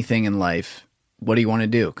for anything in life, what do you want to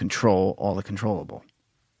do? Control all the controllable.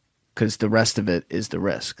 Because the rest of it is the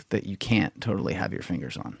risk that you can't totally have your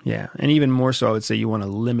fingers on. Yeah. And even more so, I would say you want to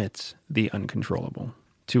limit the uncontrollable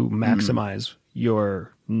to maximize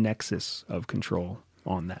your nexus of control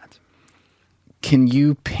on that. Can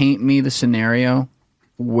you paint me the scenario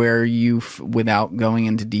where you, without going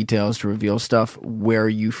into details to reveal stuff, where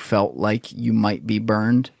you felt like you might be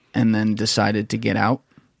burned and then decided to get out?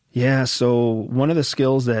 Yeah. So one of the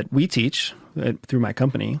skills that we teach through my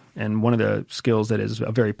company, and one of the skills that is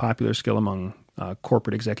a very popular skill among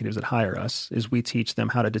corporate executives that hire us, is we teach them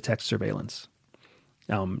how to detect surveillance.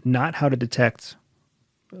 Not how to detect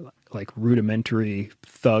like rudimentary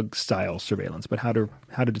thug style surveillance, but how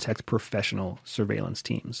to detect professional surveillance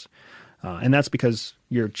teams. And that's because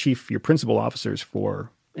your principal officers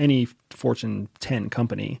for any Fortune 10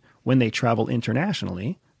 company, when they travel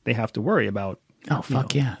internationally, they have to worry about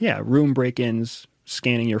room break-ins,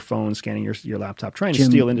 scanning your phone, scanning your laptop, trying to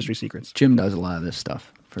steal industry secrets. Jim does a lot of this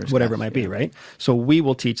stuff. For his Whatever guys, it might be, right? So we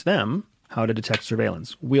will teach them how to detect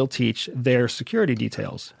surveillance. We'll teach their security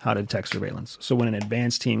details how to detect surveillance. So when an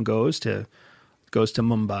advanced team goes to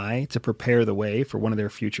Mumbai to prepare the way for one of their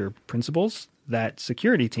future principals, that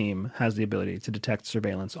security team has the ability to detect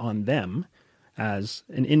surveillance on them as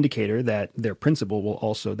an indicator that their principal will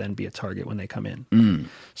also then be a target when they come in.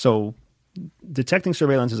 So detecting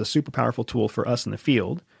surveillance is a super powerful tool for us in the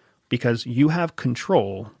field because you have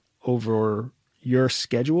control over your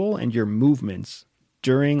schedule and your movements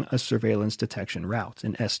during a surveillance detection route,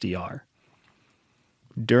 an SDR.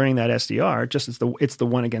 During that SDR, it's the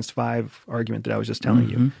 1 against 5 argument that I was just telling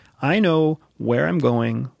you. I know where I'm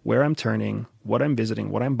going, where I'm turning, what I'm visiting,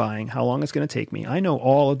 what I'm buying, how long it's going to take me. I know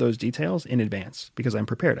all of those details in advance because I'm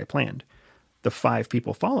prepared. I planned. The 5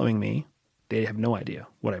 people following me, they have no idea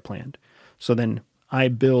what I planned. So then I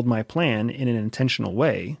build my plan in an intentional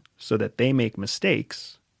way so that they make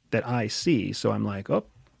mistakes that I see. So I'm like, oh,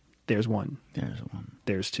 there's one. There's one.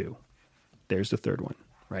 There's 2. There's the 3rd one,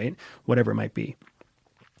 right? Whatever it might be.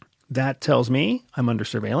 That tells me I'm under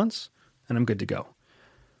surveillance and I'm good to go.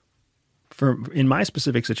 In my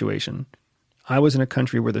specific situation, I was in a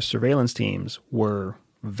country where the surveillance teams were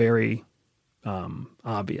very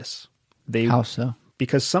obvious. How so?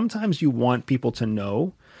 Because sometimes you want people to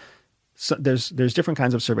know. So there's different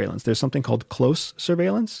kinds of surveillance. There's something called close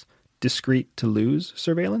surveillance, discreet to lose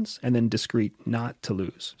surveillance, and then discreet not to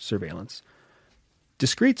lose surveillance.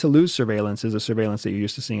 Discreet to lose surveillance is a surveillance that you're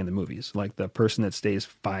used to seeing in the movies, like the person that stays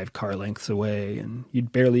 5 car lengths away and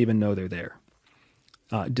you'd barely even know they're there.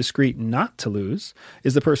 Discreet not to lose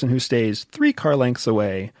is the person who stays 3 car lengths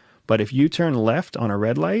away, but if you turn left on a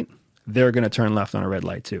red light, they're going to turn left on a red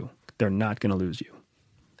light too. They're not going to lose you.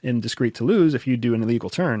 In discreet to lose, if you do an illegal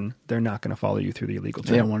turn, they're not going to follow you through the illegal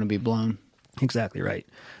turn. They don't want to be blown. Exactly right.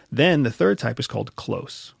 Then the 3rd type is called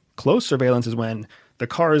close. Close surveillance is when the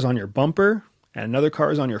car is on your bumper and another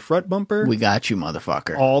car is on your front bumper. We got you,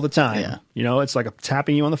 motherfucker. All the time. Yeah. You know, it's like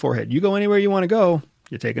tapping you on the forehead. You go anywhere you want to go,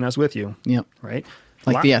 you're taking us with you. Yep. Right?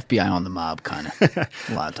 Like the FBI on the mob, kind of.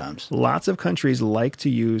 A lot of times. Lots of countries like to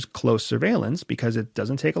use close surveillance because it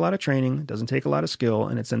doesn't take a lot of training, it doesn't take a lot of skill,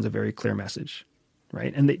 and it sends a very clear message.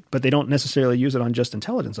 Right. But they don't necessarily use it on just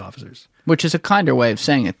intelligence officers. Which is a kinder way of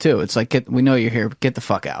saying it, too. It's like, we know you're here, get the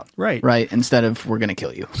fuck out. Right. Right. Instead of, we're going to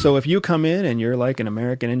kill you. So if you come in and you're like an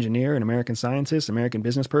American engineer, an American scientist, American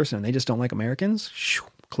business person, and they just don't like Americans,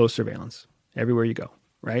 close surveillance everywhere you go.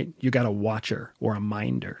 right? You got a watcher or a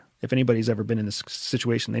minder. If anybody's ever been in this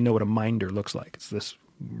situation, they know what a minder looks like. It's this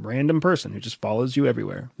random person who just follows you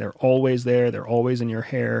everywhere. They're always there. They're always in your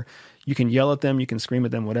hair. You can yell at them, you can scream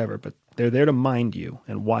at them, whatever, but they're there to mind you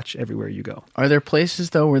and watch everywhere you go. Are there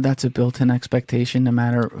places, though, where that's a built-in expectation, no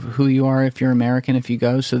matter who you are, if you're American, if you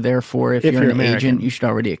go? So therefore, if you're an American, agent, you should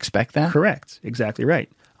already expect that? Correct. Exactly right.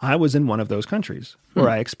 I was in one of those countries where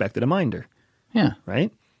I expected a minder, Yeah.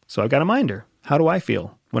 right? So I've got a minder. How do I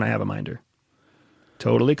feel when I have a minder?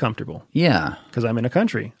 Totally comfortable. Yeah. Because I'm in a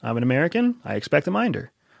country. I'm an American. I expect a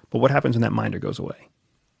minder. But what happens when that minder goes away?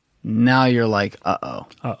 Now you're like, uh-oh.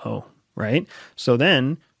 Uh-oh, right? So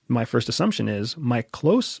then my first assumption is my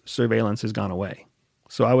close surveillance has gone away.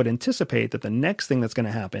 So I would anticipate that the next thing that's going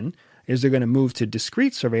to happen is they're going to move to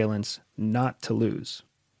discrete surveillance, not to lose.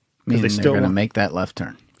 Meaning they're going to make that left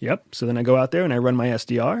turn. Yep. So then I go out there and I run my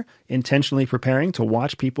SDR, intentionally preparing to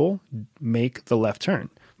watch people make the left turn,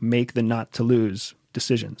 make the not to lose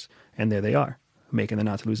decisions. And there they are, making the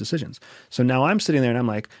not to lose decisions. So now I'm sitting there and I'm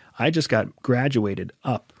like, I just got graduated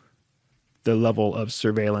up the level of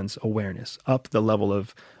surveillance awareness, up the level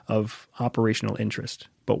of operational interest.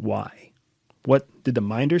 But why? What did the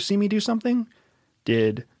minder see me do something?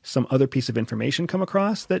 Did some other piece of information come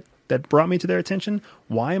across that brought me to their attention?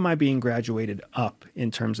 Why am I being graduated up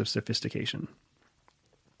in terms of sophistication?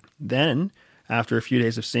 Then, after a few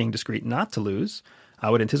days of seeing discrete not to lose, I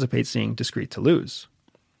would anticipate seeing discrete to lose,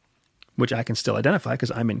 which I can still identify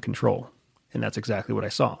because I'm in control. And that's exactly what I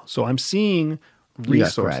saw. So I'm seeing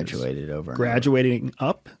resources graduating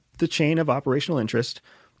up the chain of operational interest.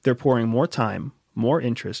 They're pouring more time, more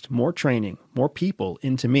interest, more training, more people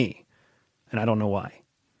into me. And I don't know why.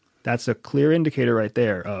 That's a clear indicator right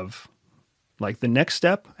there of, like, the next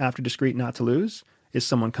step after discrete not to lose is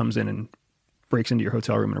someone comes in and breaks into your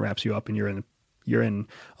hotel room and wraps you up, and you're in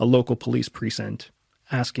a local police precinct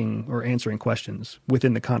asking or answering questions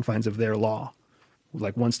within the confines of their law,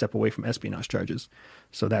 like one step away from espionage charges.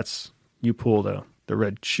 So that's, you pull the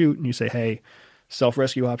red chute and you say, hey,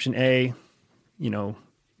 self-rescue option A,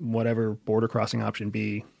 whatever border crossing option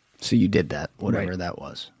B. So you did that, whatever that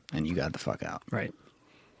was, and you got the fuck out. Right.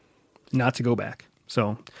 Not to go back.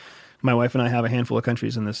 So my wife and I have a handful of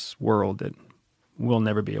countries in this world that we'll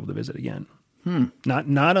never be able to visit again. Not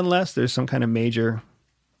unless there's some kind of major,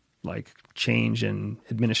 like, change in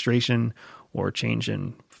administration or change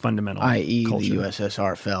in fundamental i.e. culture. The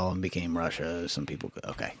USSR fell and became Russia. Some people,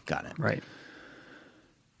 okay, got it. Right.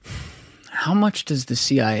 How much does the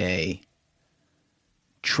CIA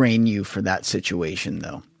train you for that situation,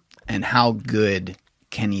 though? And how good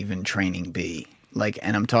can even training be? Like,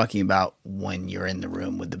 and I'm talking about when you're in the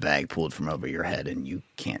room with the bag pulled from over your head and you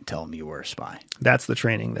can't tell them you were a spy. That's the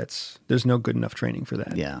training. There's no good enough training for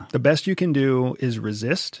that. Yeah. The best you can do is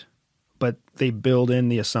resist, but they build in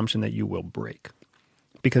the assumption that you will break.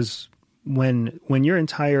 Because when your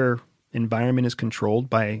entire environment is controlled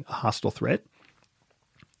by a hostile threat,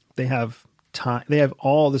 they have time. They have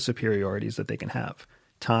all the superiorities that they can have: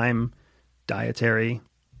 time, dietary,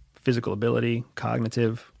 physical ability,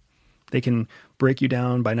 cognitive. They can break you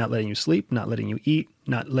down by not letting you sleep, not letting you eat,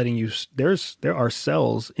 not letting you. There are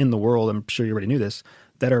cells in the world, I'm sure you already knew this,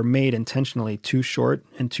 that are made intentionally too short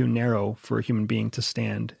and too narrow for a human being to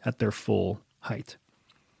stand at their full height.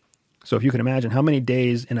 So if you can imagine, how many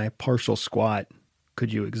days in a partial squat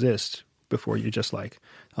could you exist before you just like,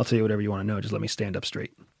 I'll tell you whatever you want to know, just let me stand up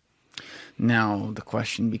straight. Now the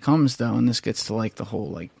question becomes, though, and this gets to like the whole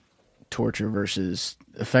like torture versus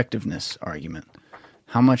effectiveness argument.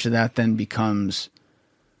 How much of that then becomes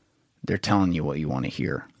they're telling you what you want to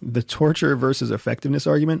hear? The torture versus effectiveness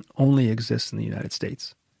argument only exists in the United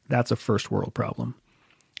States. That's a first world problem.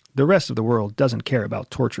 The rest of the world doesn't care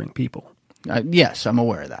about torturing people. Yes, I'm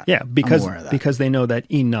aware of that. Yeah, because they know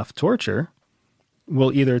that enough torture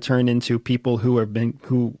will either turn into people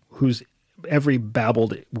whose every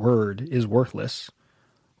babbled word is worthless,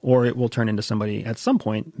 or it will turn into somebody at some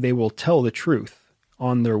point they will tell the truth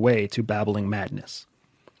on their way to babbling madness.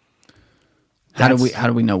 How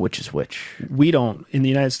do we know which is which? We don't, in the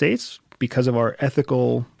United States, because of our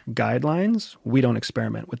ethical guidelines, we don't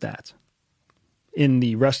experiment with that. In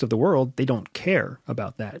the rest of the world, they don't care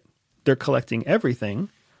about that. They're collecting everything,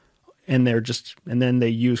 and then they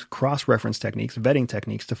use cross-reference techniques, vetting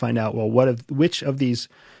techniques, to find out, well, which of these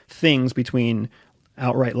things between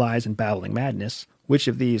outright lies and babbling madness, which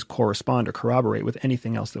of these correspond or corroborate with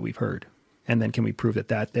anything else that we've heard? And then can we prove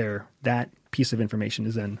that piece of information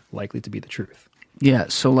is then likely to be the truth? Yeah,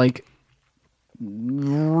 so like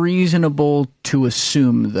reasonable to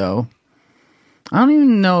assume, though. I don't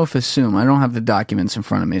even know if assume. I don't have the documents in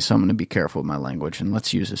front of me, so I'm going to be careful with my language, and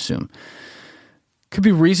let's use assume. Could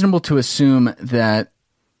be reasonable to assume that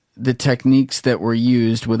the techniques that were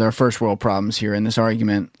used with our first world problems here in this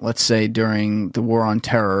argument, let's say during the war on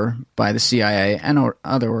terror by the CIA and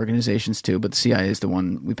other organizations too, but the CIA is the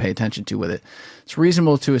one we pay attention to with it. It's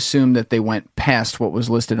reasonable to assume that they went past what was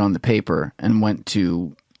listed on the paper and went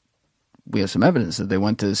to, we have some evidence that they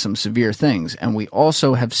went to some severe things. And we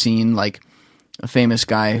also have seen, like, a famous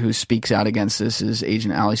guy who speaks out against this is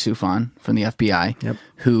Agent Ali Soufan from the FBI,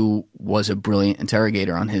 who was a brilliant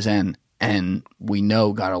interrogator on his end. And we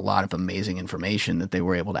know got a lot of amazing information that they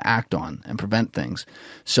were able to act on and prevent things.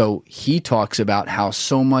 So he talks about how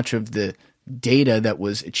so much of the data that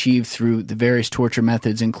was achieved through the various torture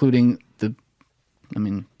methods, including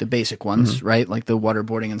the basic ones, right? Like the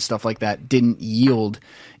waterboarding and stuff like that, didn't yield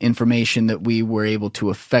information that we were able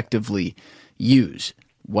to effectively use.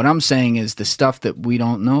 What I'm saying is the stuff that we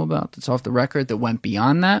don't know about that's off the record that went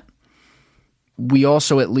beyond that, we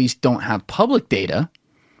also at least don't have public data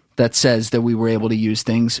that says that we were able to use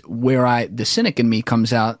things where the cynic in me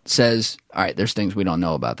comes out, says, all right, there's things we don't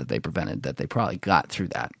know about that they prevented, that they probably got through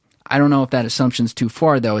that. I don't know if that assumption's too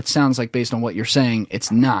far, though. It sounds like based on what you're saying,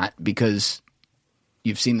 it's not, because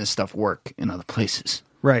you've seen this stuff work in other places.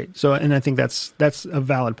 Right. So, and I think that's a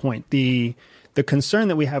valid point. The concern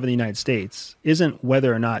that we have in the United States isn't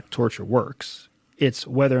whether or not torture works. It's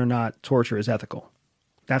whether or not torture is ethical.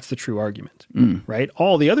 That's the true argument, right?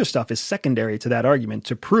 All the other stuff is secondary to that argument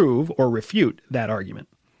to prove or refute that argument,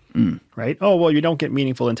 right? Oh, well, you don't get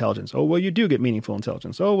meaningful intelligence. Oh, well, you do get meaningful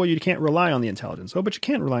intelligence. Oh, well, you can't rely on the intelligence. Oh, but you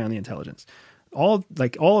can't rely on the intelligence. All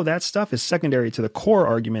of that stuff is secondary to the core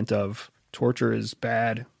argument of torture is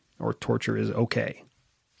bad or torture is okay.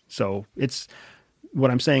 So it's what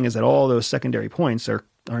I'm saying is that all those secondary points are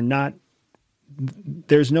not.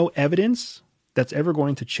 There's no evidence that's ever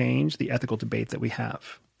going to change the ethical debate that we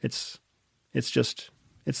have. It's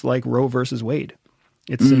like Roe versus Wade.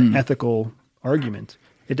 It's an ethical argument.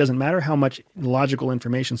 It doesn't matter how much logical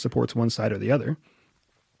information supports one side or the other.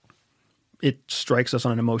 It strikes us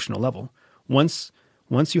on an emotional level. Once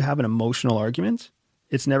you have an emotional argument,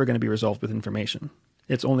 it's never going to be resolved with information.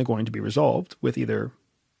 It's only going to be resolved with either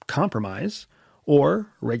compromise or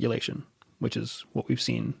regulation, which is what we've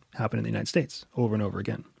seen happen in the United States over and over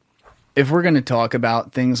again. If we're going to talk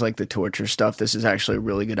about things like the torture stuff, this is actually a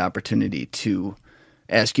really good opportunity to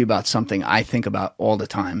ask you about something I think about all the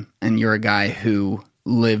time. And you're a guy who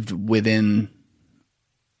lived within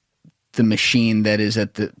the machine that is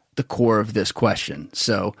at the core of this question.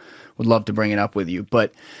 So would love to bring it up with you.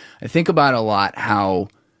 But I think about a lot how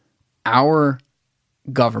our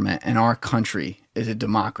government and our country is a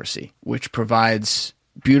democracy, which provides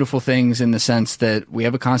beautiful things in the sense that we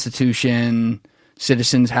have a constitution.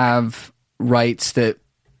 Citizens have rights that,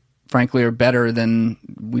 frankly, are better than,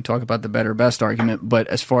 we talk about the better best argument, but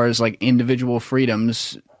as far as like individual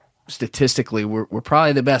freedoms, statistically, we're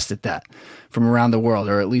probably the best at that from around the world,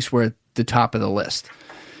 or at least we're at the top of the list.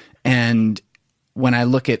 And when I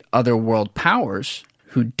look at other world powers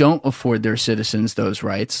who don't afford their citizens those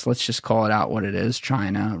rights, let's just call it out what it is,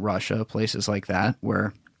 China, Russia, places like that,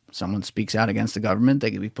 where someone speaks out against the government,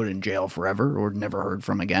 they could be put in jail forever or never heard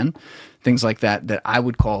from again. Things like that I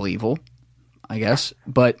would call evil, I guess.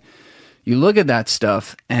 But you look at that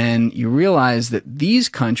stuff and you realize that these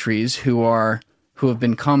countries who have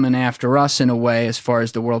been coming after us in a way as far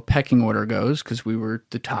as the world pecking order goes, because we were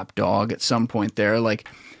the top dog at some point there, like,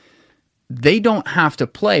 they don't have to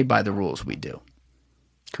play by the rules we do.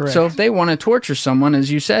 Correct. So if they want to torture someone,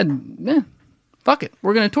 as you said, fuck it,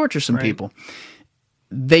 we're going to torture some people.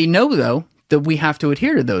 They know, though, that we have to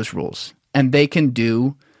adhere to those rules, and they can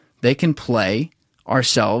play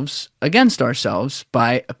ourselves against ourselves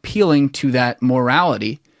by appealing to that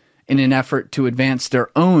morality in an effort to advance their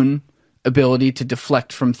own ability to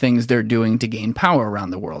deflect from things they're doing to gain power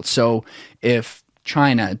around the world. So if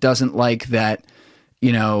China doesn't like that,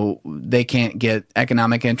 they can't get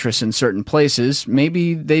economic interests in certain places,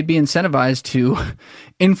 maybe they'd be incentivized to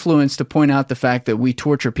influence to point out the fact that we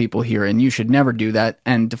torture people here and you should never do that,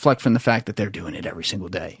 and deflect from the fact that they're doing it every single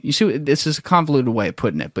day. You see, this is a convoluted way of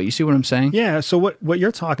putting it, but you see what I'm saying? Yeah. So what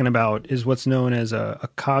you're talking about is what's known as a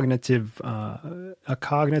cognitive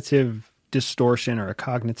distortion, or a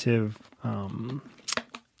cognitive,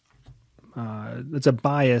 it's a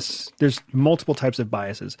bias. There's multiple types of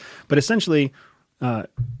biases, but essentially,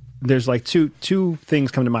 there's like two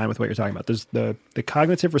things come to mind with what you're talking about. There's the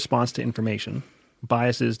cognitive response to information,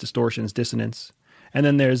 biases, distortions, dissonance, and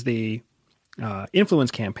then there's the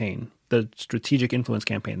influence campaign, the strategic influence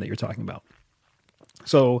campaign that you're talking about.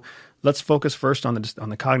 So let's focus first on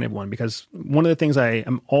the cognitive one, because one of the things I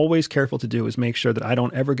am always careful to do is make sure that I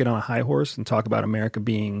don't ever get on a high horse and talk about America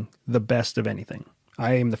being the best of anything,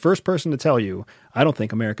 I am the first person to tell you, I don't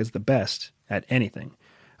think America's the best at anything.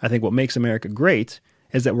 I think what makes America great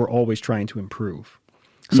is that we're always trying to improve.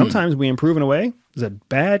 Sometimes we improve in a way is a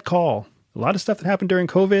bad call. A lot of stuff that happened during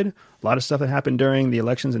COVID, a lot of stuff that happened during the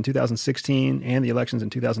elections in 2016 and the elections in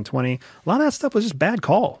 2020, a lot of that stuff was just bad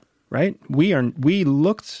call, right? We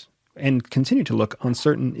looked and continue to look on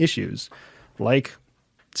certain issues like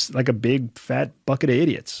a big fat bucket of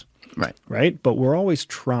idiots, right? But we're always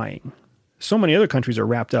trying. So many other countries are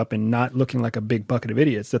wrapped up in not looking like a big bucket of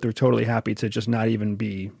idiots that they're totally happy to just not even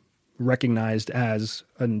be recognized as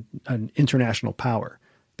an international power.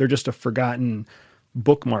 They're just a forgotten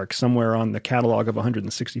bookmark somewhere on the catalog of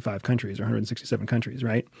 165 countries or 167 countries,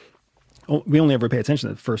 right? We only ever pay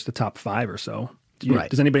attention to the top 5 or so.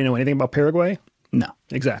 Does anybody know anything about Paraguay? No.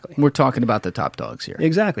 Exactly. We're talking about the top dogs here.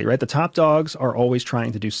 Exactly, right? The top dogs are always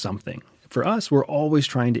trying to do something. For us, we're always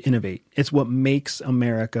trying to innovate. It's what makes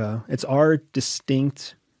America, it's our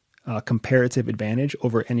distinct comparative advantage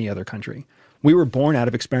over any other country. We were born out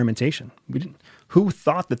of experimentation. Who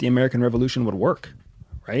thought that the American Revolution would work?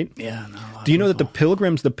 Right? Yeah. No, do you know that the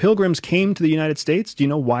pilgrims came to the United States? Do you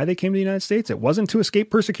know why they came to the United States? It wasn't to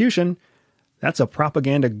escape persecution. That's a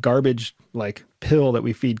propaganda garbage like pill that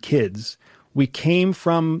we feed kids. We came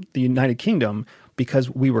from the United Kingdom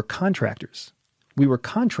because we were contractors. We were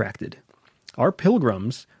contracted. Our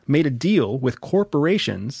pilgrims made a deal with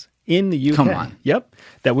corporations in the UK. Come on. Yep.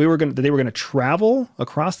 That they were going to travel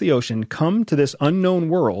across the ocean, come to this unknown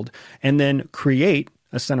world, and then create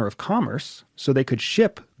a center of commerce so they could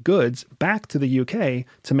ship goods back to the UK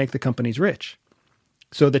to make the companies rich.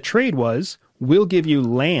 So the trade was, we'll give you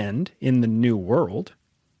land in the new world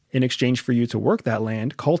in exchange for you to work that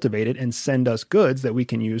land, cultivate it, and send us goods that we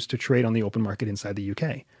can use to trade on the open market inside the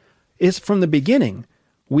UK. It's from the beginning.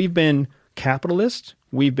 We've been capitalist,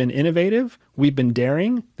 we've been innovative, we've been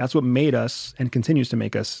daring. That's what made us and continues to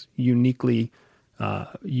make us uniquely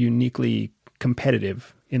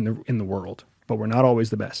competitive in the world. But we're not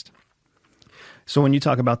always the best. So when you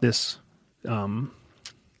talk about this,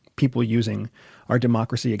 people using our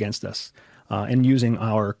democracy against us and using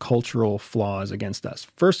our cultural flaws against us,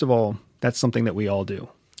 first of all, that's something that we all do.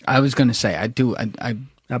 I was going to say, I do. I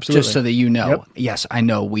Absolutely. Just so that you know, Yep. Yes, I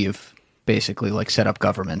know we've basically like set up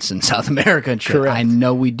governments in South America and shit. Correct. I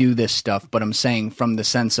know we do this stuff, but I'm saying from the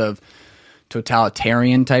sense of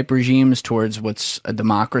totalitarian type regimes towards what's a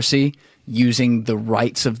democracy, using the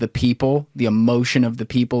rights of the people, the emotion of the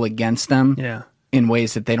people against them in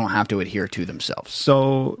ways that they don't have to adhere to themselves.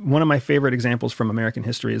 So one of my favorite examples from American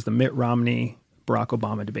history is the Mitt Romney-Barack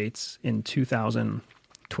Obama debates in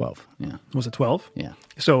 2012. Yeah. Was it 12? Yeah.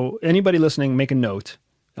 So anybody listening, make a note.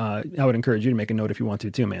 I would encourage you to make a note if you want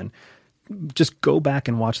to too, man. Just go back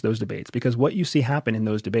and watch those debates, because what you see happen in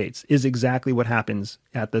those debates is exactly what happens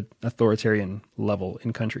at the authoritarian level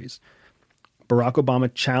in countries. Barack Obama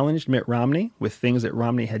challenged Mitt Romney with things that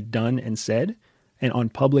Romney had done and said. And on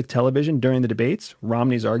public television during the debates,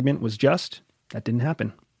 Romney's argument was just, that didn't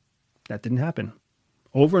happen. That didn't happen.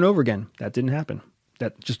 Over and over again, that didn't happen.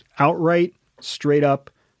 That just outright, straight up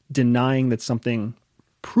denying that something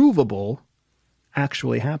provable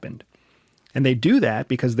actually happened. And they do that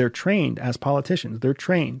because they're trained as politicians. They're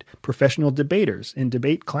trained professional debaters in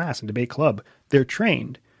debate class and debate club. They're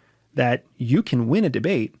trained that you can win a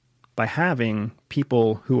debate by having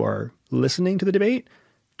people who are listening to the debate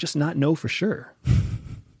just not know for sure,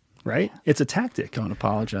 right? It's a tactic. Don't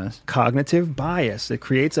apologize. Cognitive bias. It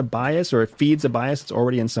creates a bias, or it feeds a bias that's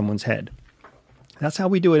already in someone's head. That's how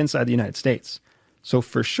we do it inside the United States. So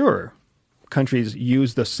for sure, countries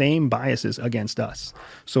use the same biases against us.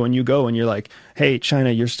 So when you go and you're like, hey, China,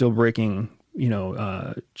 you're still breaking,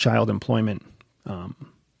 child employment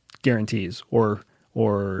guarantees or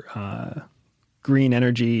green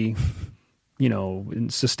energy,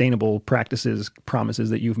 sustainable practices, promises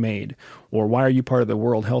that you've made, or why are you part of the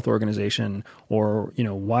World Health Organization, or,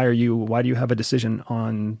 why do you have a decision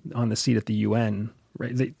on the seat at the UN,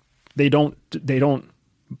 right? They don't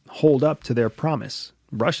hold up to their promise.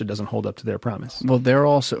 Russia doesn't hold up to their promise. Well, they're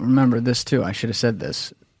also, remember this too, I should have said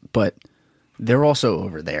this, but they're also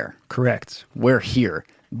over there. Correct. We're here.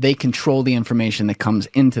 They control the information that comes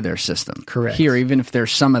into their system. Correct. Here, even if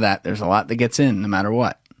there's some of that, there's a lot that gets in no matter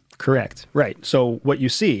what. Correct. Right. So what you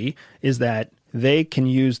see is that they can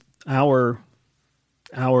use our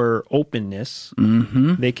openness.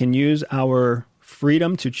 Mm-hmm. They can use our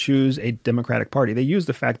freedom to choose a Democratic Party. They use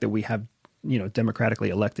the fact that we have, democratically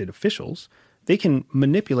elected officials. They can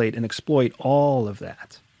manipulate and exploit all of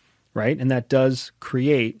that, right? And that does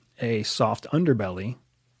create a soft underbelly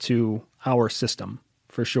to our system,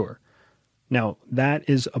 for sure. Now, that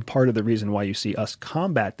is a part of the reason why you see us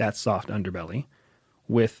combat that soft underbelly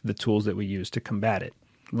with the tools that we use to combat it.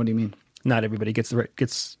 What do you mean? Not everybody gets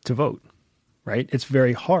to vote, right? It's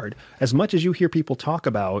very hard. As much as you hear people talk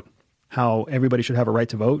about how everybody should have a right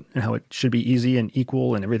to vote and how it should be easy and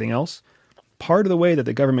equal and everything else, part of the way that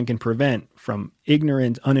the government can prevent from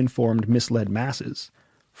ignorant, uninformed, misled masses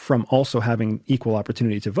from also having equal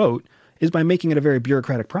opportunity to vote is by making it a very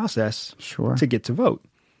bureaucratic process to get to vote,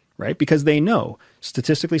 right? Because they know,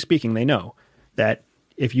 statistically speaking, they know that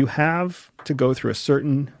if you have to go through a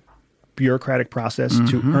certain bureaucratic process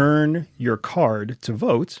to earn your card to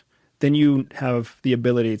vote, then you have the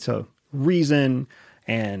ability to reason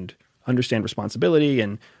and understand responsibility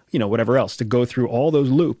and, you know, whatever else, to go through all those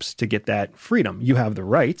loops to get that freedom. You have the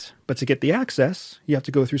right, but to get the access, you have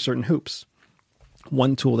to go through certain hoops.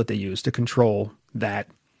 One tool that they use to control that,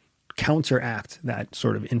 counteract that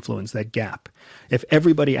sort of influence, that gap. If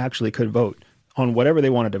everybody actually could vote on whatever they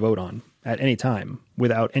wanted to vote on at any time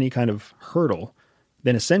without any kind of hurdle,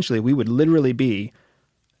 then essentially we would literally be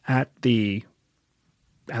at the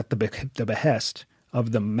behest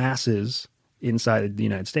of the masses inside the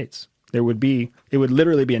United States. It would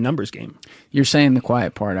literally be a numbers game. You're saying the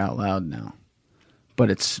quiet part out loud now, but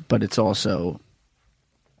it's also,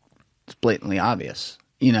 it's blatantly obvious.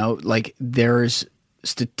 You know, like there's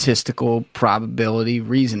statistical probability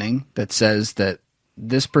reasoning that says that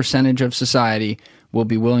this percentage of society will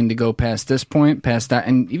be willing to go past this point, past that.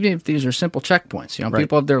 And even if these are simple checkpoints, you know,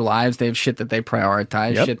 people have their lives, they have shit that they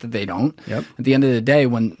prioritize, shit that they don't. At the end of the day,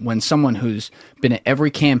 when someone who's been at every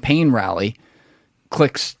campaign rally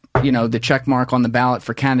clicks, you know, the check mark on the ballot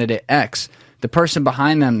for candidate X, the person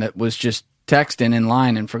behind them that was just texting in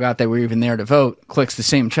line and forgot they were even there to vote clicks the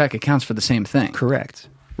same check, it counts for the same thing. Correct.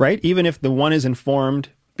 Right? Even if the one is informed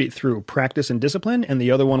through practice and discipline, and the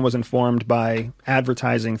other one was informed by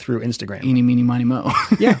advertising through Instagram. Eeny, meeny, miny, mo.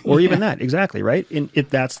 Yeah, or even that. Exactly, right?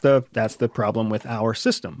 That's the problem with our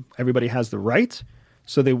system. Everybody has the right,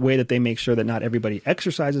 so the way that they make sure that not everybody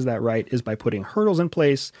exercises that right is by putting hurdles in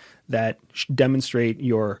place that demonstrate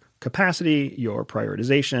your capacity, your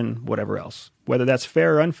prioritization, whatever else. Whether that's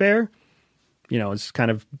fair or unfair, you know, it's kind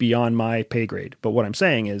of beyond my pay grade. But what I'm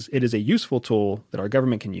saying is it is a useful tool that our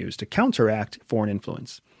government can use to counteract foreign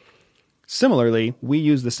influence. Similarly, we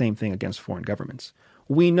use the same thing against foreign governments.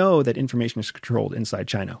 We know that information is controlled inside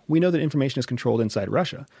China. We know that information is controlled inside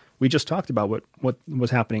Russia. We just talked about what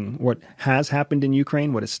was happening, what has happened in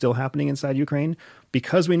Ukraine, what is still happening inside Ukraine.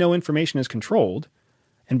 Because we know information is controlled,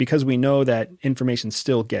 and because we know that information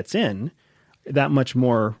still gets in, that much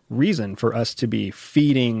more reason for us to be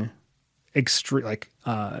feeding extremes,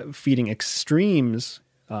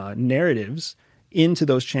 narratives into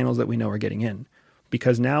those channels that we know are getting in.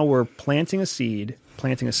 Because now we're planting a seed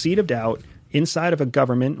of doubt inside of a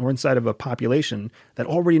government or inside of a population that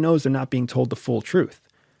already knows they're not being told the full truth.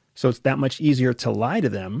 So it's that much easier to lie to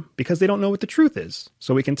them because they don't know what the truth is.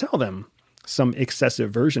 So we can tell them some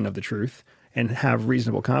excessive version of the truth and have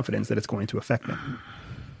reasonable confidence that it's going to affect them.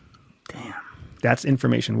 Damn. That's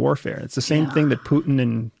information warfare. It's the same thing that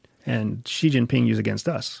Putin and Xi Jinping use against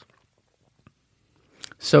us.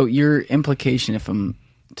 So your implication, if I'm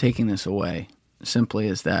taking this away, simply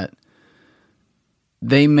is that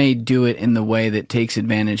they may do it in the way that takes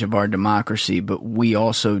advantage of our democracy, but we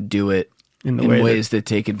also do it in ways that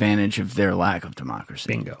take advantage of their lack of democracy.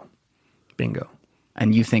 Bingo.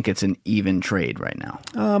 And you think it's an even trade right now?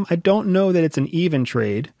 I don't know that it's an even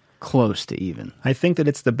trade. Close to even. I think that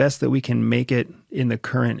it's the best that we can make it in the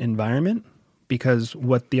current environment, because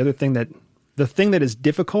the thing that is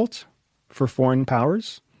difficult for foreign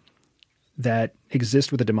powers that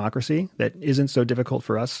exist with a democracy that isn't so difficult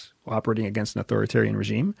for us operating against an authoritarian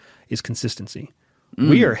regime is consistency.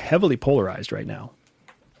 We are heavily polarized right now.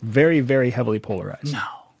 Very, very heavily polarized. No.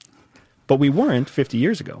 But we weren't 50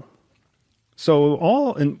 years ago.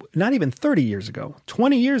 So not even 30 years ago,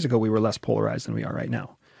 20 years ago, we were less polarized than we are right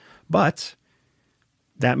now. But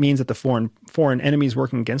that means that the foreign enemies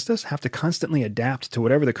working against us have to constantly adapt to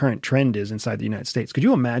whatever the current trend is inside the United States. Could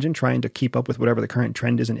you imagine trying to keep up with whatever the current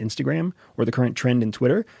trend is in Instagram or the current trend in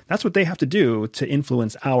Twitter? That's what they have to do to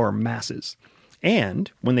influence our masses.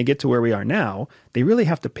 And when they get to where we are now, they really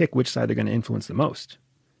have to pick which side they're going to influence the most.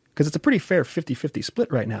 Because it's a pretty fair 50-50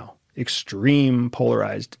 split right now. Extreme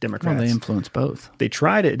polarized Democrats. Well, they influence both. They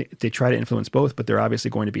try to influence both, but they're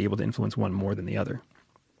obviously going to be able to influence one more than the other.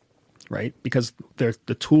 Right? Because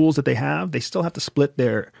the tools that they have, they still have to split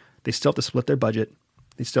their budget.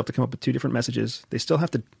 They still have to come up with two different messages. They still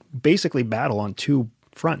have to basically battle on two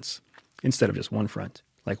fronts instead of just one front,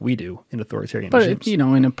 like we do in authoritarian regimes. But, you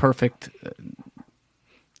know, in a perfect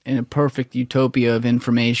utopia of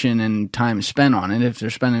information and time spent on it, if they're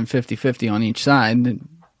spending 50-50 on each side,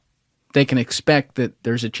 they can expect that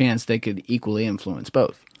there's a chance they could equally influence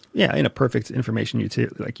both. Yeah, in a perfect information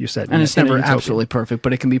utility, like you said. And it's never absolutely perfect,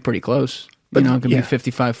 but it can be pretty close. But, it can be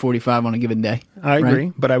 55-45 on a given day. I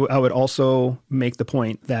agree. But I would also make the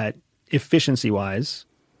point that efficiency-wise,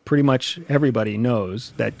 pretty much everybody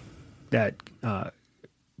knows that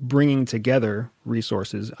bringing together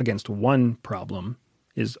resources against one problem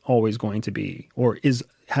is always going to be, or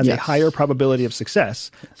has a higher probability of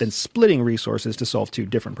success than splitting resources to solve two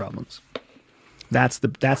different problems. That's the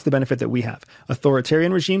benefit that we have.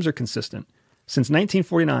 Authoritarian regimes are consistent. Since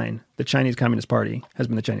 1949, the Chinese Communist Party has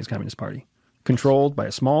been the Chinese Communist Party, controlled by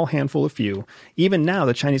a small handful of few. Even now,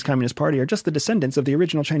 the Chinese Communist Party are just the descendants of the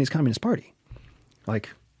original Chinese Communist Party. Like,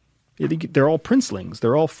 they're all princelings.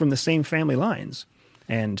 They're all from the same family lines.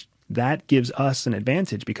 And that gives us an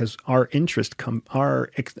advantage because our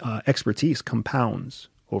expertise compounds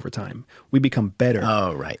over time. We become better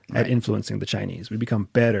at influencing the Chinese. We become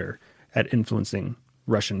better at influencing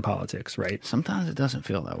Russian politics, right? Sometimes it doesn't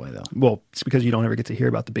feel that way, though. Well, it's because you don't ever get to hear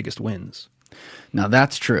about the biggest wins. Now,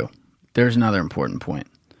 that's true. There's another important point.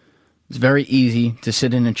 It's very easy to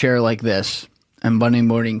sit in a chair like this and Monday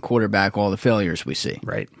morning quarterback all the failures we see.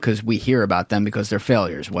 Right. Because we hear about them because they're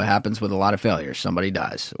failures. What happens with a lot of failures? Somebody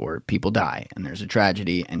dies or people die and there's a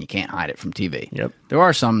tragedy and you can't hide it from TV. Yep. There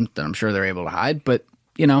are some that I'm sure they're able to hide, but,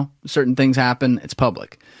 certain things happen. It's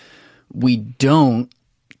public. We don't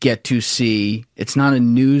get to see, it's not a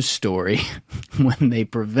news story when they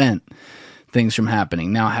prevent things from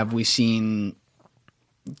happening. Now, have we seen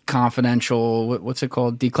confidential, what's it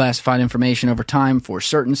called, declassified information over time for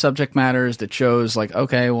certain subject matters that shows like,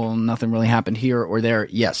 okay, well, nothing really happened here or there?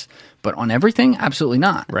 Yes. But on everything? Absolutely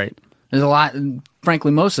not. Right. There's a lot,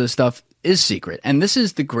 frankly, most of the stuff is secret. And this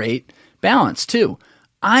is the great balance, too.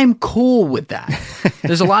 I'm cool with that.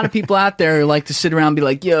 There's a lot of people out there who like to sit around and be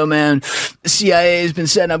like, yo, man, the CIA has been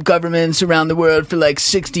setting up governments around the world for like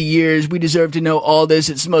 60 years. We deserve to know all this.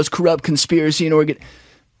 It's the most corrupt conspiracy in Oregon.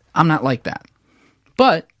 I'm not like that.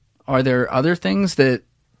 But are there other things that,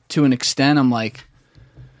 to an extent, I'm like,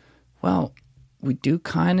 well, we do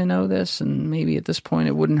kind of know this, and maybe at this point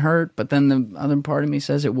it wouldn't hurt, but then the other part of me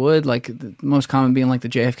says it would, like the most common being like the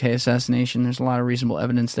JFK assassination. There's a lot of reasonable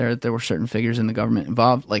evidence there that there were certain figures in the government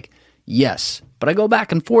involved. Like, yes, but I go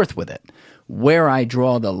back and forth with it. Where I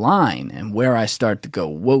draw the line and where I start to go,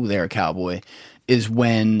 whoa there, cowboy, is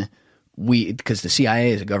when because the CIA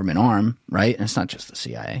is a government arm, right? And it's not just the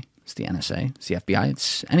CIA. It's the NSA, it's the FBI,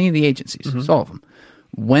 it's any of the agencies, it's all of them.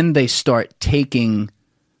 When they start taking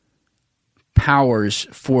powers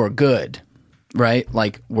for good, right?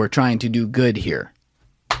 Like, we're trying to do good here.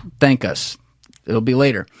 Thank us. It'll be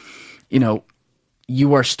later.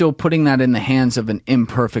 You are still putting that in the hands of an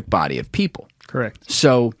imperfect body of people. Correct.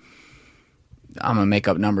 So I'm going to make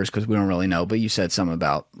up numbers because we don't really know, but you said something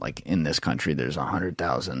about, like, in this country, there's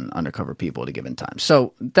 100,000 undercover people at a given time.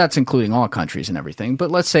 So that's including all countries and everything.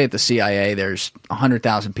 But let's say at the CIA, there's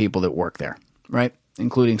 100,000 people that work there, right?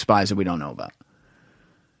 Including spies that we don't know about.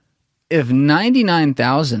 If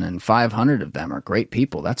 99,500 of them are great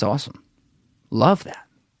people, that's awesome. Love that.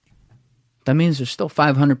 That means there's still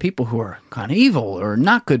 500 people who are kind of evil or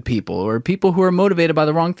not good people or people who are motivated by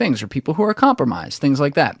the wrong things or people who are compromised, things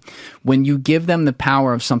like that. When you give them the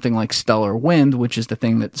power of something like stellar wind, which is the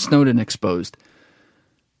thing that Snowden exposed,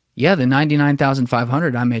 yeah, the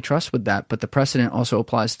 99,500 I may trust with that, but the precedent also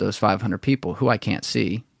applies to those 500 people who I can't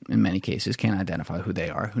see, in many cases, can't identify who they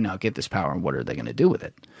are, who now get this power and what are they going to do with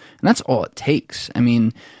it. And that's all it takes. I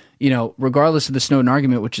mean, regardless of the Snowden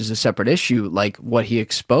argument, which is a separate issue, like what he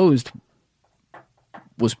exposed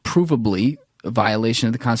was provably a violation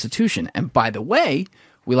of the Constitution. And by the way,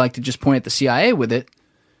 we like to just point at the CIA with it.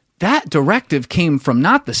 That directive came from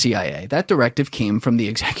not the CIA. That directive came from the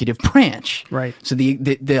executive branch. Right. So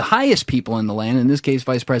the highest people in the land, in this case,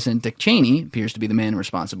 Vice President Dick Cheney appears to be the man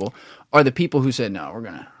responsible, are the people who said, no, we're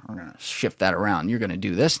gonna shift that around. You're gonna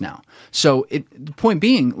do this now. So the point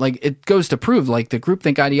being, like, it goes to prove, like, the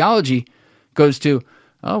groupthink ideology goes to,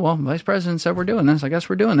 oh, well, Vice President said we're doing this. I guess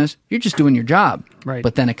we're doing this. You're just doing your job. Right.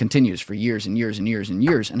 But then it continues for years and years and years and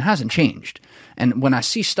years and hasn't changed. And when I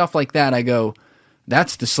see stuff like that, I go,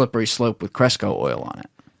 that's the slippery slope with Cresco oil on it.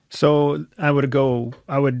 So I would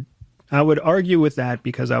argue with that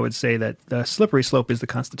because I would say that the slippery slope is the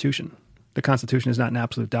Constitution. The Constitution is not an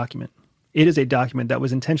absolute document. It is a document that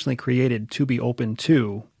was intentionally created to be open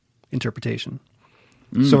to interpretation.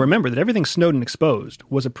 So remember that everything Snowden exposed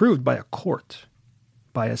was approved by a court,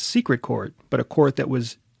 by a secret court, but a court that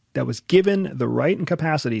was given the right and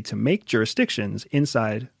capacity to make jurisdictions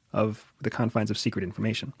inside of the confines of secret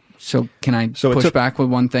information. So can I push back with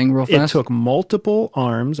one thing real fast? It took multiple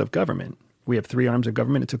arms of government We have 3 arms of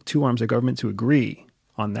government. It took 2 arms of government to agree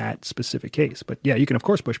on that specific case. But yeah, you can of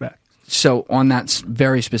course push back. So on that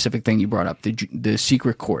very specific thing you brought up, the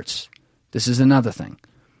secret courts, this is another thing.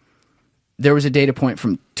 There was a data point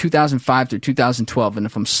from 2005 through 2012, and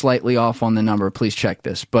if I'm slightly off on the number, please check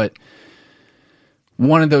this. But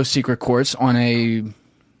one of those secret courts on a,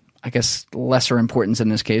 I guess, lesser importance in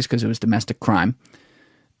this case because it was domestic crime,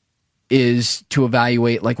 is to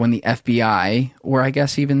evaluate like when the FBI, or I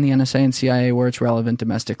guess even the NSA and CIA where it's relevant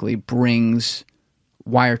domestically, brings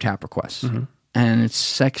wiretap requests. Mm-hmm. And it's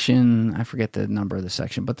section, I forget the number of the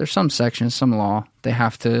section, but there's some section, some law, they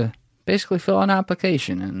have to basically fill out an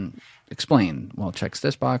application and explain, well, checks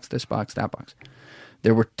this box, that box.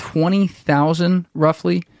 There were 20,000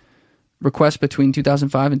 roughly requests between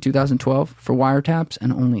 2005 and 2012 for wiretaps,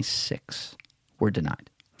 and only 6 were denied.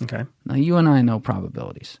 Okay. Now, you and I know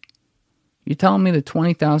probabilities. You telling me the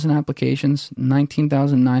 20,000 applications,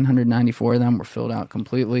 19,994 of them were filled out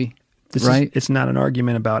completely, right? It's not an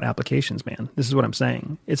argument about applications, man. This is what I'm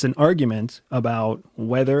saying. It's an argument about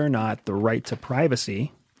whether or not the right to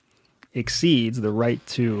privacy exceeds the right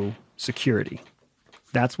to security.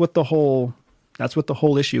 That's what the whole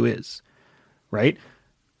issue is, right?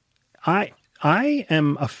 I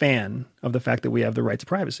am a fan of the fact that we have the right to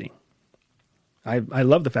privacy. I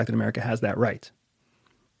love the fact that America has that right.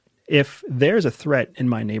 If there's a threat in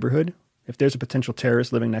my neighborhood, if there's a potential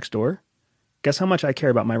terrorist living next door, guess how much I care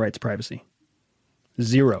about my right to privacy?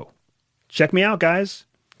 0. Check me out, guys.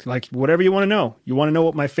 Like, whatever you want to know. You want to know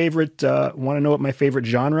what my favorite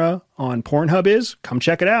genre on Pornhub is? Come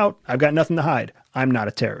check it out. I've got nothing to hide. I'm not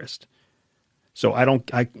a terrorist. So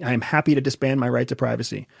I'm happy to disband my right to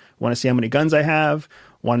privacy. Want to see how many guns I have?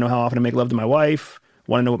 Want to know how often I make love to my wife?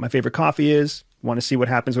 Want to know what my favorite coffee is? Want to see what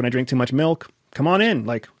happens when I drink too much milk? Come on in.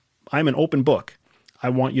 Like, I'm an open book. I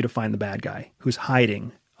want you to find the bad guy who's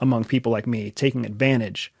hiding among people like me, taking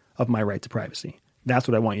advantage of my right to privacy. That's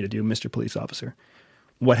what I want you to do, Mr. Police Officer.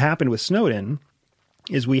 What happened with Snowden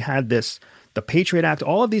is we had the Patriot Act,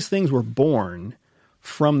 all of these things were born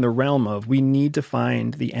from the realm of we need to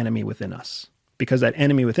find the enemy within us, because that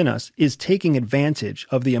enemy within us is taking advantage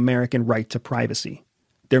of the American right to privacy.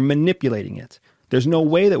 They're manipulating it. There's no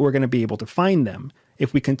way that we're going to be able to find them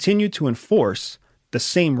if we continue to enforce the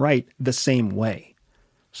same right the same way.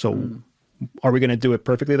 So are we going to do it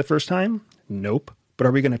perfectly the first time? Nope. But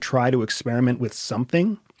are we going to try to experiment with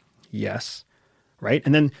something? Yes. Right?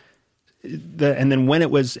 And then when it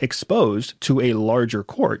was exposed to a larger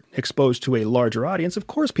court, exposed to a larger audience, of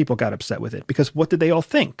course people got upset with it, because what did they all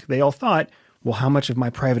think? They all thought, well, how much of my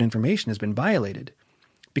private information has been violated?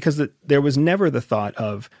 Because there was never the thought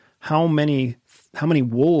of how many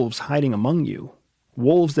wolves hiding among you,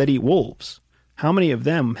 wolves that eat wolves. How many of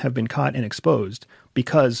them have been caught and exposed?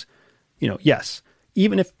 Because, yes,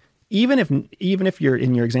 even if you're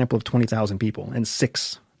in your example of 20,000 people and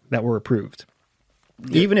 6 that were approved,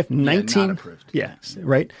 even if 19, yes,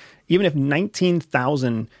 right. Even if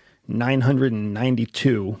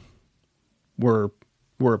 19,992 were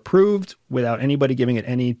approved without anybody giving it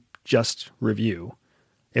any just review,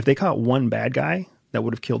 if they caught one bad guy that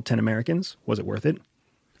would have killed 10 Americans, was it worth it?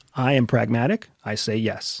 I am pragmatic. I say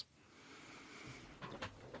yes.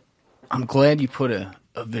 I'm glad you put a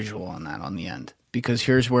visual on that on the end, because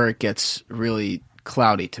here's where it gets really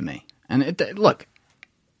cloudy to me. And look,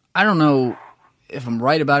 I don't know if I'm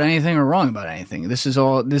right about anything or wrong about anything. This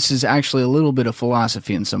is actually a little bit of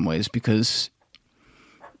philosophy in some ways, because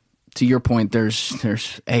to your point,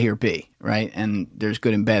 there's A or B, right? And there's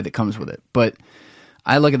good and bad that comes with it. But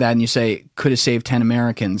I look at that and you say, could have saved 10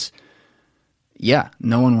 Americans. Yeah,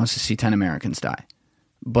 no one wants to see 10 Americans die.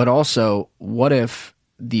 But also, what if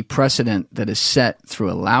the precedent that is set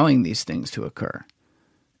through allowing these things to occur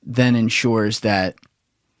then ensures that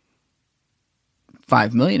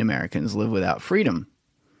 5 million Americans live without freedom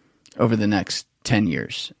over the next 10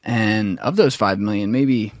 years. And of those 5 million,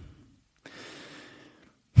 maybe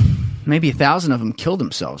 1,000 of them killed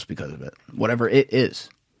themselves because of it, whatever it is.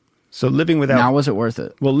 So living without... Now, was it worth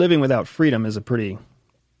it? Well, living without freedom is a pretty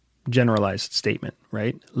generalized statement,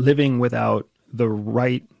 right? Living without the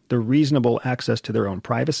reasonable access to their own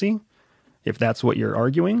privacy, if that's what you're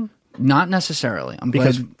arguing. Not necessarily.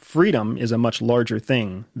 Because freedom is a much larger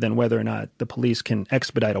thing than whether or not the police can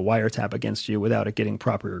expedite a wiretap against you without it getting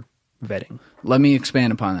proper vetting. Let me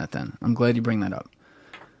expand upon that then. I'm glad you bring that up.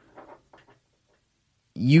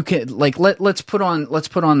 You can let's put on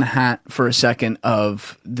the hat for a second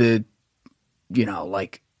of the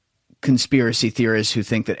conspiracy theorists who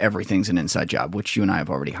think that everything's an inside job, which you and I have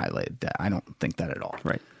already highlighted. That I don't think that at all.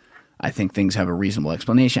 Right. I think things have a reasonable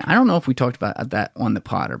explanation. I don't know if we talked about that on the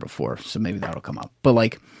pod or before, so maybe that'll come up. But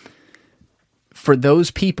for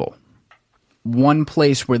those people, one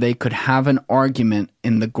place where they could have an argument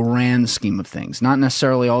in the grand scheme of things, not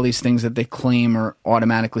necessarily all these things that they claim are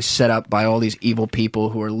automatically set up by all these evil people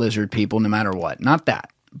who are lizard people no matter what. Not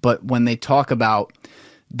that. But when they talk about,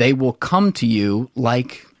 they will come to you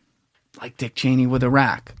like Dick Cheney with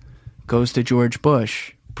Iraq. Goes to George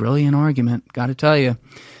Bush. Brilliant argument, got to tell you.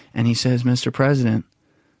 And he says, Mr. President,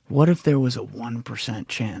 what if there was a 1%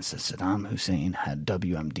 chance that Saddam Hussein had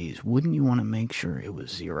WMDs? Wouldn't you want to make sure it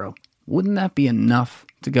was zero? Wouldn't that be enough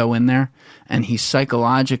to go in there? And he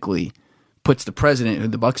psychologically puts the president, who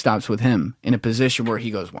the buck stops with him, in a position where he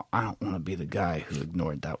goes, well, I don't want to be the guy who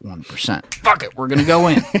ignored that 1%. Fuck it, we're going to go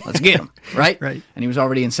in. Let's get him, right? Right. And he was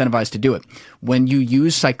already incentivized to do it. When you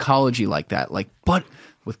use psychology like that, but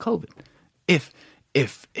with COVID, if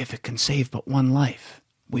it can save but one life,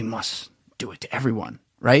 we must do it to everyone,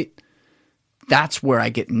 right? That's where I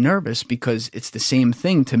get nervous, because it's the same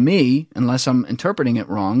thing to me, unless I'm interpreting it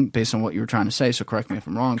wrong based on what you were trying to say. So correct me if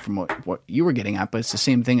I'm wrong from what you were getting at, but it's the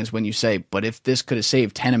same thing as when you say, but if this could have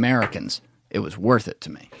saved 10 Americans, it was worth it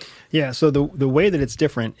to me. Yeah. So the way that it's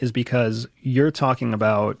different is because you're talking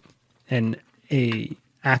about a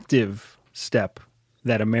active step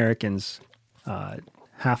that Americans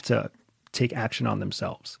have to take action on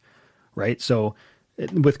themselves, right? So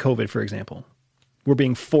with COVID, for example, we're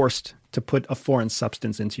being forced to put a foreign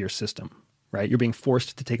substance into your system, right? You're being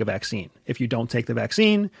forced to take a vaccine. If you don't take the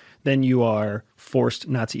vaccine, then you are forced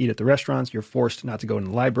not to eat at the restaurants. You're forced not to go in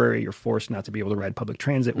the library. You're forced not to be able to ride public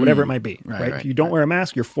transit, whatever it might be, right? If you don't wear a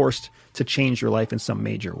mask, you're forced to change your life in some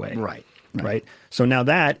major way, right? So now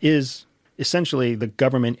that is essentially the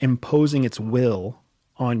government imposing its will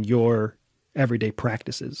on your everyday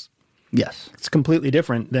practices. Yes. It's completely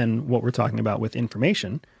different than what we're talking about with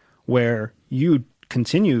information, where you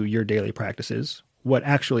continue your daily practices. What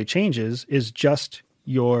actually changes is just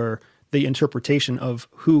the interpretation of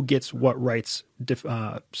who gets what rights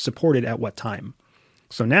supported at what time.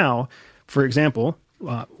 So now, for example,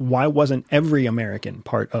 why wasn't every American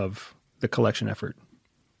part of the collection effort?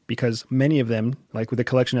 Because many of them, like with the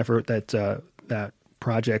collection effort that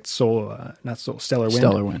Project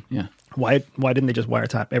Stellar Wind, yeah. Why didn't they just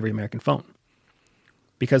wiretap every American phone?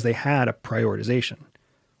 Because they had a prioritization.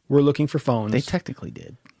 We're looking for phones. They technically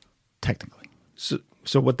did. Technically. So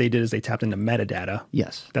what they did is they tapped into metadata.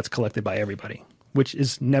 Yes. That's collected by everybody, which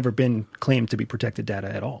has never been claimed to be protected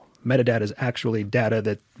data at all. Metadata is actually data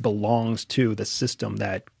that belongs to the system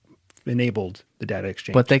that enabled the data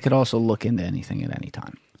exchange. But they could also look into anything at any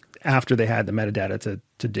time. After they had the metadata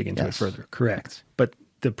to dig into it further. Correct. But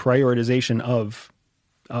the prioritization of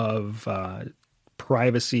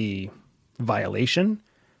privacy violation,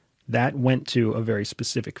 that went to a very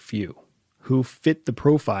specific few who fit the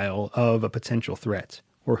profile of a potential threat,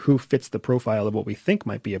 or who fits the profile of what we think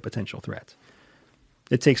might be a potential threat.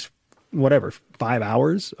 It takes 5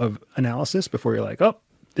 hours of analysis before you're like, oh,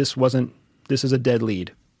 this is a dead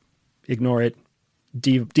lead. Ignore it,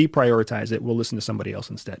 deprioritize it. We'll listen to somebody else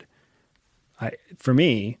instead. For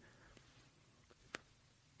me,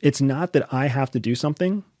 it's not that I have to do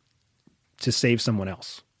something to save someone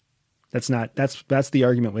else. That's the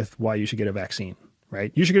argument with why you should get a vaccine,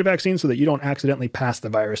 right? You should get a vaccine so that you don't accidentally pass the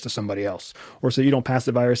virus to somebody else, or so you don't pass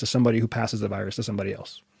the virus to somebody who passes the virus to somebody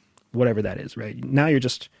else, whatever that is, right? Now you're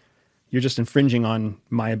just infringing on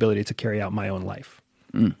my ability to carry out my own life.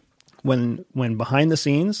 Mm. When behind the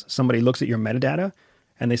scenes, somebody looks at your metadata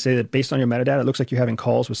and they say that based on your metadata, it looks like you're having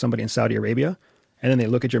calls with somebody in Saudi Arabia. And then they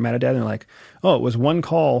look at your metadata and they're like, oh, it was one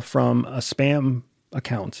call from a spam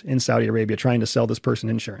account in Saudi Arabia trying to sell this person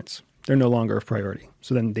insurance. They're no longer a priority.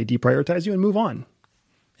 So then they deprioritize you and move on.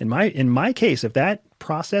 In my case, if that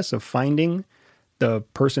process of finding the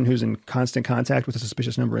person who's in constant contact with a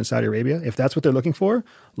suspicious number in Saudi Arabia, if that's what they're looking for,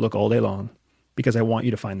 look all day long, because I want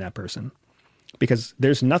you to find that person. Because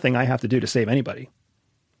there's nothing I have to do to save anybody.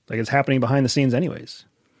 Like, it's happening behind the scenes anyways.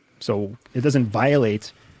 So it doesn't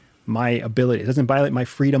violate my ability. It doesn't violate my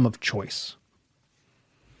freedom of choice.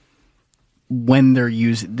 When they're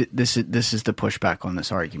using this is the pushback on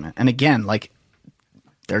this argument. And again, like,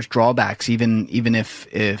 there's drawbacks, even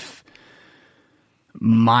if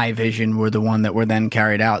my vision were the one that were then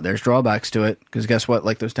carried out, there's drawbacks to it, because guess what?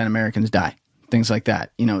 Like, those 10 Americans die, things like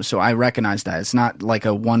that, so I recognize that it's not like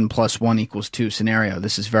a 1 + 1 = 2 scenario.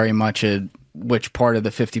 This is very much a, which part of the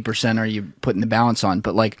 50% are you putting the balance on?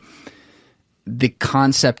 But like, the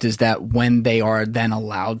concept is that when they are then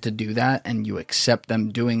allowed to do that and you accept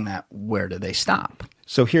them doing that, where do they stop?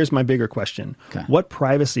 So here's my bigger question. Okay. What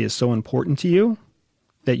privacy is so important to you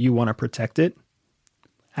that you want to protect it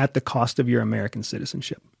at the cost of your American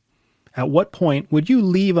citizenship? At what point would you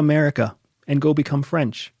leave America and go become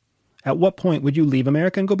French? At what point would you leave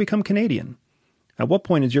America and go become Canadian? At what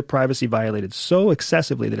point is your privacy violated so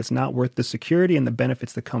excessively that it's not worth the security and the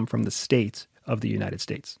benefits that come from the state of the United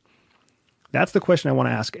States? That's the question I want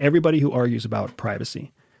to ask everybody who argues about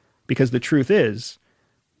privacy. Because the truth is,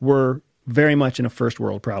 we're very much in a first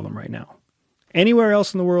world problem right now. Anywhere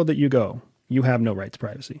else in the world that you go, you have no right to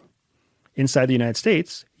privacy. Inside the United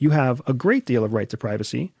States, you have a great deal of right to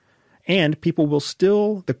privacy, and people will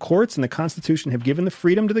still, the courts and the Constitution have given the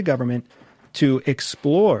freedom to the government to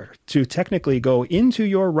explore, to technically go into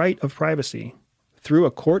your right of privacy through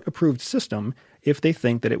a court-approved system if they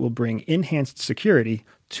think that it will bring enhanced security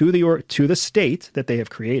to the state that they have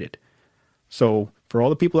created. So for all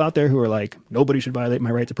the people out there who are like, nobody should violate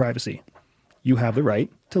my right to privacy, you have the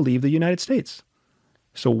right to leave the United States.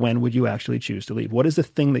 So when would you actually choose to leave? What is the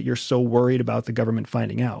thing that you're so worried about the government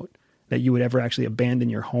finding out that you would ever actually abandon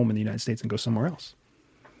your home in the United States and go somewhere else?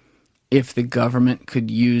 If the government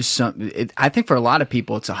could use I think for a lot of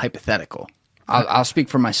people, it's a hypothetical. I'll speak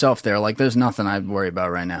for myself there. Like, there's nothing I'd worry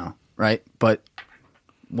about right now, right? But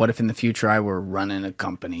what if in the future I were running a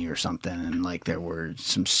company or something and like there were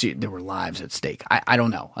lives at stake? I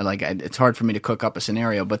don't know. It's hard for me to cook up a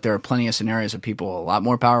scenario, but there are plenty of scenarios of people a lot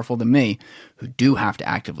more powerful than me who do have to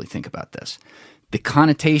actively think about this. The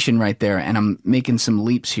connotation right there, and I'm making some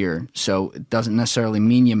leaps here, so it doesn't necessarily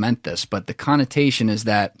mean you meant this, but the connotation is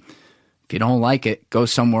that if you don't like it, go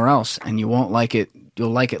somewhere else, and you won't like it,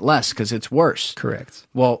 you'll like it less because it's worse. Correct.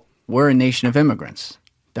 Well, we're a nation of immigrants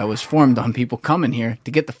that was formed on people coming here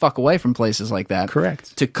to get the fuck away from places like that.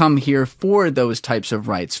 Correct. To come here for those types of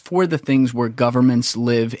rights, for the things where governments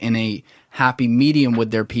live in a happy medium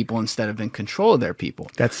with their people instead of in control of their people.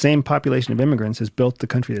 That same population of immigrants has built the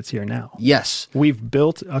country that's here now. Yes. We've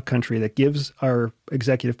built a country that gives our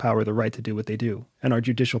executive power the right to do what they do, and our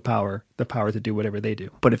judicial power the power to do whatever they do.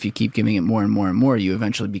 But if you keep giving it more and more and more, you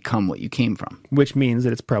eventually become what you came from. Which means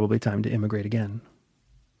that it's probably time to immigrate again.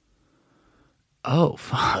 Oh,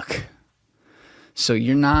 fuck. So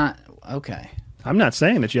you're not... Okay. I'm not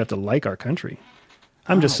saying that you have to like our country.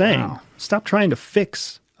 I'm just saying, Stop trying to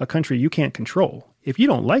fix a country you can't control. If you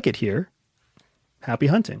don't like it here, happy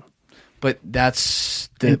hunting. But that's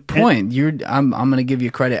the point. I'm going to give you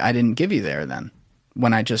credit I didn't give you there then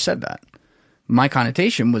when I just said that. My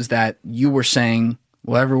connotation was that you were saying,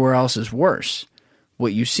 well, everywhere else is worse.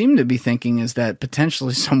 What you seem to be thinking is that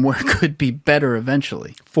potentially somewhere could be better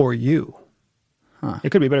eventually. For you. Huh.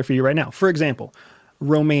 It could be better for you right now. For example,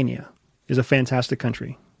 Romania is a fantastic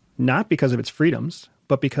country. Not because of its freedoms,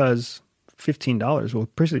 but because $15 will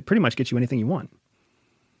pretty much get you anything you want.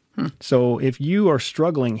 So if you are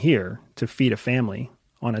struggling here to feed a family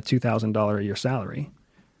on a $2,000 a year salary,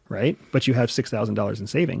 right, but you have $6,000 in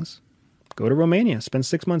savings, go to Romania, spend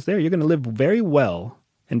 6 months there. You're going to live very well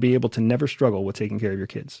and be able to never struggle with taking care of your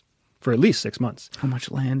kids for at least 6 months. How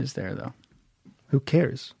much land is there, though? Who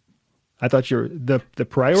cares? I thought the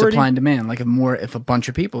priority... Supply and demand. Like if a bunch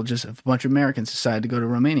of Americans decide to go to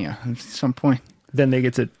Romania at some point. Then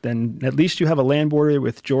at least you have a land border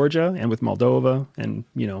with Georgia and with Moldova and,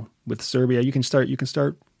 with Serbia. You can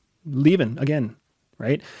start leaving again,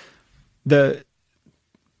 right?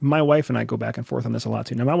 My wife and I go back and forth on this a lot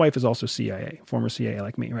too. Now, my wife is also CIA, former CIA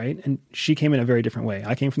like me, right? And she came in a very different way.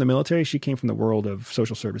 I came from the military. She came from the world of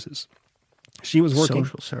social services. She was working...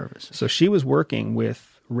 Social services. So she was working with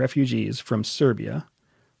refugees from Serbia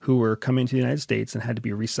who were coming to the United States and had to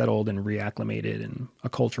be resettled and reacclimated and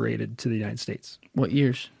acculturated to the United States. What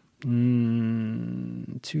years?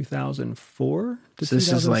 2004 to 2007. So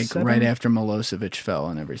this is like right after Milosevic fell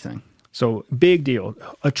and everything. So big deal.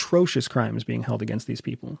 Atrocious crimes being held against these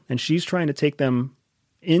people. And she's trying to take them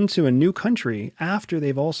into a new country after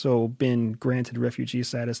they've also been granted refugee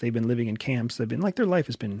status. They've been living in camps. They've been their life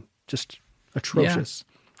has been just atrocious. Yeah.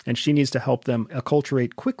 And she needs to help them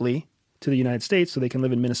acculturate quickly to the United States so they can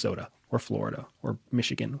live in Minnesota or Florida or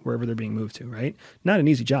Michigan, wherever they're being moved to, right? Not an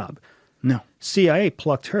easy job. No. CIA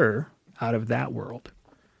plucked her out of that world.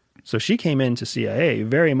 So she came into CIA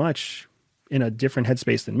very much in a different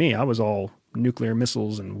headspace than me. I was all nuclear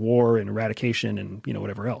missiles and war and eradication and,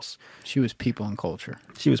 whatever else. She was people and culture.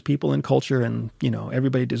 She was people and culture and,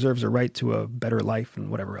 everybody deserves a right to a better life and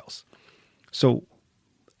whatever else. So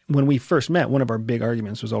when we first met, one of our big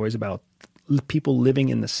arguments was always about people living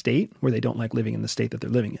in the state where they don't like living in the state that they're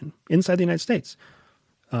living in, inside the United States.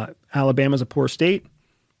 Alabama's a poor state.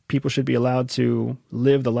 People should be allowed to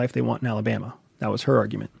live the life they want in Alabama. That was her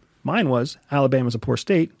argument. Mine was, Alabama's a poor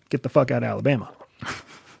state. Get the fuck out of Alabama.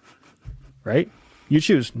 Right? You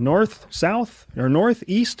choose north, south, or north,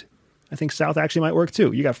 east. I think south actually might work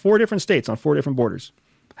too. You got 4 different states on 4 different borders.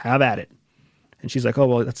 Have at it. And she's like, oh,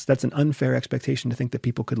 well, that's an unfair expectation to think that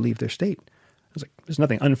people could leave their state. I was like, there's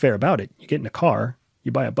nothing unfair about it. You get in a car,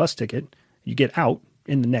 you buy a bus ticket, you get out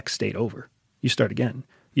in the next state over. You start again.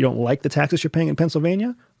 You don't like the taxes you're paying in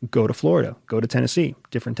Pennsylvania? Go to Florida, go to Tennessee,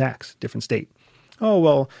 different tax, different state. Oh,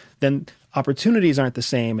 well, then opportunities aren't the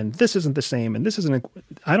same, and this isn't the same, and this isn't.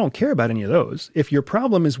 I don't care about any of those. If your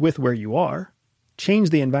problem is with where you are, change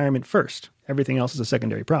the environment first. Everything else is a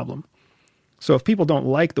secondary problem. So if people don't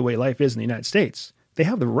like the way life is in the United States, they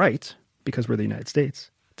have the right, because we're the United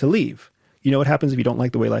States, to leave. You know what happens if you don't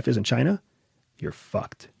like the way life is in China? You're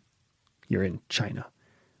fucked. You're in China.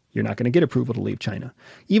 You're not going to get approval to leave China.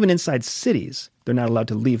 Even inside cities, they're not allowed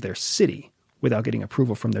to leave their city without getting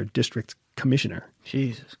approval from their district commissioner.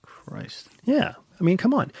 Jesus Christ. Yeah. I mean,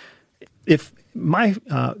 come on. If my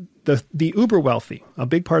the uber wealthy, a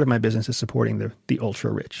big part of my business is supporting the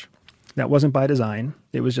ultra rich. That wasn't by design.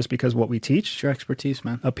 It was just because what we teach, It's your expertise,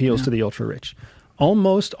 man. appeals to the ultra rich.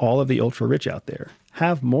 Almost all of the ultra rich out there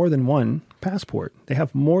have more than one passport. They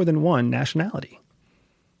have more than one nationality,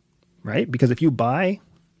 right? Because if you buy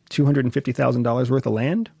 $250,000 worth of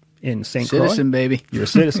land in St. Croix, Citizen, baby. you're a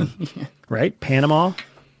citizen, right? Panama,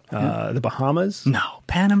 the Bahamas. No,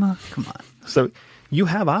 Panama. Come on. So you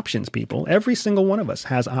have options, people. Every single one of us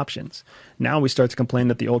has options. Now we start to complain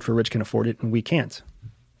that the ultra rich can afford it and we can't.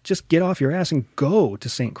 Just get off your ass and go to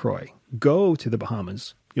St. Croix. Go to the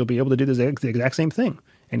Bahamas. You'll be able to do the exact same thing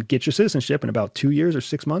and get your citizenship in about 2 years or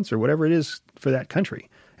 6 months or whatever it is for that country.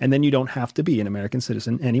 And then you don't have to be an American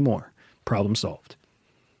citizen anymore. Problem solved.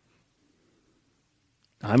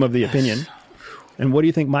 I'm of the opinion. And what do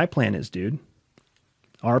you think my plan is, dude?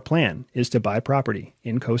 Our plan is to buy property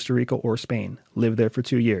in Costa Rica or Spain, live there for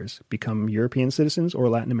 2 years, become European citizens or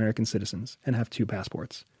Latin American citizens, and have 2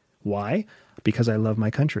 passports. Why? Because I love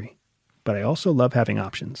my country. But I also love having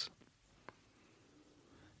options.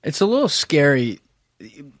 It's a little scary.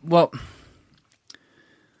 Well,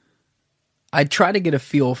 I try to get a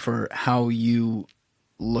feel for how you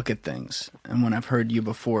look at things. And when I've heard you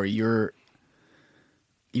before, you're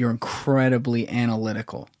incredibly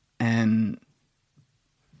analytical and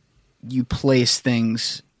you place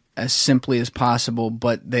things as simply as possible,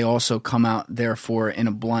 but they also come out, therefore, in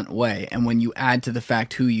a blunt way. And when you add to the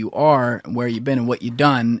fact who you are, where you've been, and what you've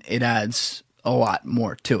done, it adds a lot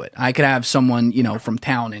more to it. I could have someone, from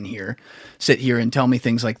town in here sit here and tell me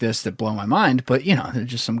things like this that blow my mind, but, they're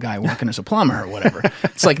just some guy working as a plumber or whatever.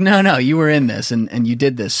 It's like, no, you were in this and you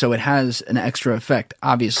did this. So it has an extra effect,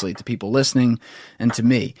 obviously, to people listening and to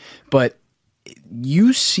me. But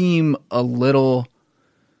you seem a little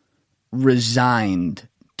resigned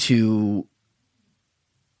to,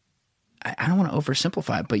 I don't want to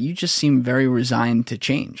oversimplify it, but you just seem very resigned to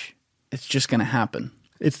change. It's just going to happen.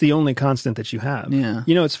 It's the only constant that you have. Yeah.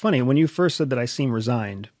 It's funny. When you first said that I seem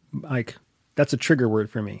resigned, that's a trigger word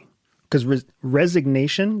for me. Because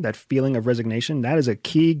resignation, that feeling of resignation, that is a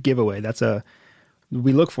key giveaway.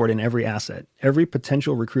 We look for it in every asset. Every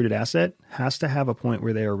potential recruited asset has to have a point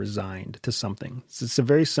where they are resigned to something. It's a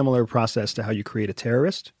very similar process to how you create a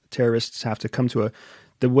terrorist. Terrorists have to come to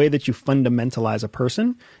the way that you fundamentalize a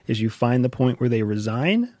person is you find the point where they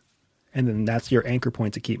resign, and then that's your anchor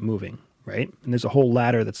point to keep moving, right? And there's a whole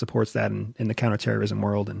ladder that supports that in the counterterrorism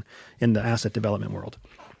world and in the asset development world.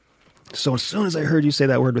 So as soon as I heard you say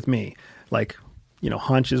that word with me,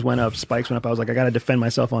 haunches went up, spikes went up. I was like, I got to defend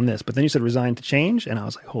myself on this. But then you said resigned to change, and I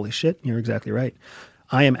was like, holy shit, you're exactly right.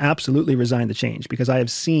 I am absolutely resigned to change because I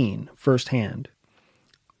have seen firsthand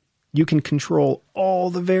you can control all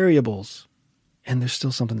the variables, and there's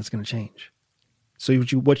still something that's going to change. So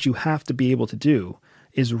what you have to be able to do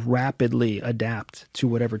is rapidly adapt to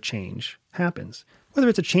whatever change happens. Whether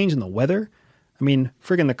it's a change in the weather,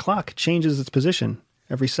 friggin' the clock changes its position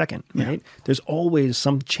every second, right? Yeah. There's always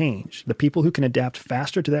some change. The people who can adapt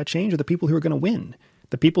faster to that change are the people who are going to win.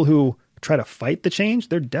 The people who try to fight the change,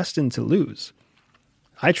 they're destined to lose.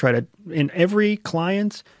 I try to, in every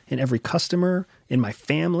client, in every customer, in my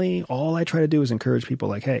family, all I try to do is encourage people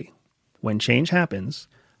like, hey, when change happens,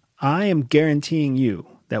 I am guaranteeing you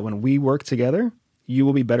that when we work together, you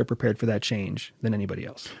will be better prepared for that change than anybody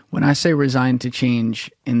else. When I say resigned to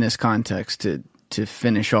change in this context, to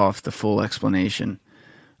finish off the full explanation,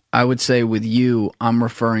 I would say with you, I'm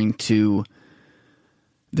referring to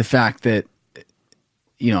the fact that,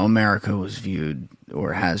 America was viewed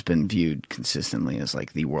or has been viewed consistently as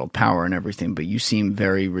like the world power and everything, but you seem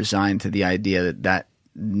very resigned to the idea that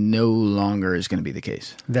no longer is going to be the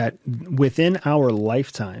case. That within our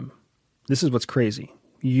lifetime, this is what's crazy.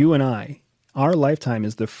 You and I, our lifetime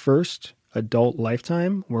is the first adult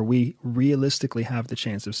lifetime where we realistically have the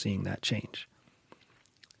chance of seeing that change.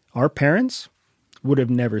 Our parents would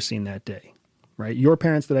have never seen that day, right? Your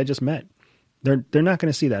parents that I just met, they're not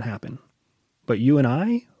going to see that happen. But you and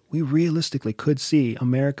I, we realistically could see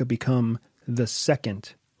America become the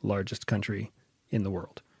second largest country in the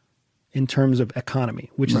world in terms of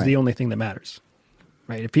economy, which is the only thing that matters,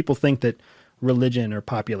 right? If people think that religion or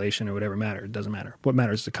population or whatever matters, it doesn't matter. What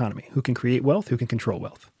matters is economy. Who can create wealth? Who can control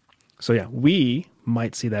wealth? So yeah, we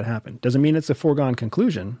might see that happen. Doesn't mean it's a foregone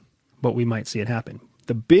conclusion, but we might see it happen.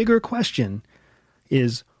 The bigger question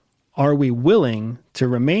is, are we willing to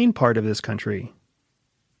remain part of this country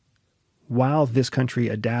while this country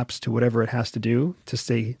adapts to whatever it has to do to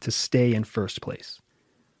stay in first place?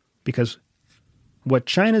 Because what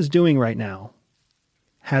China's doing right now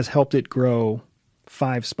has helped it grow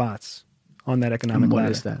 5 spots on that economic ladder.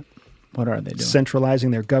 What is that? What are they doing?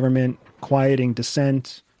 Centralizing their government, quieting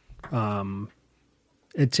dissent,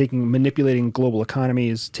 manipulating global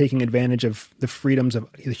economies, taking advantage of the freedoms of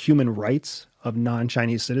the human rights of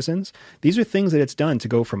non-Chinese citizens. These are things that it's done to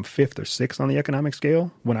go from 5th or 6th on the economic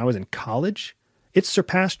scale. When I was in college, it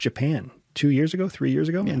surpassed Japan 3 years ago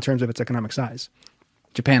in terms of its economic size.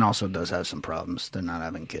 Japan also does have some problems. They're not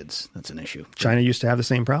having kids. That's an issue. China used to have the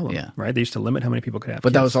same problem, right? They used to limit how many people could have But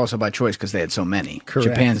kids. that was also by choice because they had so many. Correct.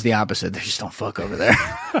 Japan's the opposite. They just don't fuck over there.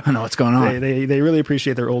 I don't know what's going on. They really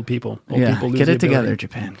appreciate their old people. People lose get the it together, ability.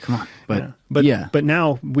 Japan. Come on. But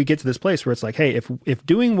now we get to this place where it's like, hey, if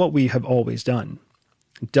doing what we have always done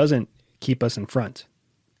doesn't keep us in front,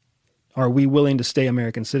 are we willing to stay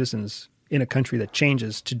American citizens in a country that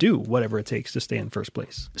changes to do whatever it takes to stay in first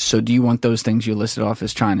place? So do you want those things you listed off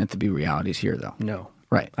as China to be realities here, though? No.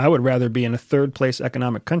 Right. I would rather be in a third place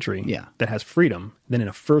economic country Yeah. that has freedom than in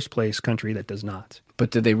a first place country that does not.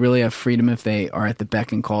 But do they really have freedom if they are at the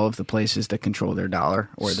beck and call of the places that control their dollar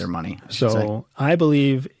or their money? So I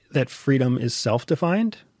believe that freedom is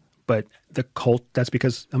self-defined, but that's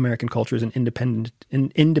because American culture is an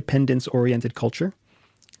independence-oriented culture.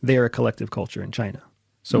 They are a collective culture in China.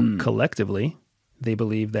 So collectively, they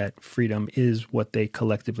believe that freedom is what they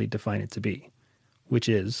collectively define it to be, which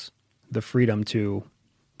is the freedom to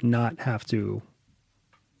not have to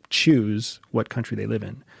choose what country they live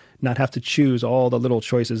in, not have to choose all the little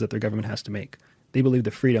choices that their government has to make. They believe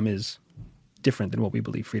the freedom is different than what we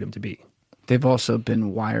believe freedom to be. They've also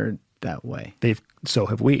been wired that way. So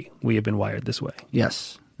have we. We have been wired this way.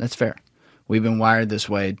 Yes, that's fair. We've been wired this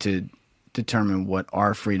way to determine what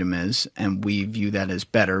our freedom is, and we view that as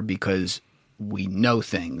better because we know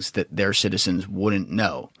things that their citizens wouldn't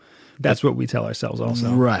know. That's what we tell ourselves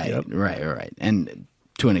also. Right, Yep. right. And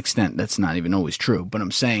to an extent, that's not even always true. But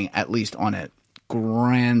I'm saying, at least on a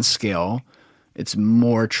grand scale, it's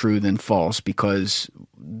more true than false because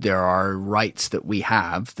there are rights that we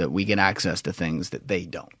have that we get access to things that they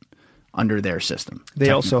don't under their system. They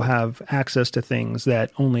also have access to things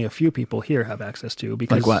that only a few people here have access to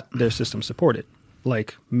because Like what? their systems support it,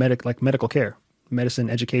 like medical care, medicine,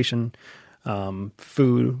 education,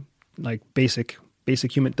 food, like basic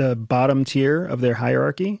human. The bottom tier of their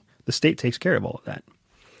hierarchy, the state takes care of all of that.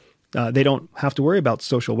 They don't have to worry about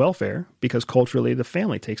social welfare because culturally the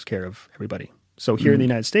family takes care of everybody. So here in the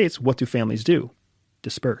United States, what do families do?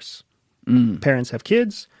 Disperse. Parents have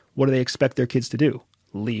kids. What do they expect their kids to do?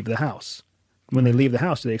 Leave the house. When they leave the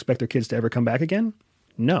house, do they expect their kids to ever come back again?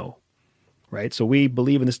 No. Right? So we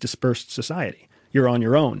believe in this dispersed society. You're on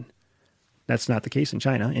your own. That's not the case in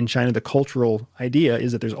China. In China, the cultural idea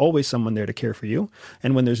is that there's always someone there to care for you.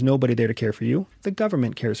 And when there's nobody there to care for you, the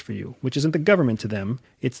government cares for you, which isn't the government to them.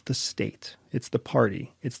 It's the state. It's the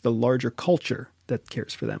party. It's the larger culture that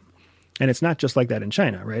cares for them. And it's not just like that in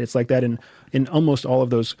China, right? It's like that in almost all of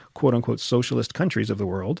those quote unquote socialist countries of the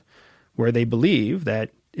world, where they believe that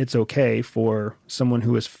it's okay for someone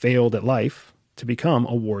who has failed at life to become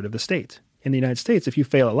a ward of the state. In the United States, if you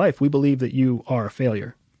fail at life, we believe that you are a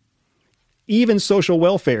failure. Even social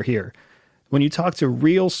welfare here, when you talk to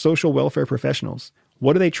real social welfare professionals,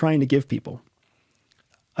 what are they trying to give people?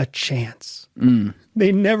 A chance.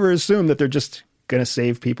 They never assume that they're just going to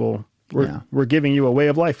save people. We're giving you a way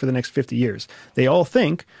of life for the next 50 years. They all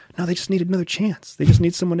think, no, they just need another chance. They just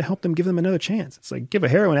need someone to help them give them another chance. It's like, give a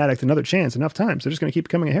heroin addict another chance enough times. They're just going to keep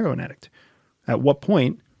becoming a heroin addict. At what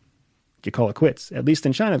point do you call it quits? At least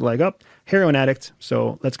in China, they're like, oh, heroin addict.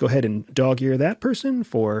 So let's go ahead and dog ear that person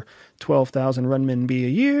for 12,000 renminbi a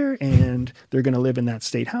year. And they're going to live in that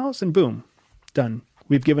state house and boom, done.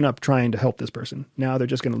 We've given up trying to help this person. Now they're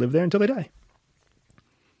just going to live there until they die.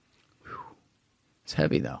 It's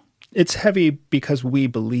heavy, though. It's heavy because we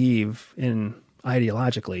believe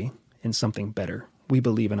ideologically in something better. We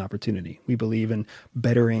believe in opportunity. We believe in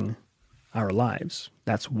bettering our lives.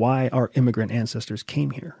 That's why our immigrant ancestors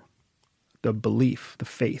came here. The belief, the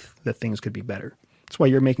faith that things could be better. That's why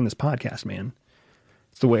you're making this podcast, man.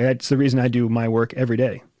 It's the reason I do my work every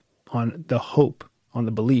day, on the hope, on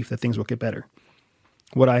the belief that things will get better.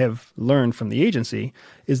 What I have learned from the agency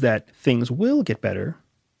is that things will get better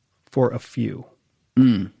for a few.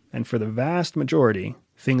 And for the vast majority,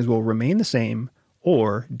 things will remain the same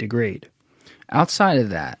or degrade. Outside of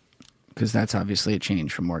that, because that's obviously a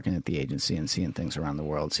change from working at the agency and seeing things around the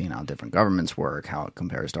world, seeing how different governments work, how it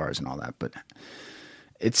compares to ours and all that. But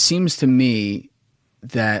it seems to me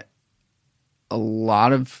that a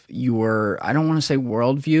lot of your, I don't want to say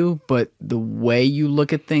worldview, but the way you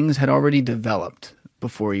look at things had already developed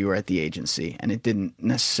before you were at the agency, and it didn't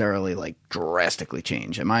necessarily like drastically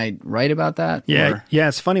change. Am I right about that? Yeah. Or? Yeah.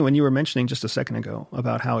 It's funny when you were mentioning just a second ago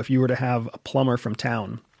about how if you were to have a plumber from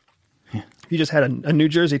town, if you just had a New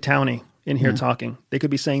Jersey townie in here talking, they could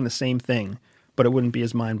be saying the same thing, but it wouldn't be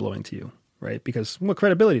as mind blowing to you, right? Because what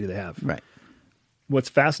credibility do they have? Right. What's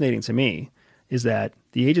fascinating to me is that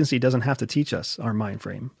the agency doesn't have to teach us our mind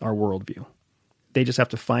frame, our worldview. They just have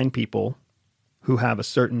to find people who have a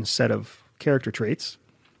certain set of character traits,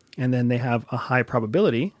 and then they have a high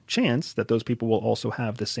probability chance that those people will also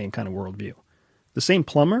have the same kind of worldview. The same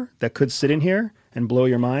plumber that could sit in here and blow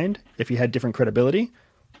your mind if he had different credibility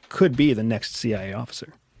could be the next CIA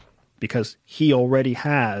officer, because he already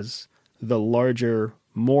has the larger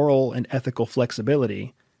moral and ethical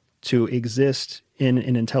flexibility to exist in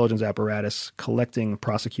an intelligence apparatus collecting,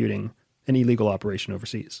 prosecuting an illegal operation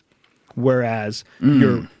overseas. Whereas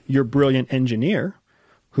your brilliant engineer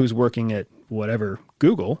who's working at whatever,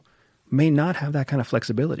 Google, may not have that kind of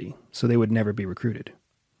flexibility, so they would never be recruited.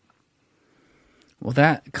 Well,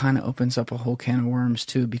 that kind of opens up a whole can of worms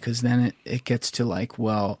too, because then it gets to like,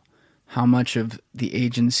 well, how much of the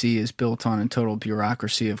agency is built on a total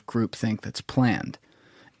bureaucracy of groupthink that's planned?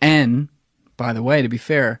 And, by the way, to be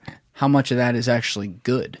fair, how much of that is actually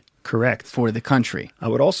good? Correct. For the country. I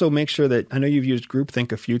would also make sure that, I know you've used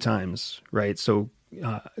groupthink a few times, right? So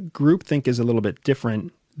groupthink is a little bit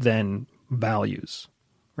different than values,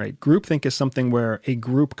 right? Groupthink is something where a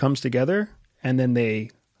group comes together and then they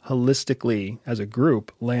holistically, as a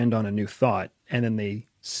group, land on a new thought, and then they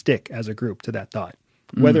stick as a group to that thought.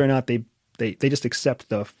 Whether or not they just accept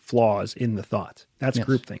the flaws in the thought. That's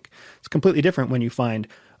groupthink. It's completely different when you find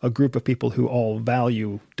a group of people who all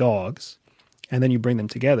value dogs, and then you bring them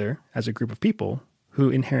together as a group of people who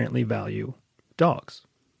inherently value dogs.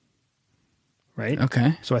 Right?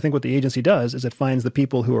 Okay. So I think what the agency does is it finds the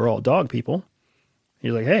people who are all dog people.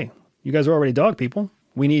 You're like, hey, you guys are already dog people.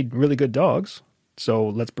 We need really good dogs. So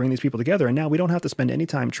let's bring these people together. And now we don't have to spend any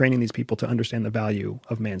time training these people to understand the value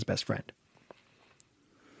of man's best friend.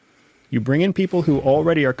 You bring in people who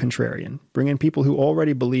already are contrarian, bring in people who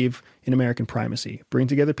already believe in American primacy, bring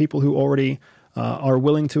together people who already are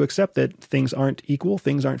willing to accept that things aren't equal,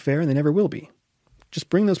 things aren't fair, and they never will be. Just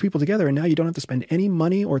bring those people together, and now you don't have to spend any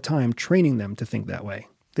money or time training them to think that way.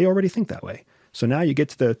 They already think that way. So now you get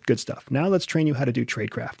to the good stuff. Now let's train you how to do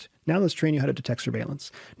tradecraft. Now let's train you how to detect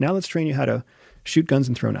surveillance. Now let's train you how to shoot guns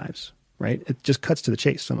and throw knives, right? It just cuts to the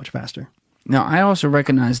chase so much faster. Now, I also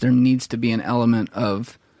recognize there needs to be an element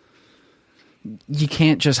of, you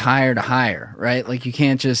can't just hire to hire, right? Like, you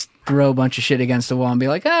can't just throw a bunch of shit against the wall and be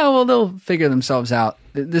like, oh, well, they'll figure themselves out.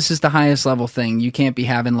 This is the highest level thing. You can't be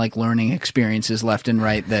having like learning experiences left and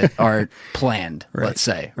right that are planned, let's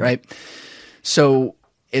say, right? So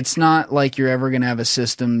it's not like you're ever going to have a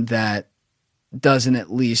system that doesn't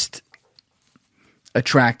at least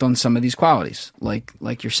attract on some of these qualities,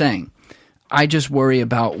 like you're saying. I just worry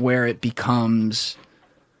about where it becomes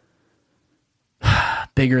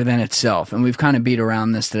bigger than itself. And we've kind of beat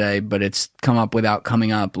around this today, but it's come up without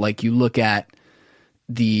coming up. Like, you look at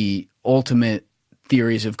the ultimate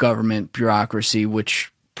theories of government bureaucracy,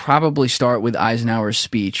 which probably start with Eisenhower's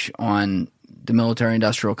speech on the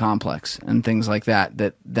military-industrial complex and things like that,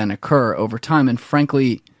 that then occur over time. And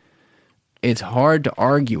frankly, it's hard to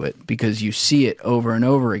argue it because you see it over and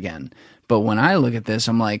over again. But when I look at this,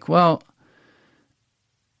 I'm like, well,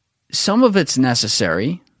 some of it's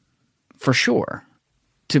necessary, for sure,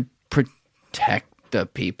 to protect the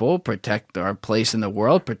people, protect our place in the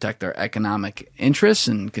world, protect our economic interests,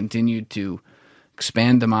 and continue to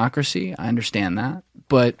expand democracy. I understand that.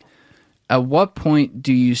 But at what point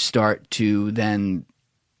do you start to then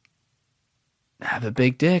have a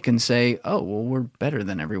big dick and say, oh, well, we're better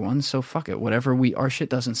than everyone, so fuck it. Whatever our shit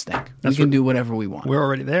doesn't stink. We can do whatever we want. We're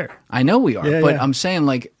already there. I know we are, but yeah. I'm saying,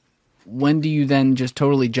 like, when do you then just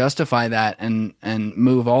totally justify that and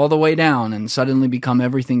move all the way down and suddenly become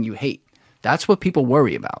everything you hate? That's what people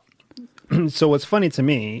worry about. So what's funny to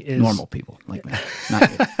me is... Normal people like me, not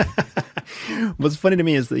you. What's funny to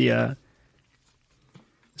me is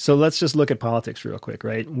so let's just look at politics real quick,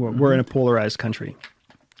 right? We're in a polarized country.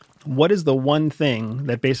 what is the one thing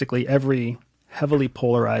that basically every heavily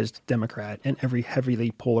polarized Democrat and every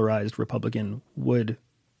heavily polarized Republican would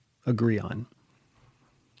agree on?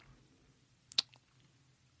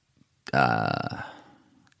 I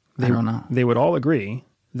don't know. They would all agree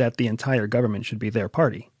that the entire government should be their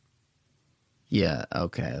party. Yeah,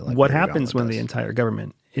 okay. Like What happens when the entire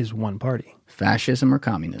government is one party? Fascism or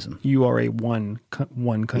communism? You are a one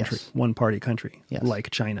country, Yes. one party country, Yes. like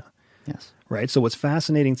China, Yes. right? So what's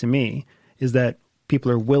fascinating to me is that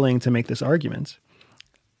people are willing to make this argument,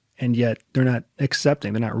 and yet they're not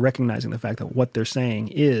accepting, they're not recognizing the fact that what they're saying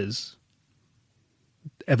is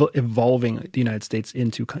evolving the United States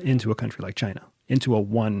into a country like China, into a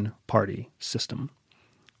one-party system,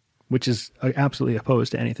 which is absolutely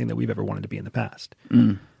opposed to anything that we've ever wanted to be in the past,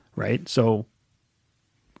 right? So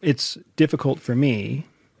it's difficult for me.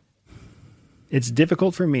 It's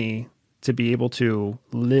difficult for me to be able to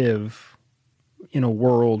live in a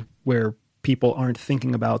world where people aren't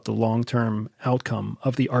thinking about the long-term outcome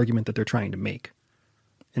of the argument that they're trying to make.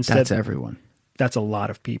 Instead, That's everyone. that's a lot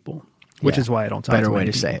of people, which Yeah. is why I don't talk Better to way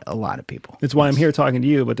many to people. say it, a lot of people. It's why I'm here talking to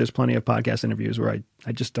you, but there's plenty of podcast interviews where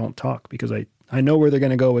I just don't talk because I know where they're going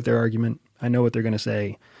to go with their argument. I know what they're going to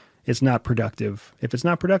say. It's not productive. If it's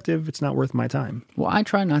not productive, it's not worth my time. Well, I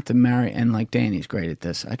try not to marry, and like Danny's great at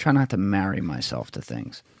this, I try not to marry myself to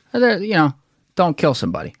things. Don't kill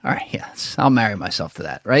somebody. All right, yes, I'll marry myself to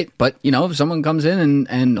that, right? But, if someone comes in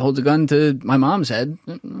and holds a gun to my mom's head,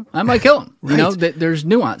 I might kill him. Right. There's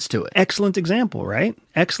nuance to it. Excellent example, right?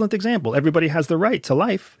 Excellent example. Everybody has the right to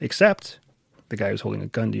life except the guy who's holding a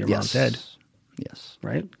gun to your mom's head, Yes.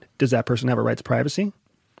 right? Does that person have a right to privacy?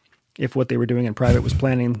 If what they were doing in private was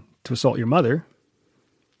planning to assault your mother,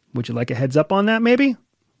 would you like a heads up on that maybe?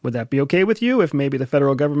 Would that be okay with you if maybe the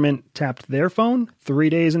federal government tapped their phone 3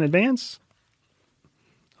 days in advance?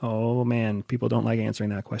 Oh man, people don't like answering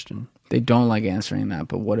that question. They don't like answering that,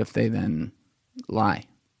 but what if they then lie?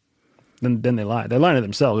 Then they lie. They're lying to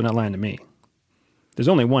themselves. They're not lying to me. There's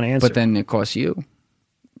only one answer. But then it costs you.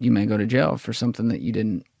 You may go to jail for something that you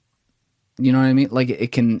didn't. You know what I mean? Like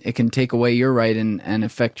it can take away your right and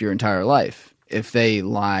affect your entire life if they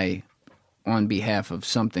lie on behalf of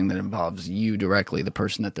something that involves you directly, the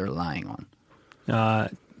person that they're lying on.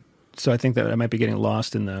 So I think that I might be getting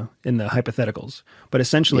lost in the hypotheticals. But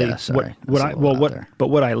essentially, Yeah, sorry.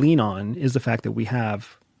 what I lean on is the fact that we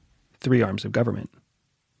have 3 arms of government.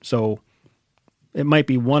 So it might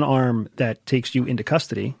be one arm that takes you into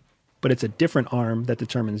custody, but it's a different arm that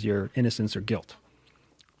determines your innocence or guilt.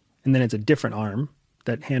 And then it's a different arm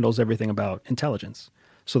that handles everything about intelligence.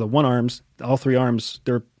 So the one arms, all 3 arms,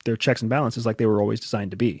 they're checks and balances like they were always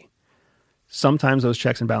designed to be. Sometimes those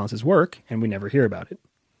checks and balances work and we never hear about it.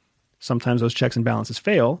 Sometimes those checks and balances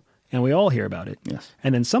fail and we all hear about it. Yes.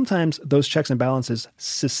 And then sometimes those checks and balances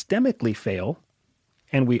systemically fail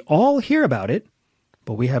and we all hear about it,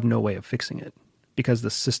 but we have no way of fixing it because the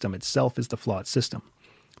system itself is the flawed system.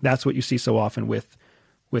 That's what you see so often with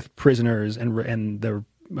prisoners and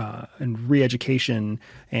re-education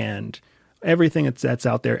and everything that's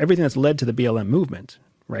out there, everything that's led to the BLM movement,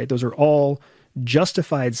 right? Those are all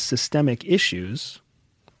justified systemic issues,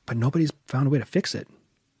 but nobody's found a way to fix it.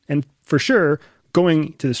 And for sure,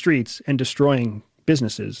 going to the streets and destroying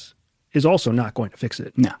businesses is also not going to fix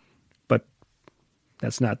it. No. But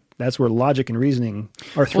that's where logic and reasoning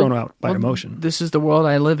are thrown out by emotion. This is the world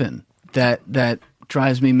I live in that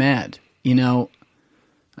drives me mad. I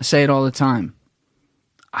say it all the time.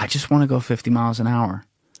 I just want to go 50 miles an hour.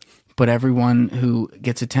 But everyone who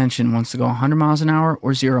gets attention wants to go 100 miles an hour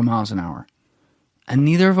or 0 miles an hour. And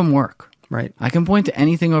neither of them work. Right. I can point to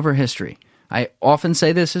anything over history. I often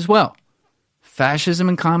say this as well. Fascism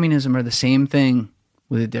and communism are the same thing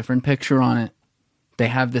with a different picture on it. They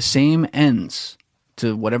have the same ends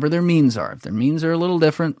to whatever their means are. If their means are a little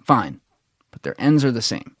different, fine. But their ends are the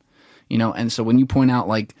same. And so when you point out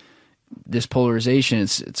like this polarization,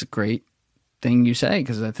 it's a great thing you say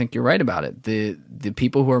because I think you're right about it. The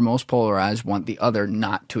people who are most polarized want the other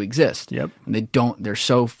not to exist. Yep. And they're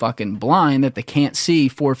so fucking blind that they can't see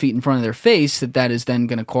 4 feet in front of their face that is then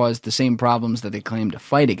going to cause the same problems that they claim to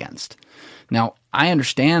fight against. Now, I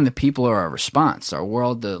understand that people are our response. Our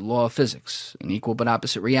world, the law of physics, an equal but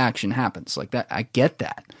opposite reaction happens like that. I get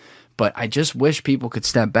that. But I just wish people could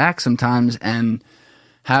step back sometimes and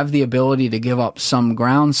have the ability to give up some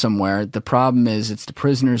ground somewhere. The problem is it's the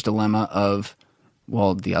prisoner's dilemma of,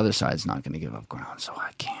 well, the other side's not going to give up ground, so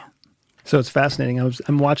I can't. So it's fascinating.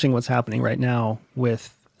 I'm watching what's happening right now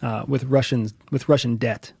with Russian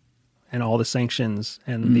debt and all the sanctions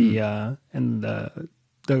and the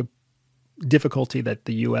difficulty that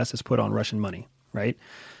the U.S. has put on Russian money, right?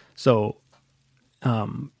 So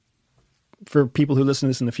for people who listen to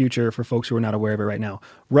this in the future, for folks who are not aware of it right now,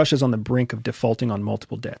 Russia's on the brink of defaulting on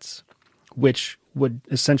multiple debts, which would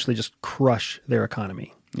essentially just crush their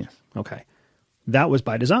economy. Yes. Okay. That was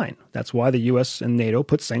by design. That's why the US and NATO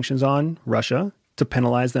put sanctions on Russia to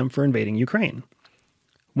penalize them for invading Ukraine.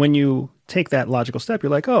 When you take that logical step, you're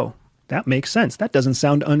like, oh, that makes sense. That doesn't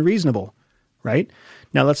sound unreasonable, right?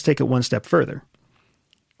 Now let's take it one step further.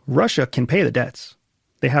 Russia can pay the debts.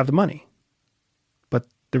 They have the money. But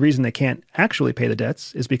the reason they can't actually pay the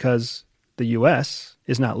debts is because the US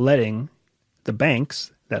is not letting the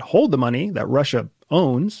banks that hold the money that Russia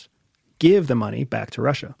owns give the money back to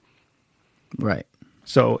Russia. Right.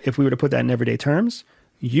 So if we were to put that in everyday terms,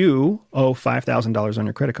 you owe $5,000 on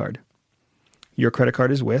your credit card. Your credit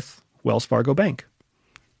card is with Wells Fargo Bank.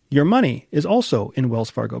 Your money is also in Wells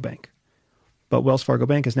Fargo Bank. But Wells Fargo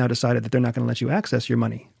Bank has now decided that they're not going to let you access your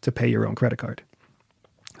money to pay your own credit card.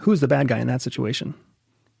 Who's the bad guy in that situation?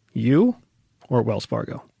 You or Wells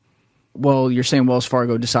Fargo? Well, you're saying Wells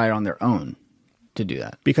Fargo decided on their own to do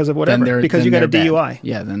that. Because of whatever. Because you got a DUI. Bad.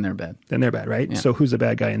 Yeah, then they're bad. Then they're bad, right? Yeah. So who's the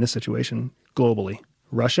bad guy in this situation globally?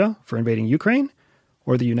 Russia for invading Ukraine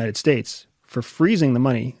or the United States for freezing the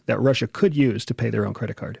money that Russia could use to pay their own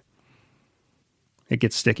credit card? It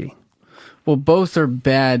gets sticky. Well, both are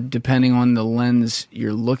bad depending on the lens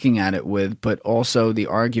you're looking at it with, but also the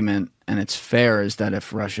argument, and it's fair, is that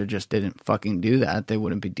if Russia just didn't fucking do that, they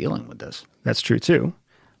wouldn't be dealing with this. That's true too.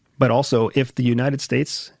 But also, if the United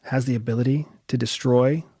States has the ability to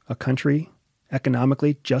destroy a country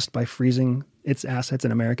economically just by freezing its assets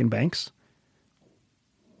in American banks,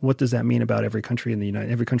 what does that mean about every country in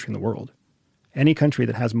the world? Any country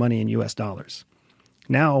that has money in US dollars.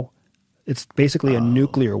 Now, it's basically a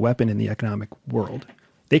nuclear weapon in the economic world.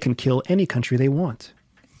 They can kill any country they want.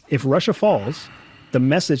 If Russia falls, the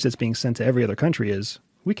message that's being sent to every other country is,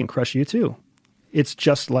 we can crush you too. It's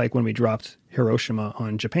just like when we dropped Hiroshima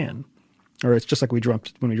on Japan. Or it's just like when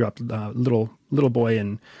we dropped little boy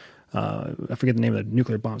and I forget the name of the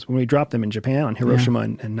nuclear bombs. When we dropped them in Japan on Hiroshima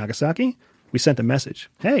and Nagasaki, we sent a message.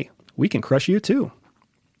 Hey, we can crush you too.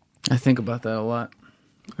 I think about that a lot.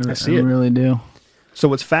 I see it. Really do. So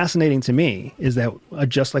what's fascinating to me is that,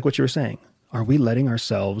 just like what you were saying, are we letting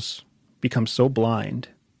ourselves become so blind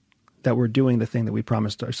that we're doing the thing that we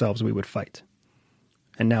promised ourselves we would fight?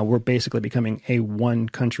 And now we're basically becoming a one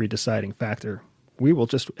country deciding factor. We will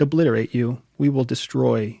just obliterate you. We will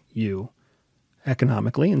destroy you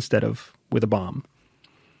economically instead of with a bomb.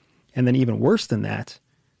 And then even worse than that,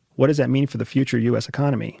 what does that mean for the future U.S.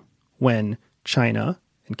 economy when China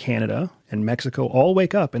and Canada and Mexico all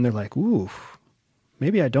wake up and they're like, ooh,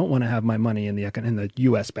 maybe I don't want to have my money in the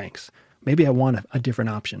U.S. banks. Maybe I want a different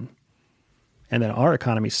option. And then our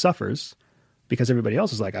economy suffers because everybody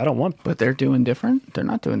else is like, I don't want. But they're doing different. They're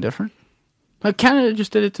not doing different. But Canada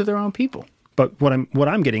just did it to their own people. But what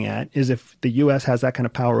I'm getting at is if the U.S. has that kind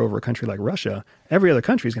of power over a country like Russia, every other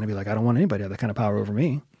country is going to be like, I don't want anybody to have that kind of power over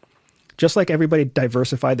me. Just like everybody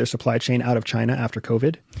diversified their supply chain out of China after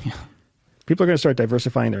COVID. Yeah. People are going to start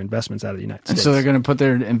diversifying their investments out of the United States. And so they're going to put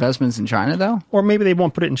their investments in China, though? Or maybe they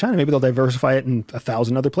won't put it in China. Maybe they'll diversify it in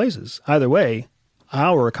 1,000 other places. Either way,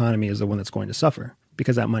 our economy is the one that's going to suffer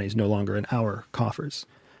because that money is no longer in our coffers.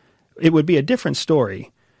 It would be a different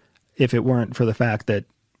story if it weren't for the fact that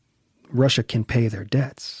Russia can pay their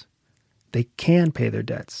debts. They can pay their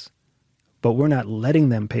debts, but we're not letting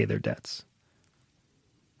them pay their debts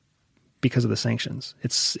because of the sanctions.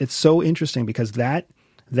 It's so interesting because that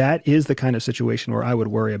is the kind of situation where I would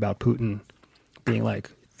worry about Putin being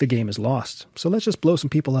like, the game is lost. So let's just blow some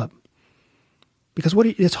people up. Because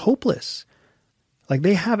it's hopeless. Like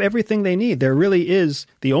they have everything they need. There really is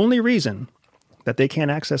the only reason that they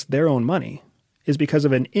can't access their own money is because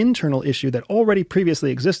of an internal issue that already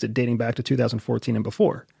previously existed dating back to 2014 and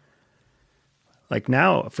before. Like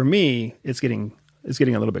now, for me, it's getting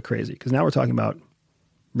a little bit crazy because now we're talking about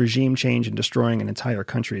regime change and destroying an entire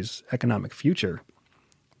country's economic future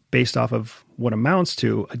based off of what amounts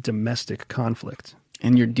to a domestic conflict.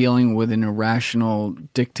 And you're dealing with an irrational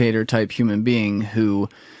dictator-type human being who,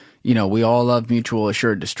 you know, we all love mutual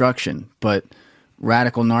assured destruction, but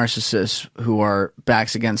radical narcissists who are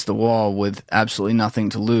backs against the wall with absolutely nothing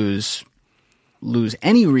to lose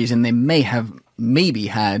any reason they maybe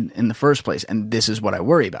had in the first place. And this is what I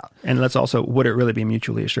worry about. And let's also, would it really be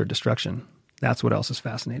mutually assured destruction? That's what else is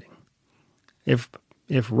fascinating. If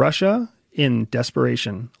Russia in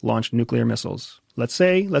desperation launched nuclear missiles, let's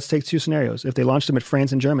take two scenarios. If they launched them at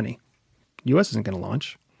France and Germany, the U.S. isn't going to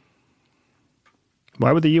launch.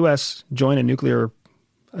 Why would the U.S. join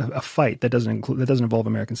a fight that doesn't involve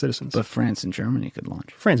American citizens? But France and Germany could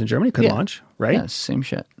launch. France and Germany could launch, right? Yeah, same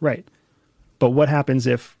shit. Right. But what happens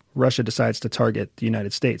if Russia decides to target the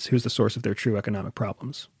United States, who's the source of their true economic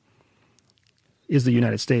problems. Is the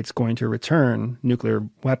United States going to return nuclear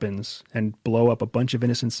weapons and blow up a bunch of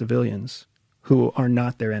innocent civilians who are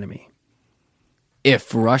not their enemy?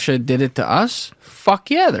 If Russia did it to us,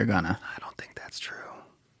 fuck yeah, they're gonna. I don't think that's true.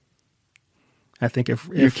 I think if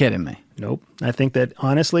You're kidding me. Nope. I think that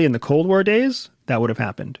honestly, in the Cold War days, that would have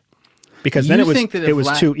happened, because then You it was think that if it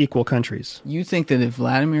was two equal countries. You think that if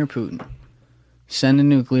Vladimir Putin sent a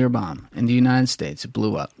nuclear bomb in the United States, it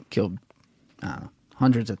blew up, killed, I don't know,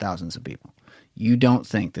 hundreds of thousands of people, you don't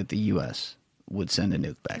think that the U.S. would send a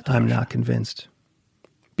nuke back to I'm Russia? not convinced,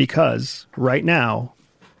 because right now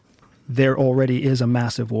there already is a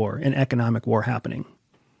massive war, an economic war happening,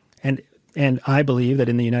 and I believe that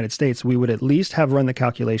in the United States we would at least have run the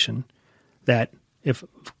calculation that if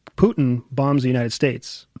Putin bombs the United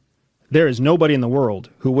States, there is nobody in the world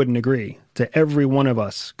who wouldn't agree to every one of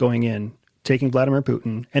us going in, taking Vladimir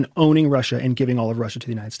Putin and owning Russia and giving all of Russia to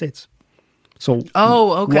the United States. So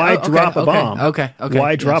why drop a bomb? Okay.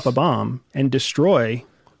 Why drop yes. a bomb and destroy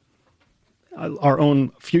our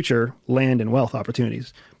own future land and wealth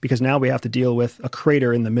opportunities? Because now we have to deal with a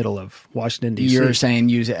crater in the middle of Washington, D.C. You're saying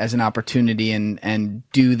use it as an opportunity and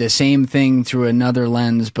do the same thing through another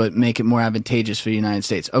lens, but make it more advantageous for the United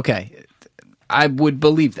States. Okay, I would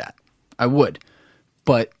believe that. I would.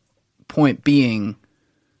 But point being,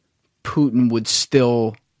 Putin would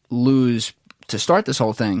still lose to start this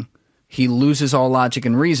whole thing. He loses all logic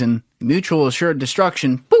and reason. Mutual assured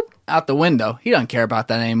destruction, boop, out the window. He doesn't care about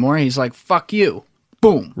that anymore. He's like, fuck you.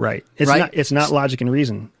 Boom. Right. Right? It's not logic and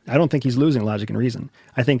reason. I don't think he's losing logic and reason.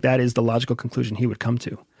 I think that is the logical conclusion he would come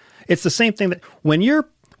to. It's the same thing that when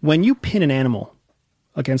you pin an animal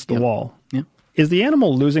against the wall, is the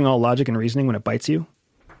animal losing all logic and reasoning when it bites you?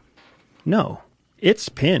 No. It's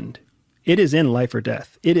pinned. It is in life or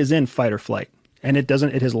death. It is in fight or flight. And it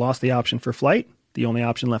has lost the option for flight. The only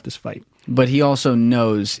option left is fight. But he also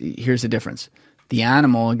knows, here's the difference. The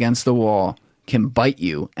animal against the wall can bite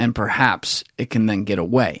you, and perhaps it can then get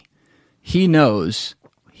away. He knows,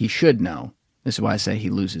 he should know, this is why I say he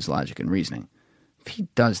loses logic and reasoning. If he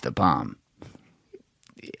does the bomb,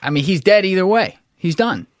 I mean, he's dead either way. He's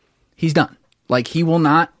done. He's done. Like, he will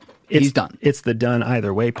not, he's done. It's the done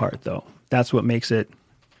either way part, though. That's what makes it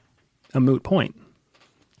a moot point.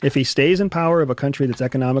 If he stays in power of a country that's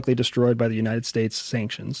economically destroyed by the United States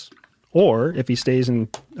sanctions, or if he stays in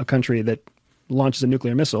a country that launches a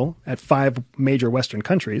nuclear missile at 5 major Western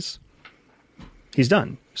countries, he's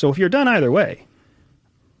done. So if you're done either way,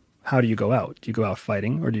 how do you go out? Do you go out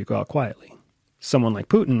fighting or do you go out quietly? Someone like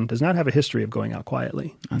Putin does not have a history of going out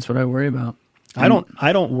quietly. That's what I worry about. I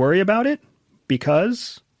don't worry about it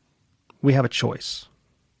because we have a choice.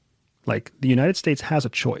 Like, the United States has a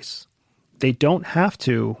choice. They don't have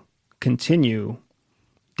to continue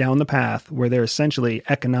down the path where they're essentially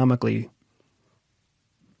economically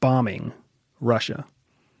bombing Russia.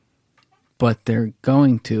 But they're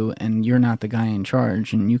going to, and you're not the guy in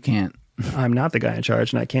charge, and you can't. I'm not the guy in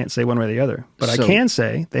charge, and I can't say one way or the other. But I can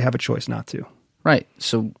say they have a choice not to. Right.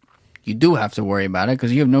 So you do have to worry about it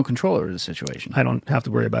because you have no control over the situation. I don't have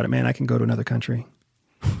to worry about it, man. I can go to another country.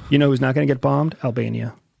 You know who's not going to get bombed?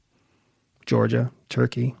 Albania, Georgia,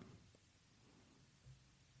 Turkey,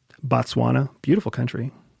 Botswana, beautiful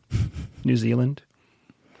country, New Zealand.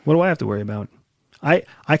 What do I have to worry about? I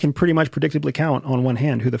can pretty much predictably count on one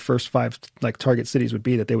hand who the first 5 like target cities would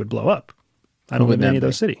be that they would blow up. I don't live in any of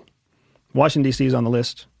those cities. Washington, D.C. is on the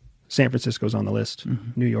list. San Francisco is on the list.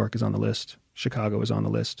 Mm-hmm. New York is on the list. Chicago is on the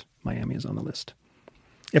list. Miami is on the list.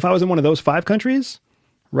 If I was in one of those 5 countries,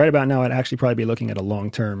 right about now I'd actually probably be looking at a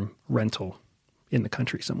long-term rental in the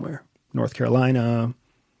country somewhere. North Carolina.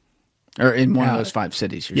 Or in one of those 5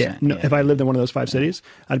 cities, you're saying. No, if I lived in one of those 5 cities,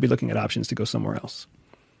 I'd be looking at options to go somewhere else.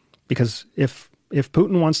 Because if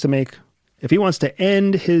Putin wants to if he wants to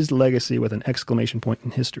end his legacy with an exclamation point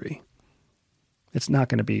in history, it's not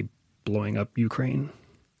going to be blowing up Ukraine.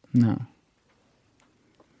 No.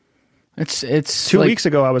 It's 2 weeks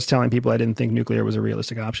ago, I was telling people I didn't think nuclear was a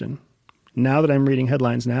realistic option. Now that I'm reading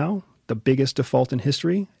headlines now, the biggest default in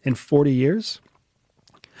history in 40 years,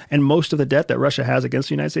 and most of the debt that Russia has against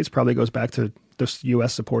the United States probably goes back to the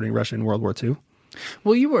U.S. supporting Russia in World War II.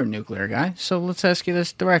 Well, you were a nuclear guy, so let's ask you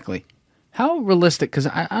this directly. How realistic, because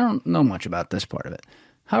I don't know much about this part of it,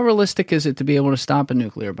 how realistic is it to be able to stop a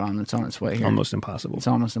nuclear bomb that's on its way here? Almost impossible. It's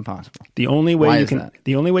almost impossible. The only way Why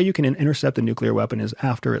you can intercept a nuclear weapon is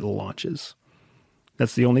after it launches.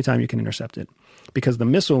 That's the only time you can intercept it. Because the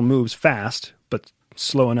missile moves fast, but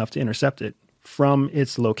slow enough to intercept it from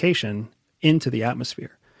its location into the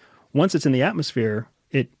atmosphere. Once it's in the atmosphere,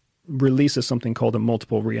 it releases something called a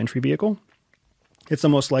multiple reentry vehicle. It's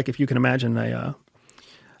almost like if you can imagine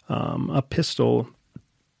a pistol,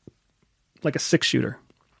 like a 6-shooter.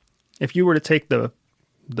 If you were to take the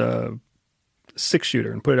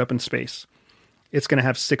 6-shooter and put it up in space, it's going to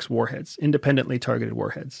have 6 warheads, independently targeted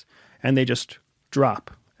warheads, and they just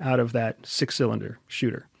drop out of that 6-cylinder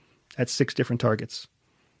shooter at 6 different targets,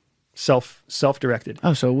 self-directed.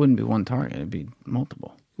 Oh, so it wouldn't be one target; it'd be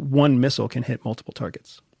multiple. One missile can hit multiple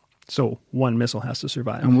targets, so one missile has to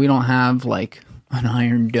survive. And we don't have like an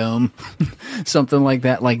Iron Dome, something like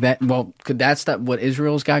that. Well, could that stop what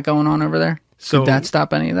Israel's got going on over there? Could that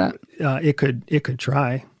stop any of that? It could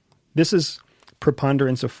try. This is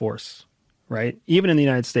preponderance of force, right? Even in the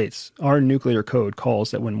United States, our nuclear code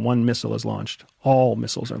calls that when one missile is launched, all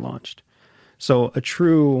missiles are launched. So a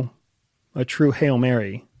true Hail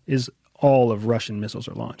Mary is all of Russian missiles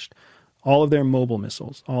are launched. All of their mobile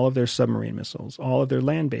missiles, all of their submarine missiles, all of their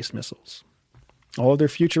land-based missiles, all of their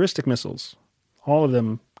futuristic missiles, all of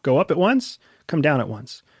them go up at once, come down at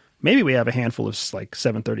once. Maybe we have a handful of like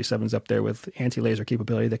 737s up there with anti-laser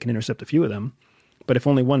capability that can intercept a few of them. But if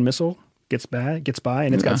only one missile gets by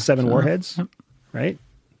and it's got 7 warheads, right?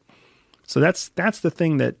 So that's the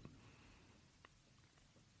thing that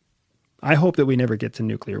I hope that we never get to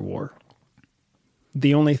nuclear war.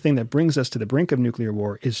 The only thing that brings us to the brink of nuclear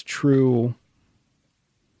war is true,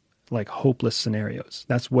 like, hopeless scenarios.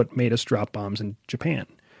 That's what made us drop bombs in Japan.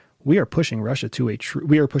 We are pushing Russia to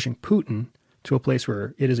we are pushing Putin to a place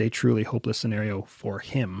where it is a truly hopeless scenario for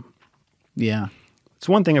him. Yeah. It's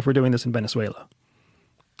one thing if we're doing this in Venezuela.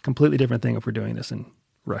 Completely different thing if we're doing this in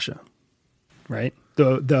Russia, right?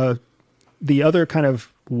 The other kind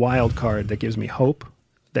of wild card that gives me hope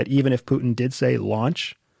that even if Putin did say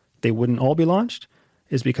launch, they wouldn't all be launched,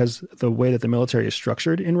 is because the way that the military is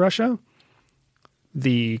structured in Russia,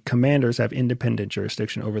 the commanders have independent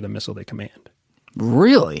jurisdiction over the missile they command.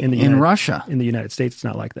 Really? In Russia? In the United States, it's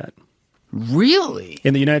not like that. Really?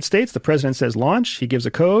 In the United States, the president says launch, he gives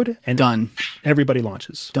a code, and done. Everybody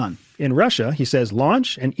launches. Done. In Russia, he says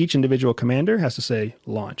launch, and each individual commander has to say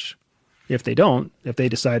launch. If they don't, if they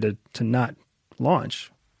decided to not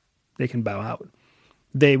launch, they can bow out.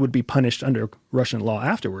 They would be punished under Russian law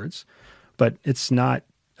afterwards, but it's not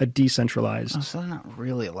a decentralized... Oh, so they're not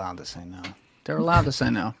really allowed to say no. They're allowed to say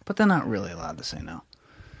no, but they're not really allowed to say no.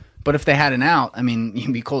 But if they had an out, I mean,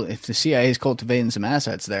 you'd be cool. If the CIA is cultivating some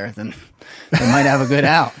assets there, then they might have a good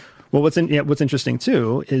out. Well, what's interesting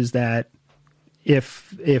too is that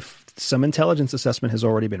if some intelligence assessment has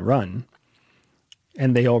already been run,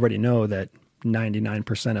 and they already know that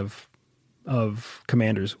 99% of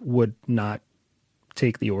commanders would not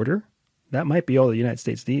take the order, that might be all the United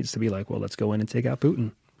States needs to be like, well, let's go in and take out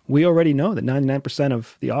Putin. We already know that 99%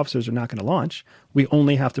 of the officers are not going to launch. We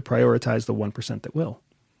only have to prioritize the 1% that will.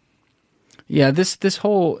 Yeah, this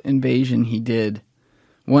whole invasion he did,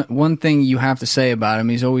 one thing you have to say about him,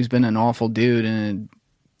 he's always been an awful dude and a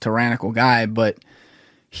tyrannical guy, but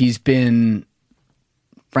he's been,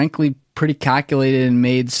 frankly, pretty calculated and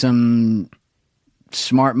made some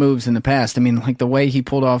smart moves in the past. I mean, like the way he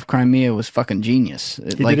pulled off Crimea was fucking genius.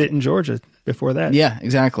 He did it in Georgia before that. Yeah,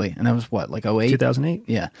 exactly. And that was what, like 2008? 2008.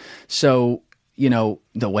 Yeah. So, you know,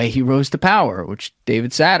 the way he rose to power, which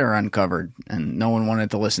David Satter uncovered and no one wanted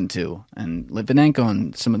to listen to, and Litvinenko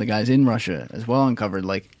and some of the guys in Russia as well uncovered,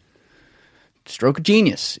 like, stroke of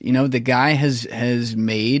genius. You know, the guy has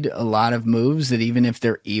made a lot of moves that even if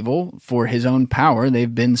they're evil for his own power,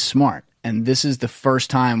 they've been smart. And this is the first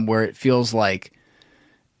time where it feels like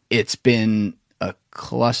it's been a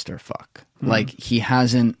clusterfuck. Like he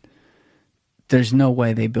hasn't, there's no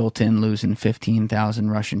way they built in losing 15,000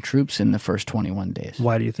 Russian troops in the first 21 days.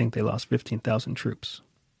 Why do you think they lost 15,000 troops?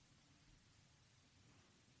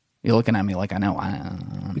 You're looking at me like I know.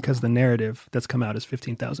 Because the narrative that's come out is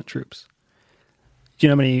 15,000 troops. Do you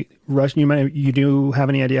know how many Russian, you do have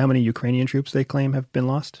any idea how many Ukrainian troops they claim have been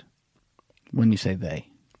lost? When you say they.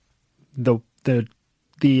 The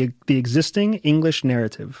existing English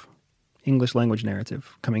narrative, English language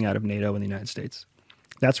narrative coming out of NATO and the United States,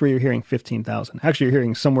 that's where you're hearing 15,000. Actually, you're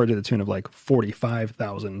hearing somewhere to the tune of like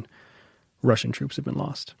 45,000 Russian troops have been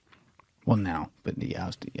lost. Well, now, but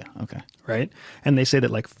yeah, okay. Right? And they say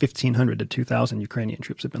that like 1,500 to 2,000 Ukrainian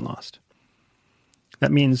troops have been lost.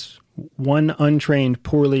 That means one untrained,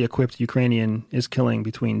 poorly equipped Ukrainian is killing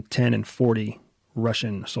between 10 and 40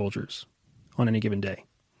 Russian soldiers on any given day.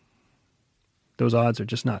 Those odds are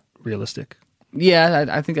just not realistic. Yeah,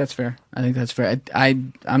 I think that's fair. I think that's fair.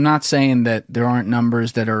 I'm not saying that there aren't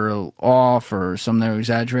numbers that are off or some that are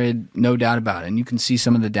exaggerated. No doubt about it. And you can see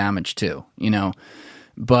some of the damage too, you know.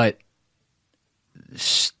 But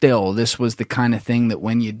still, this was the kind of thing that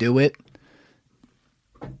when you do it,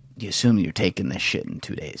 you assume you're taking this shit in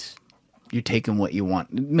 2 days. You're taking what you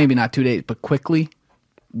want. Maybe not 2 days, but quickly,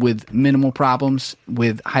 with minimal problems,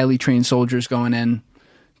 with highly trained soldiers going in,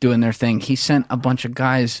 doing their thing. He sent a bunch of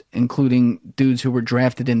guys, including dudes who were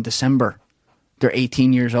drafted in December. They're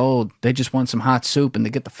 18 years old. They just want some hot soup and they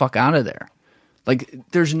get the fuck out of there. Like,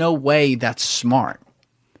 there's no way that's smart.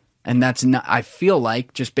 And that's not, I feel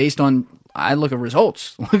like, just based on, I look at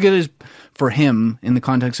results. Look at his, for him, in the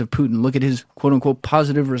context of Putin, look at his quote unquote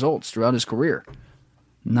positive results throughout his career.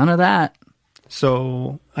 None of that.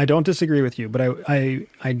 So I don't disagree with you, but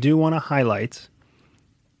I do want to highlight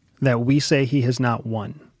that we say he has not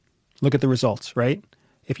won. Look at the results, right?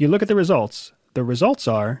 If you look at the results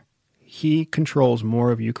are he controls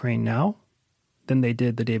more of Ukraine now than they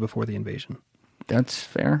did the day before the invasion. That's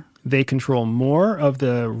fair. They control more of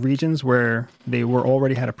the regions where they were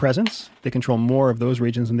already had a presence. They control more of those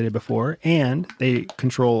regions than they did before, and they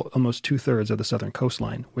control almost 2/3 of the southern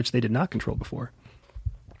coastline, which they did not control before.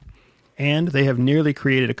 And they have nearly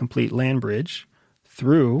created a complete land bridge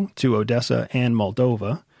through to Odessa and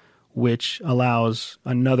Moldova, which allows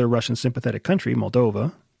another Russian sympathetic country,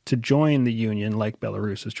 Moldova, to join the Union like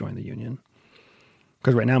Belarus has joined the Union.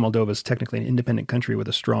 Because right now Moldova is technically an independent country with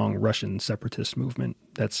a strong Russian separatist movement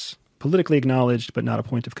that's politically acknowledged but not a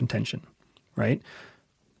point of contention, right?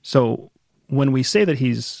 So when we say that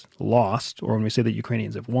he's lost, or when we say that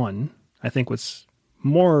Ukrainians have won, I think what's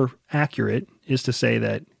more accurate is to say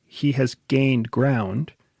that he has gained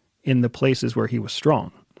ground in the places where he was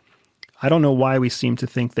strong. I don't know why we seem to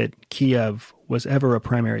think that Kiev was ever a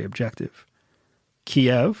primary objective.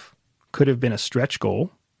 Kiev could have been a stretch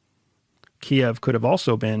goal. Kiev could have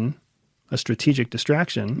also been a strategic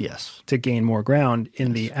distraction to gain more ground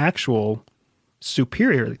in the actual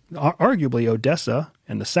superior, arguably Odessa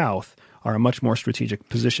and the south are a much more strategic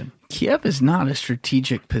position. Kiev is not a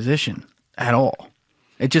strategic position at all.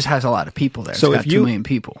 It just has a lot of people there. So it's got 2 million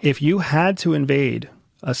people. If you had to invade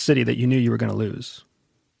a city that you knew you were going to lose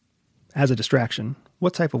as a distraction,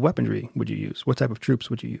 what type of weaponry would you use? What type of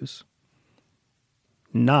troops would you use?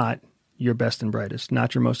 Not your best and brightest,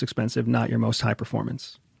 not your most expensive, not your most high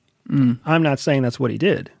performance. I'm not saying that's what he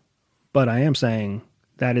did, but I am saying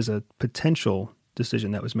that is a potential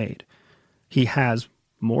decision that was made. He has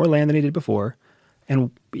more land than he did before,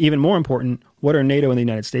 and even more important, what are NATO and the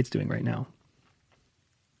United States doing right now?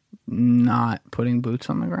 Not putting boots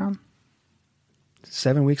on the ground?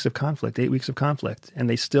 7 weeks of conflict, 8 weeks of conflict, and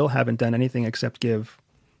they still haven't done anything except give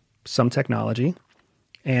some technology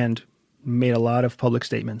and made a lot of public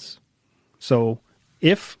statements. So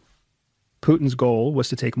if Putin's goal was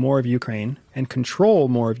to take more of Ukraine and control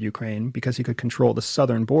more of Ukraine because he could control the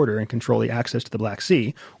southern border and control the access to the Black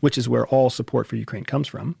Sea, which is where all support for Ukraine comes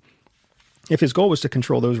from, if his goal was to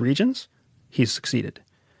control those regions, he's succeeded.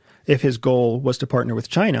 If his goal was to partner with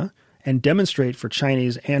China and demonstrate for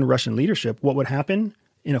Chinese and Russian leadership what would happen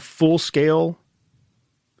in a full-scale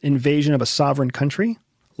invasion of a sovereign country,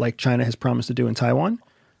 like China has promised to do in Taiwan,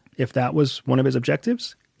 if that was one of his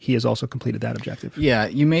objectives, he has also completed that objective. Yeah,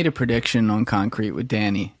 you made a prediction on Concrete with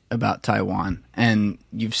Danny about Taiwan, and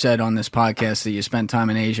you've said on this podcast that you spent time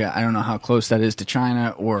in Asia. I don't know how close that is to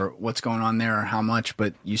China or what's going on there or how much,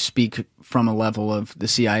 but you speak from a level of the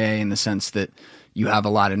CIA in the sense that you have a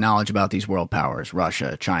lot of knowledge about these world powers,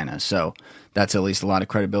 Russia, China. So that's at least a lot of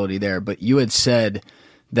credibility there. But you had said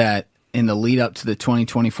that in the lead up to the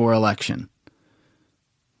 2024 election,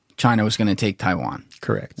 China was going to take Taiwan.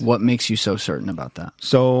 Correct. What makes you so certain about that?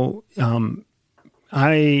 So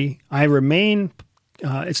I remain,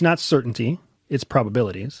 it's not certainty, it's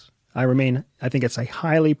probabilities. I think it's a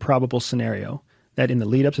highly probable scenario that in the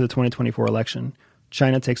lead up to the 2024 election,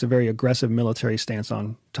 China takes a very aggressive military stance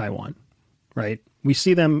on Taiwan, right? We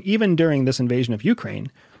see them, even during this invasion of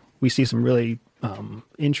Ukraine, we see some really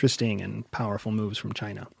interesting and powerful moves from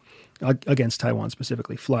China against Taiwan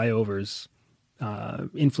specifically, flyovers,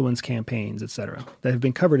 influence campaigns, etc., that have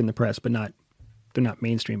been covered in the press, but they're not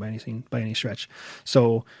mainstream by any stretch.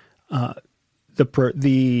 So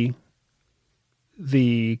the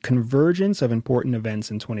convergence of important events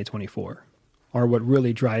in 2024 are what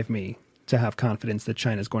really drive me to have confidence that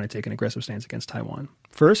China is going to take an aggressive stance against Taiwan.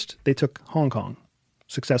 First, they took Hong Kong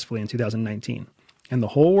successfully in 2019, and the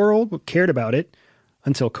whole world cared about it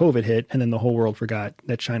until COVID hit, and then the whole world forgot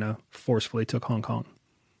that China forcefully took Hong Kong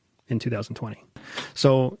in 2020.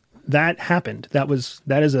 So that happened. That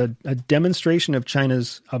is a demonstration of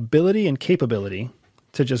China's ability and capability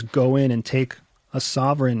to just go in and take a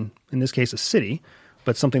sovereign, in this case a city,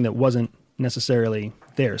 but something that wasn't necessarily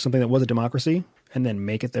there, something that was a democracy, and then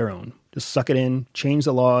make it their own. Just suck it in, change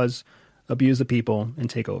the laws, abuse the people, and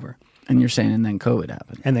take over. And you're saying, and then COVID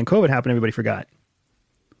happened. And then COVID happened, everybody forgot.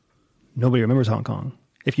 Nobody remembers Hong Kong.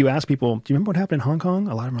 If you ask people, do you remember what happened in Hong Kong?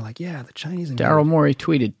 A lot of them are like, yeah, the Chinese. Daryl Morey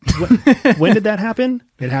tweeted. When did that happen?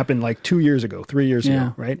 It happened like 2 years ago, 3 years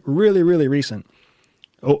ago, right? Really, really recent.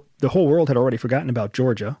 Oh, the whole world had already forgotten about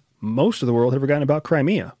Georgia. Most of the world had forgotten about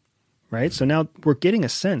Crimea, right? So now we're getting a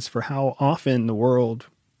sense for how often the world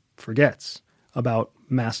forgets about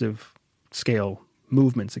massive scale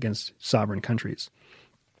movements against sovereign countries.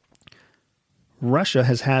 Russia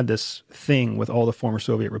has had this thing with all the former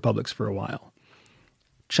Soviet republics for a while.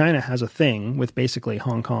 China has a thing with basically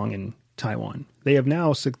Hong Kong and Taiwan. They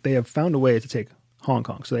have found a way to take Hong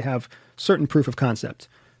Kong. So they have certain proof of concept,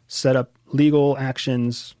 set up legal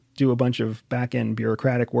actions, do a bunch of back-end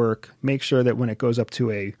bureaucratic work, make sure that when it goes up to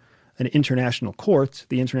an international court,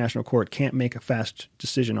 the international court can't make a fast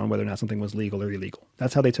decision on whether or not something was legal or illegal.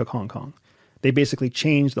 That's how they took Hong Kong. They basically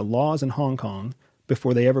changed the laws in Hong Kong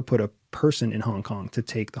before they ever put a person in Hong Kong to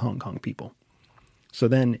take the Hong Kong people. So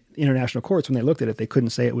then international courts, when they looked at it, they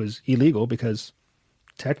couldn't say it was illegal because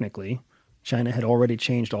technically China had already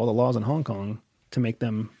changed all the laws in Hong Kong to make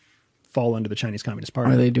them fall under the Chinese Communist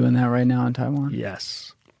Party. Are they doing that right now in Taiwan?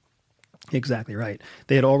 Yes, exactly right.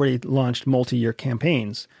 They had already launched multi-year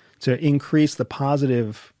campaigns to increase the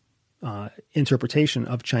positive interpretation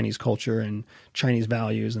of Chinese culture and Chinese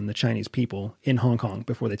values and the Chinese people in Hong Kong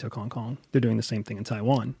before they took Hong Kong. They're doing the same thing in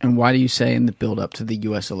Taiwan. And why do you say in the build up to the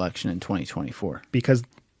U.S. election in 2024? Because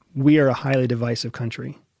we are a highly divisive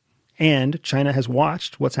country. And China has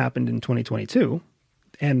watched what's happened in 2022,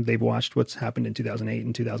 and they've watched what's happened in 2008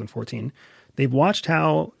 and 2014. They've watched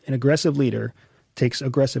how an aggressive leader takes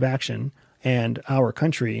aggressive action, and our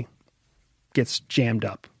country gets jammed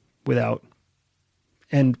up without.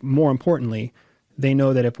 And more importantly, they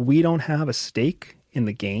know that if we don't have a stake in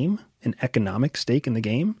the game, an economic stake in the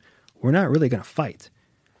game, we're not really going to fight.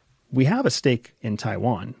 We have a stake in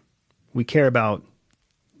Taiwan. We care about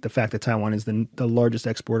the fact that Taiwan is the largest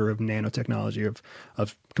exporter of nanotechnology,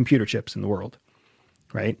 of computer chips in the world,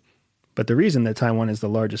 right? But the reason that Taiwan is the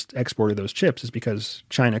largest exporter of those chips is because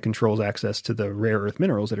China controls access to the rare earth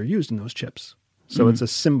minerals that are used in those chips. So it's a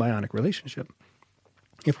symbiotic relationship.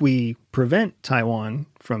 If we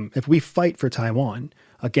if we fight for Taiwan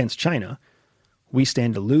against China, we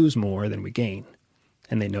stand to lose more than we gain.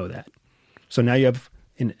 And they know that. So now you have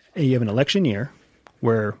an election year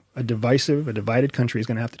where a divided country is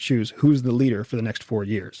going to have to choose who's the leader for the next 4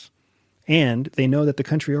 years. And they know that the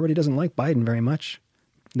country already doesn't like Biden very much.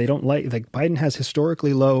 They don't like Biden has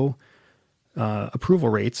historically low approval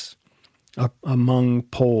rates among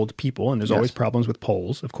polled people. And there's always problems with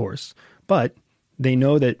polls, of course. But they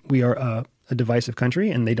know that we are a divisive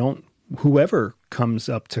country, and whoever comes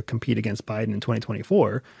up to compete against Biden in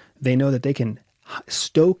 2024, they know that they can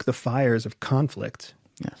stoke the fires of conflict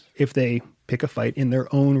if they pick a fight in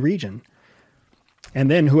their own region.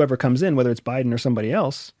 And then whoever comes in, whether it's Biden or somebody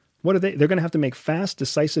else, they're going to have to make fast,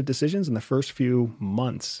 decisive decisions in the first few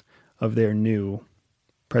months of their new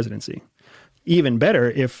presidency. Even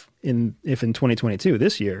better if in 2022,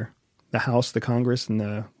 this year, the House, the Congress, and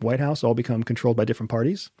the White House all become controlled by different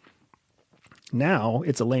parties. Now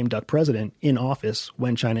it's a lame duck president in office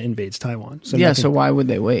when China invades Taiwan. So why would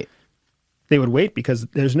they wait? They would wait because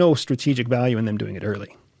there's no strategic value in them doing it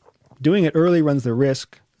early. Doing it early runs the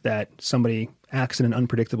risk that somebody acts in an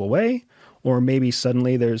unpredictable way, or maybe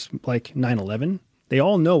suddenly there's like 9/11. They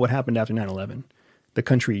all know what happened after 9/11. The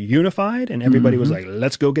country unified, and everybody was like,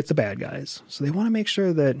 let's go get the bad guys. So they want to make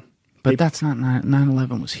sure that... But that's not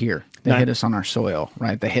 9/11 was here. They hit us on our soil,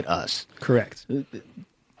 right? They hit us. Correct.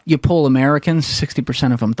 You poll Americans,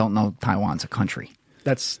 60% of them don't know Taiwan's a country.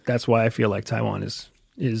 That's why I feel like Taiwan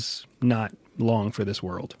is not long for this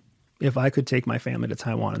world. If I could take my family to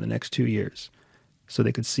Taiwan in the next 2 years so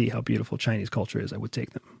they could see how beautiful Chinese culture is, I would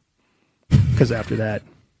take them. Because after that,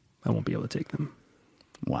 I won't be able to take them.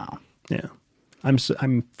 Wow. Yeah. I'm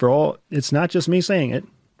for all, it's not just me saying it,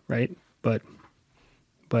 right? But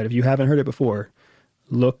if you haven't heard it before,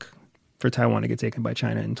 look for Taiwan to get taken by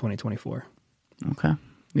China in 2024. Okay.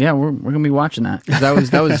 Yeah, we're going to be watching that.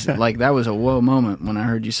 That was a whoa moment when I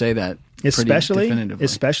heard you say that.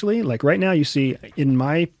 Especially like right now, you see, in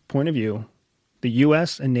my point of view, the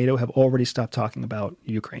U.S. and NATO have already stopped talking about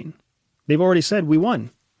Ukraine. They've already said, we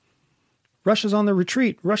won. Russia's on the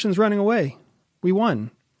retreat. Russians running away. We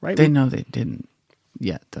won, right? They know they didn't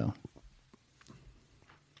yet, though.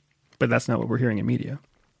 But that's not what we're hearing in media.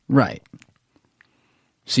 Right.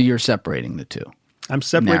 So you're separating the two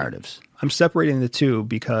narratives. I'm separating the two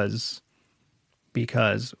because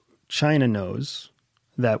China knows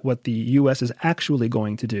that what the U.S. is actually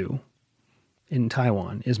going to do in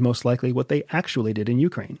Taiwan is most likely what they actually did in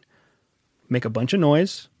Ukraine. Make a bunch of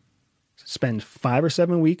noise, spend 5 or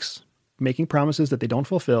 7 weeks making promises that they don't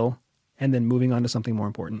fulfill, and then moving on to something more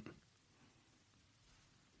important.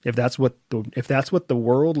 If that's what the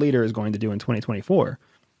world leader is going to do in 2024,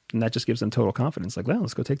 then that just gives them total confidence. Like, well,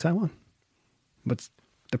 let's go take Taiwan. But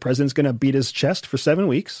the president's going to beat his chest for 7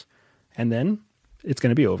 weeks, and then it's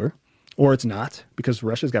going to be over. Or it's not, because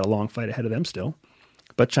Russia's got a long fight ahead of them still.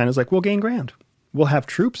 But China's like, we'll gain ground. We'll have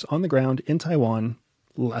troops on the ground in Taiwan,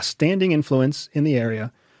 a standing influence in the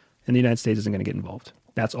area, and the United States isn't going to get involved.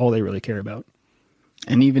 That's all they really care about.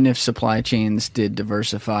 And even if supply chains did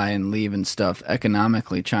diversify and leave and stuff,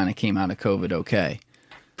 economically, China came out of COVID okay.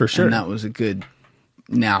 For sure. And that was a good,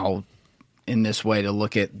 now, in this way, to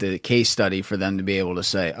look at the case study for them to be able to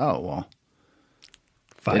say, oh, well,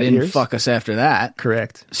 5 they didn't years. fuck us after that.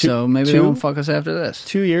 Correct. So maybe they won't fuck us after this.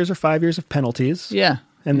 2 years or 5 years of penalties. Yeah.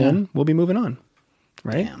 And then we'll be moving on.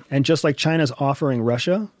 Right? Damn. And just like China's offering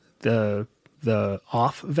Russia the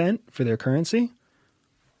off vent for their currency,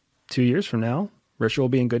 2 years from now, Russia will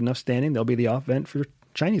be in good enough standing, they'll be the off vent for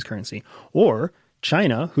Chinese currency. Or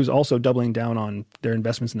China, who's also doubling down on their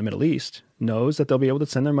investments in the Middle East, knows that they'll be able to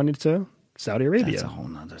send their money to Saudi Arabia. That's a whole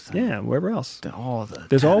nother thing. Yeah, wherever else.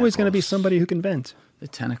 There's always going to be somebody who can vent. The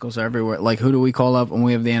tentacles are everywhere. Like, who do we call up when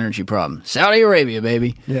we have the energy problem? Saudi Arabia,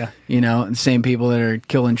 baby. Yeah. You know, the same people that are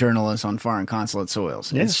killing journalists on foreign consulate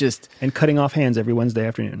soils. Yeah. It's just... And cutting off hands every Wednesday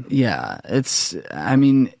afternoon. Yeah. I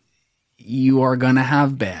mean, you are going to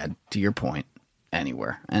have bad, to your point,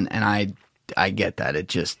 anywhere. And I get that.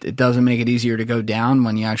 It doesn't make it easier to go down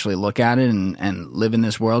when you actually look at it and live in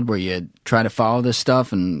this world where you try to follow this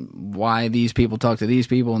stuff and why these people talk to these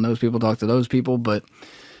people and those people talk to those people. But,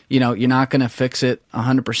 you know, you're not going to fix it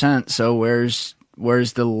 100%. So where's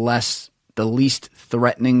the least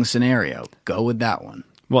threatening scenario? Go with that one.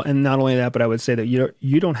 Well, and not only that, but I would say that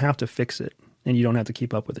you don't have to fix it and you don't have to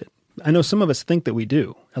keep up with it. I know some of us think that we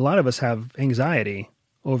do. A lot of us have anxiety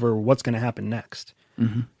over what's going to happen next.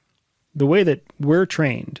 Mm-hmm. The way that we're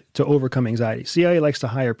trained to overcome anxiety, CIA likes to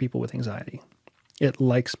hire people with anxiety. It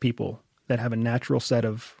likes people that have a natural set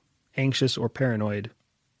of anxious or paranoid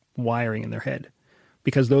wiring in their head,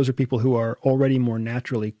 because those are people who are already more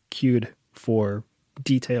naturally cued for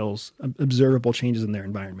details, observable changes in their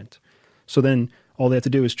environment. So then all they have to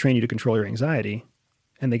do is train you to control your anxiety,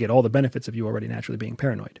 and they get all the benefits of you already naturally being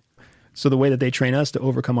paranoid. So the way that they train us to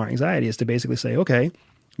overcome our anxiety is to basically say, okay,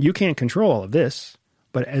 you can't control all of this,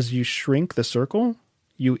 but as you shrink the circle,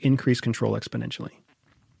 you increase control exponentially.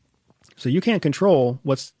 So you can't control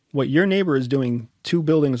what your neighbor is doing 2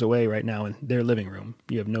 buildings away right now in their living room.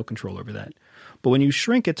 You have no control over that. But when you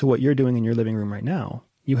shrink it to what you're doing in your living room right now,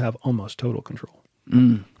 you have almost total control.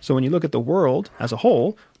 Mm. So when you look at the world as a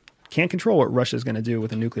whole, can't control what Russia's going to do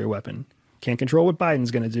with a nuclear weapon. Can't control what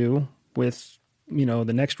Biden's going to do with, you know,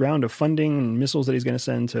 the next round of funding and missiles that he's going to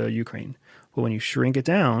send to Ukraine. But when you shrink it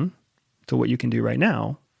down to what you can do right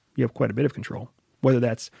now, you have quite a bit of control. Whether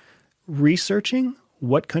that's researching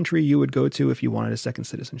what country you would go to if you wanted a second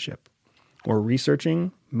citizenship, or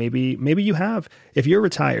researching maybe you have, if you're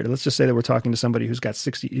retired, let's just say that we're talking to somebody who's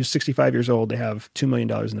 65 years old, they have $2 million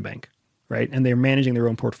in the bank, right? And they're managing their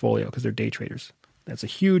own portfolio because they're day traders. That's a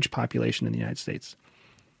huge population in the United States.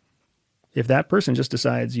 If that person just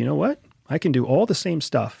decides, you know what, I can do all the same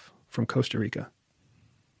stuff from Costa Rica.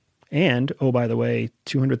 And, oh, by the way,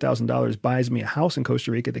 $200,000 buys me a house in Costa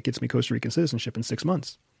Rica that gets me Costa Rican citizenship in 6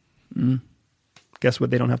 months. Mm. Guess what?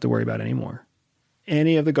 They don't have to worry about anymore.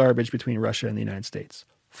 Any of the garbage between Russia and the United States.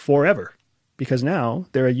 Forever. Because now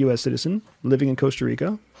they're a U.S. citizen living in Costa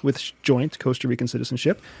Rica with joint Costa Rican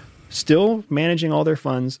citizenship, still managing all their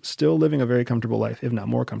funds, still living a very comfortable life, if not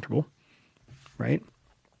more comfortable, right?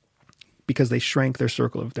 Because they shrank their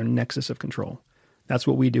circle of their nexus of control. That's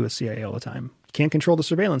what we do at CIA all the time. You can't control the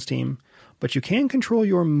surveillance team, but you can control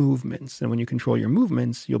your movements. And when you control your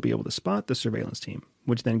movements, you'll be able to spot the surveillance team,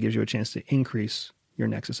 which then gives you a chance to increase your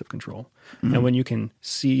nexus of control. Mm-hmm. And when you can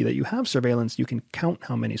see that you have surveillance, you can count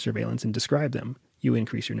how many surveillance and describe them. You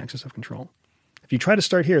increase your nexus of control. If you try to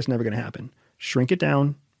start here, it's never going to happen. Shrink it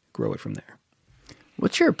down, grow it from there.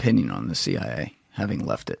 What's your opinion on the CIA, having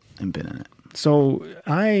left it and been in it? So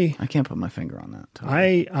I can't put my finger on that.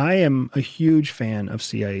 Totally. I am a huge fan of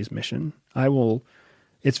CIA's mission.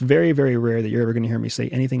 It's very, very rare that you're ever going to hear me say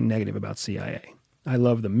anything negative about CIA. I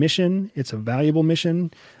love the mission. It's a valuable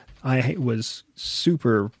mission. I was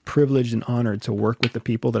super privileged and honored to work with the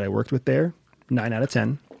people that I worked with there. 9 out of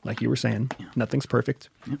 10, like you were saying. Yeah. Nothing's perfect.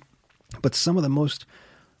 Yeah. But some of the most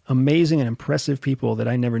amazing and impressive people that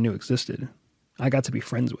I never knew existed, I got to be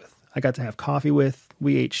friends with. I got to have coffee with.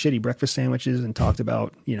 We ate shitty breakfast sandwiches and talked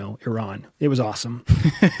about, Iran. It was awesome.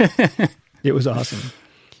 It was awesome.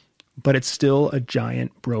 but it's still a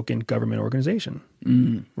giant broken government organization,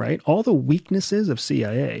 right? All the weaknesses of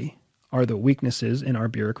CIA are the weaknesses in our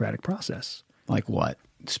bureaucratic process. Like what?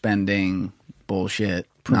 Spending, bullshit,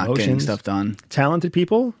 not getting Promotions. stuff done. Talented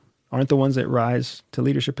people aren't the ones that rise to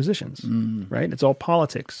leadership positions, right? It's all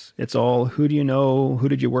politics. It's all who do you know, who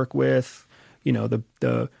did you work with, you know,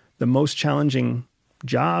 the most challenging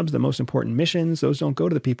jobs, the most important missions, those don't go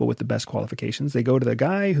to the people with the best qualifications. They go to the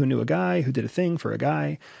guy who knew a guy who did a thing for a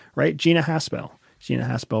guy, right? Gina Haspel. Gina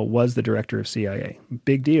Haspel was the director of CIA.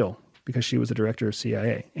 Big deal because she was the director of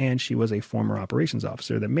CIA and she was a former operations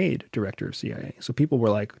officer that made director of CIA. So people were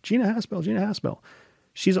like, Gina Haspel, Gina Haspel.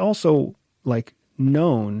 She's also like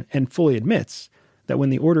known and fully admits that when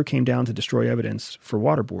the order came down to destroy evidence for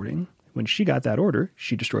waterboarding, when she got that order,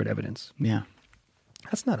 she destroyed evidence. Yeah.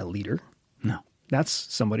 That's not a leader. No. That's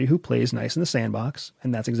somebody who plays nice in the sandbox,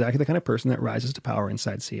 and that's exactly the kind of person that rises to power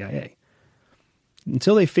inside CIA.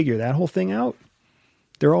 Until they figure that whole thing out,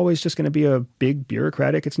 they're always just going to be a big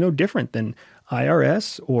bureaucratic. It's no different than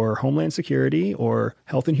IRS or Homeland Security or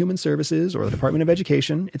Health and Human Services or the Department of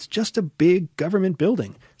Education. It's just a big government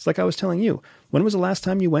building. It's like I was telling you. When was the last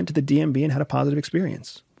time you went to the DMV and had a positive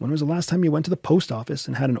experience? When was the last time you went to the post office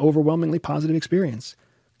and had an overwhelmingly positive experience?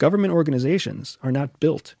 Government organizations are not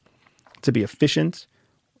built to be efficient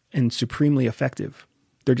and supremely effective.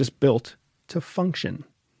 They're just built to function.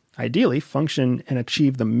 Ideally, function and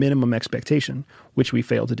achieve the minimum expectation, which we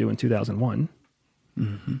failed to do in 2001.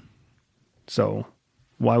 So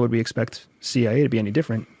why would we expect CIA to be any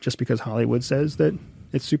different just because Hollywood says that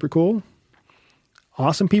it's super cool?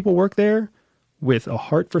 Awesome people work there with a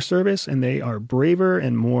heart for service, and they are braver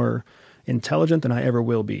and more intelligent than I ever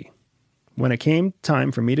will be. When it came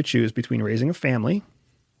time for me to choose between raising a family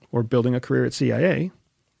or building a career at CIA,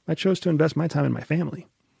 I chose to invest my time in my family.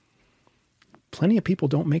 Plenty of people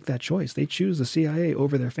don't make that choice. They choose the CIA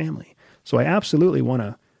over their family. So I absolutely want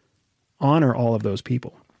to honor all of those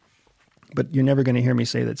people. But you're never going to hear me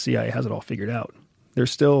say that CIA has it all figured out. They're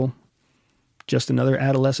still just another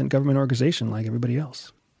adolescent government organization like everybody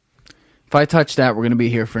else. If I touch that, we're going to be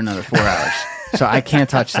here for another 4 hours. So I can't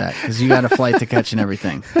touch that because you got a flight to catch and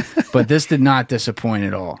everything. But this did not disappoint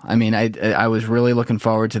at all. I mean, I was really looking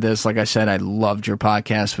forward to this. Like I said, I loved your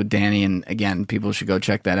podcast with Danny. And again, people should go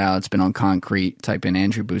check that out. It's been on Concrete. Type in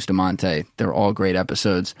Andrew Bustamante. They're all great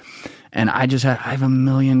episodes. And I have a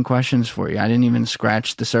million questions for you. I didn't even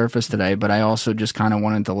scratch the surface today, but I also just kind of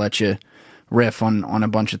wanted to let you riff on a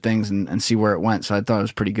bunch of things and see where it went. So I thought it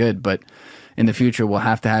was pretty good. But in the future, we'll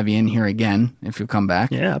have to have you in here again if you come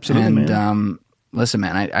back. Yeah, absolutely, and, listen,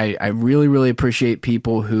 man, I really, really appreciate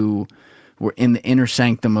people who were in the inner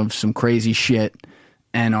sanctum of some crazy shit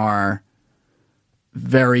and are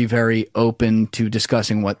very, very open to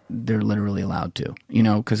discussing what they're literally allowed to. You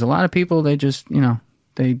know, because a lot of people, they just, you know,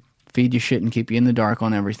 they feed you shit and keep you in the dark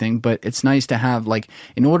on everything. But it's nice to have, like,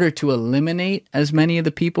 in order to eliminate as many of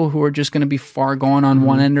the people who are just going to be far gone on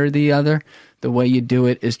one end or the other, the way you do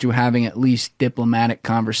it is through having at least diplomatic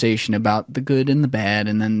conversation about the good and the bad,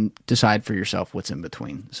 and then decide for yourself what's in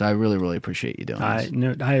between. So I really, really appreciate you doing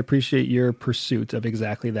this. I appreciate your pursuit of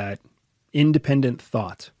exactly that independent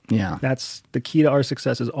thought. Yeah. That's the key to our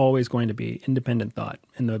success, is always going to be independent thought.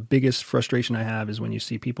 And the biggest frustration I have is when you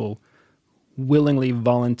see people willingly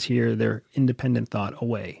volunteer their independent thought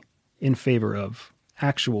away in favor of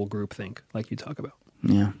actual groupthink, like you talk about.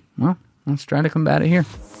 Yeah. Well, let's try to combat it here.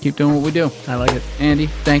 Keep doing what we do. I like it. Andy,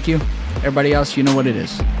 thank you. Everybody else, you know what it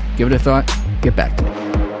is. Give it a thought. Get back to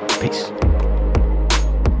me. Peace.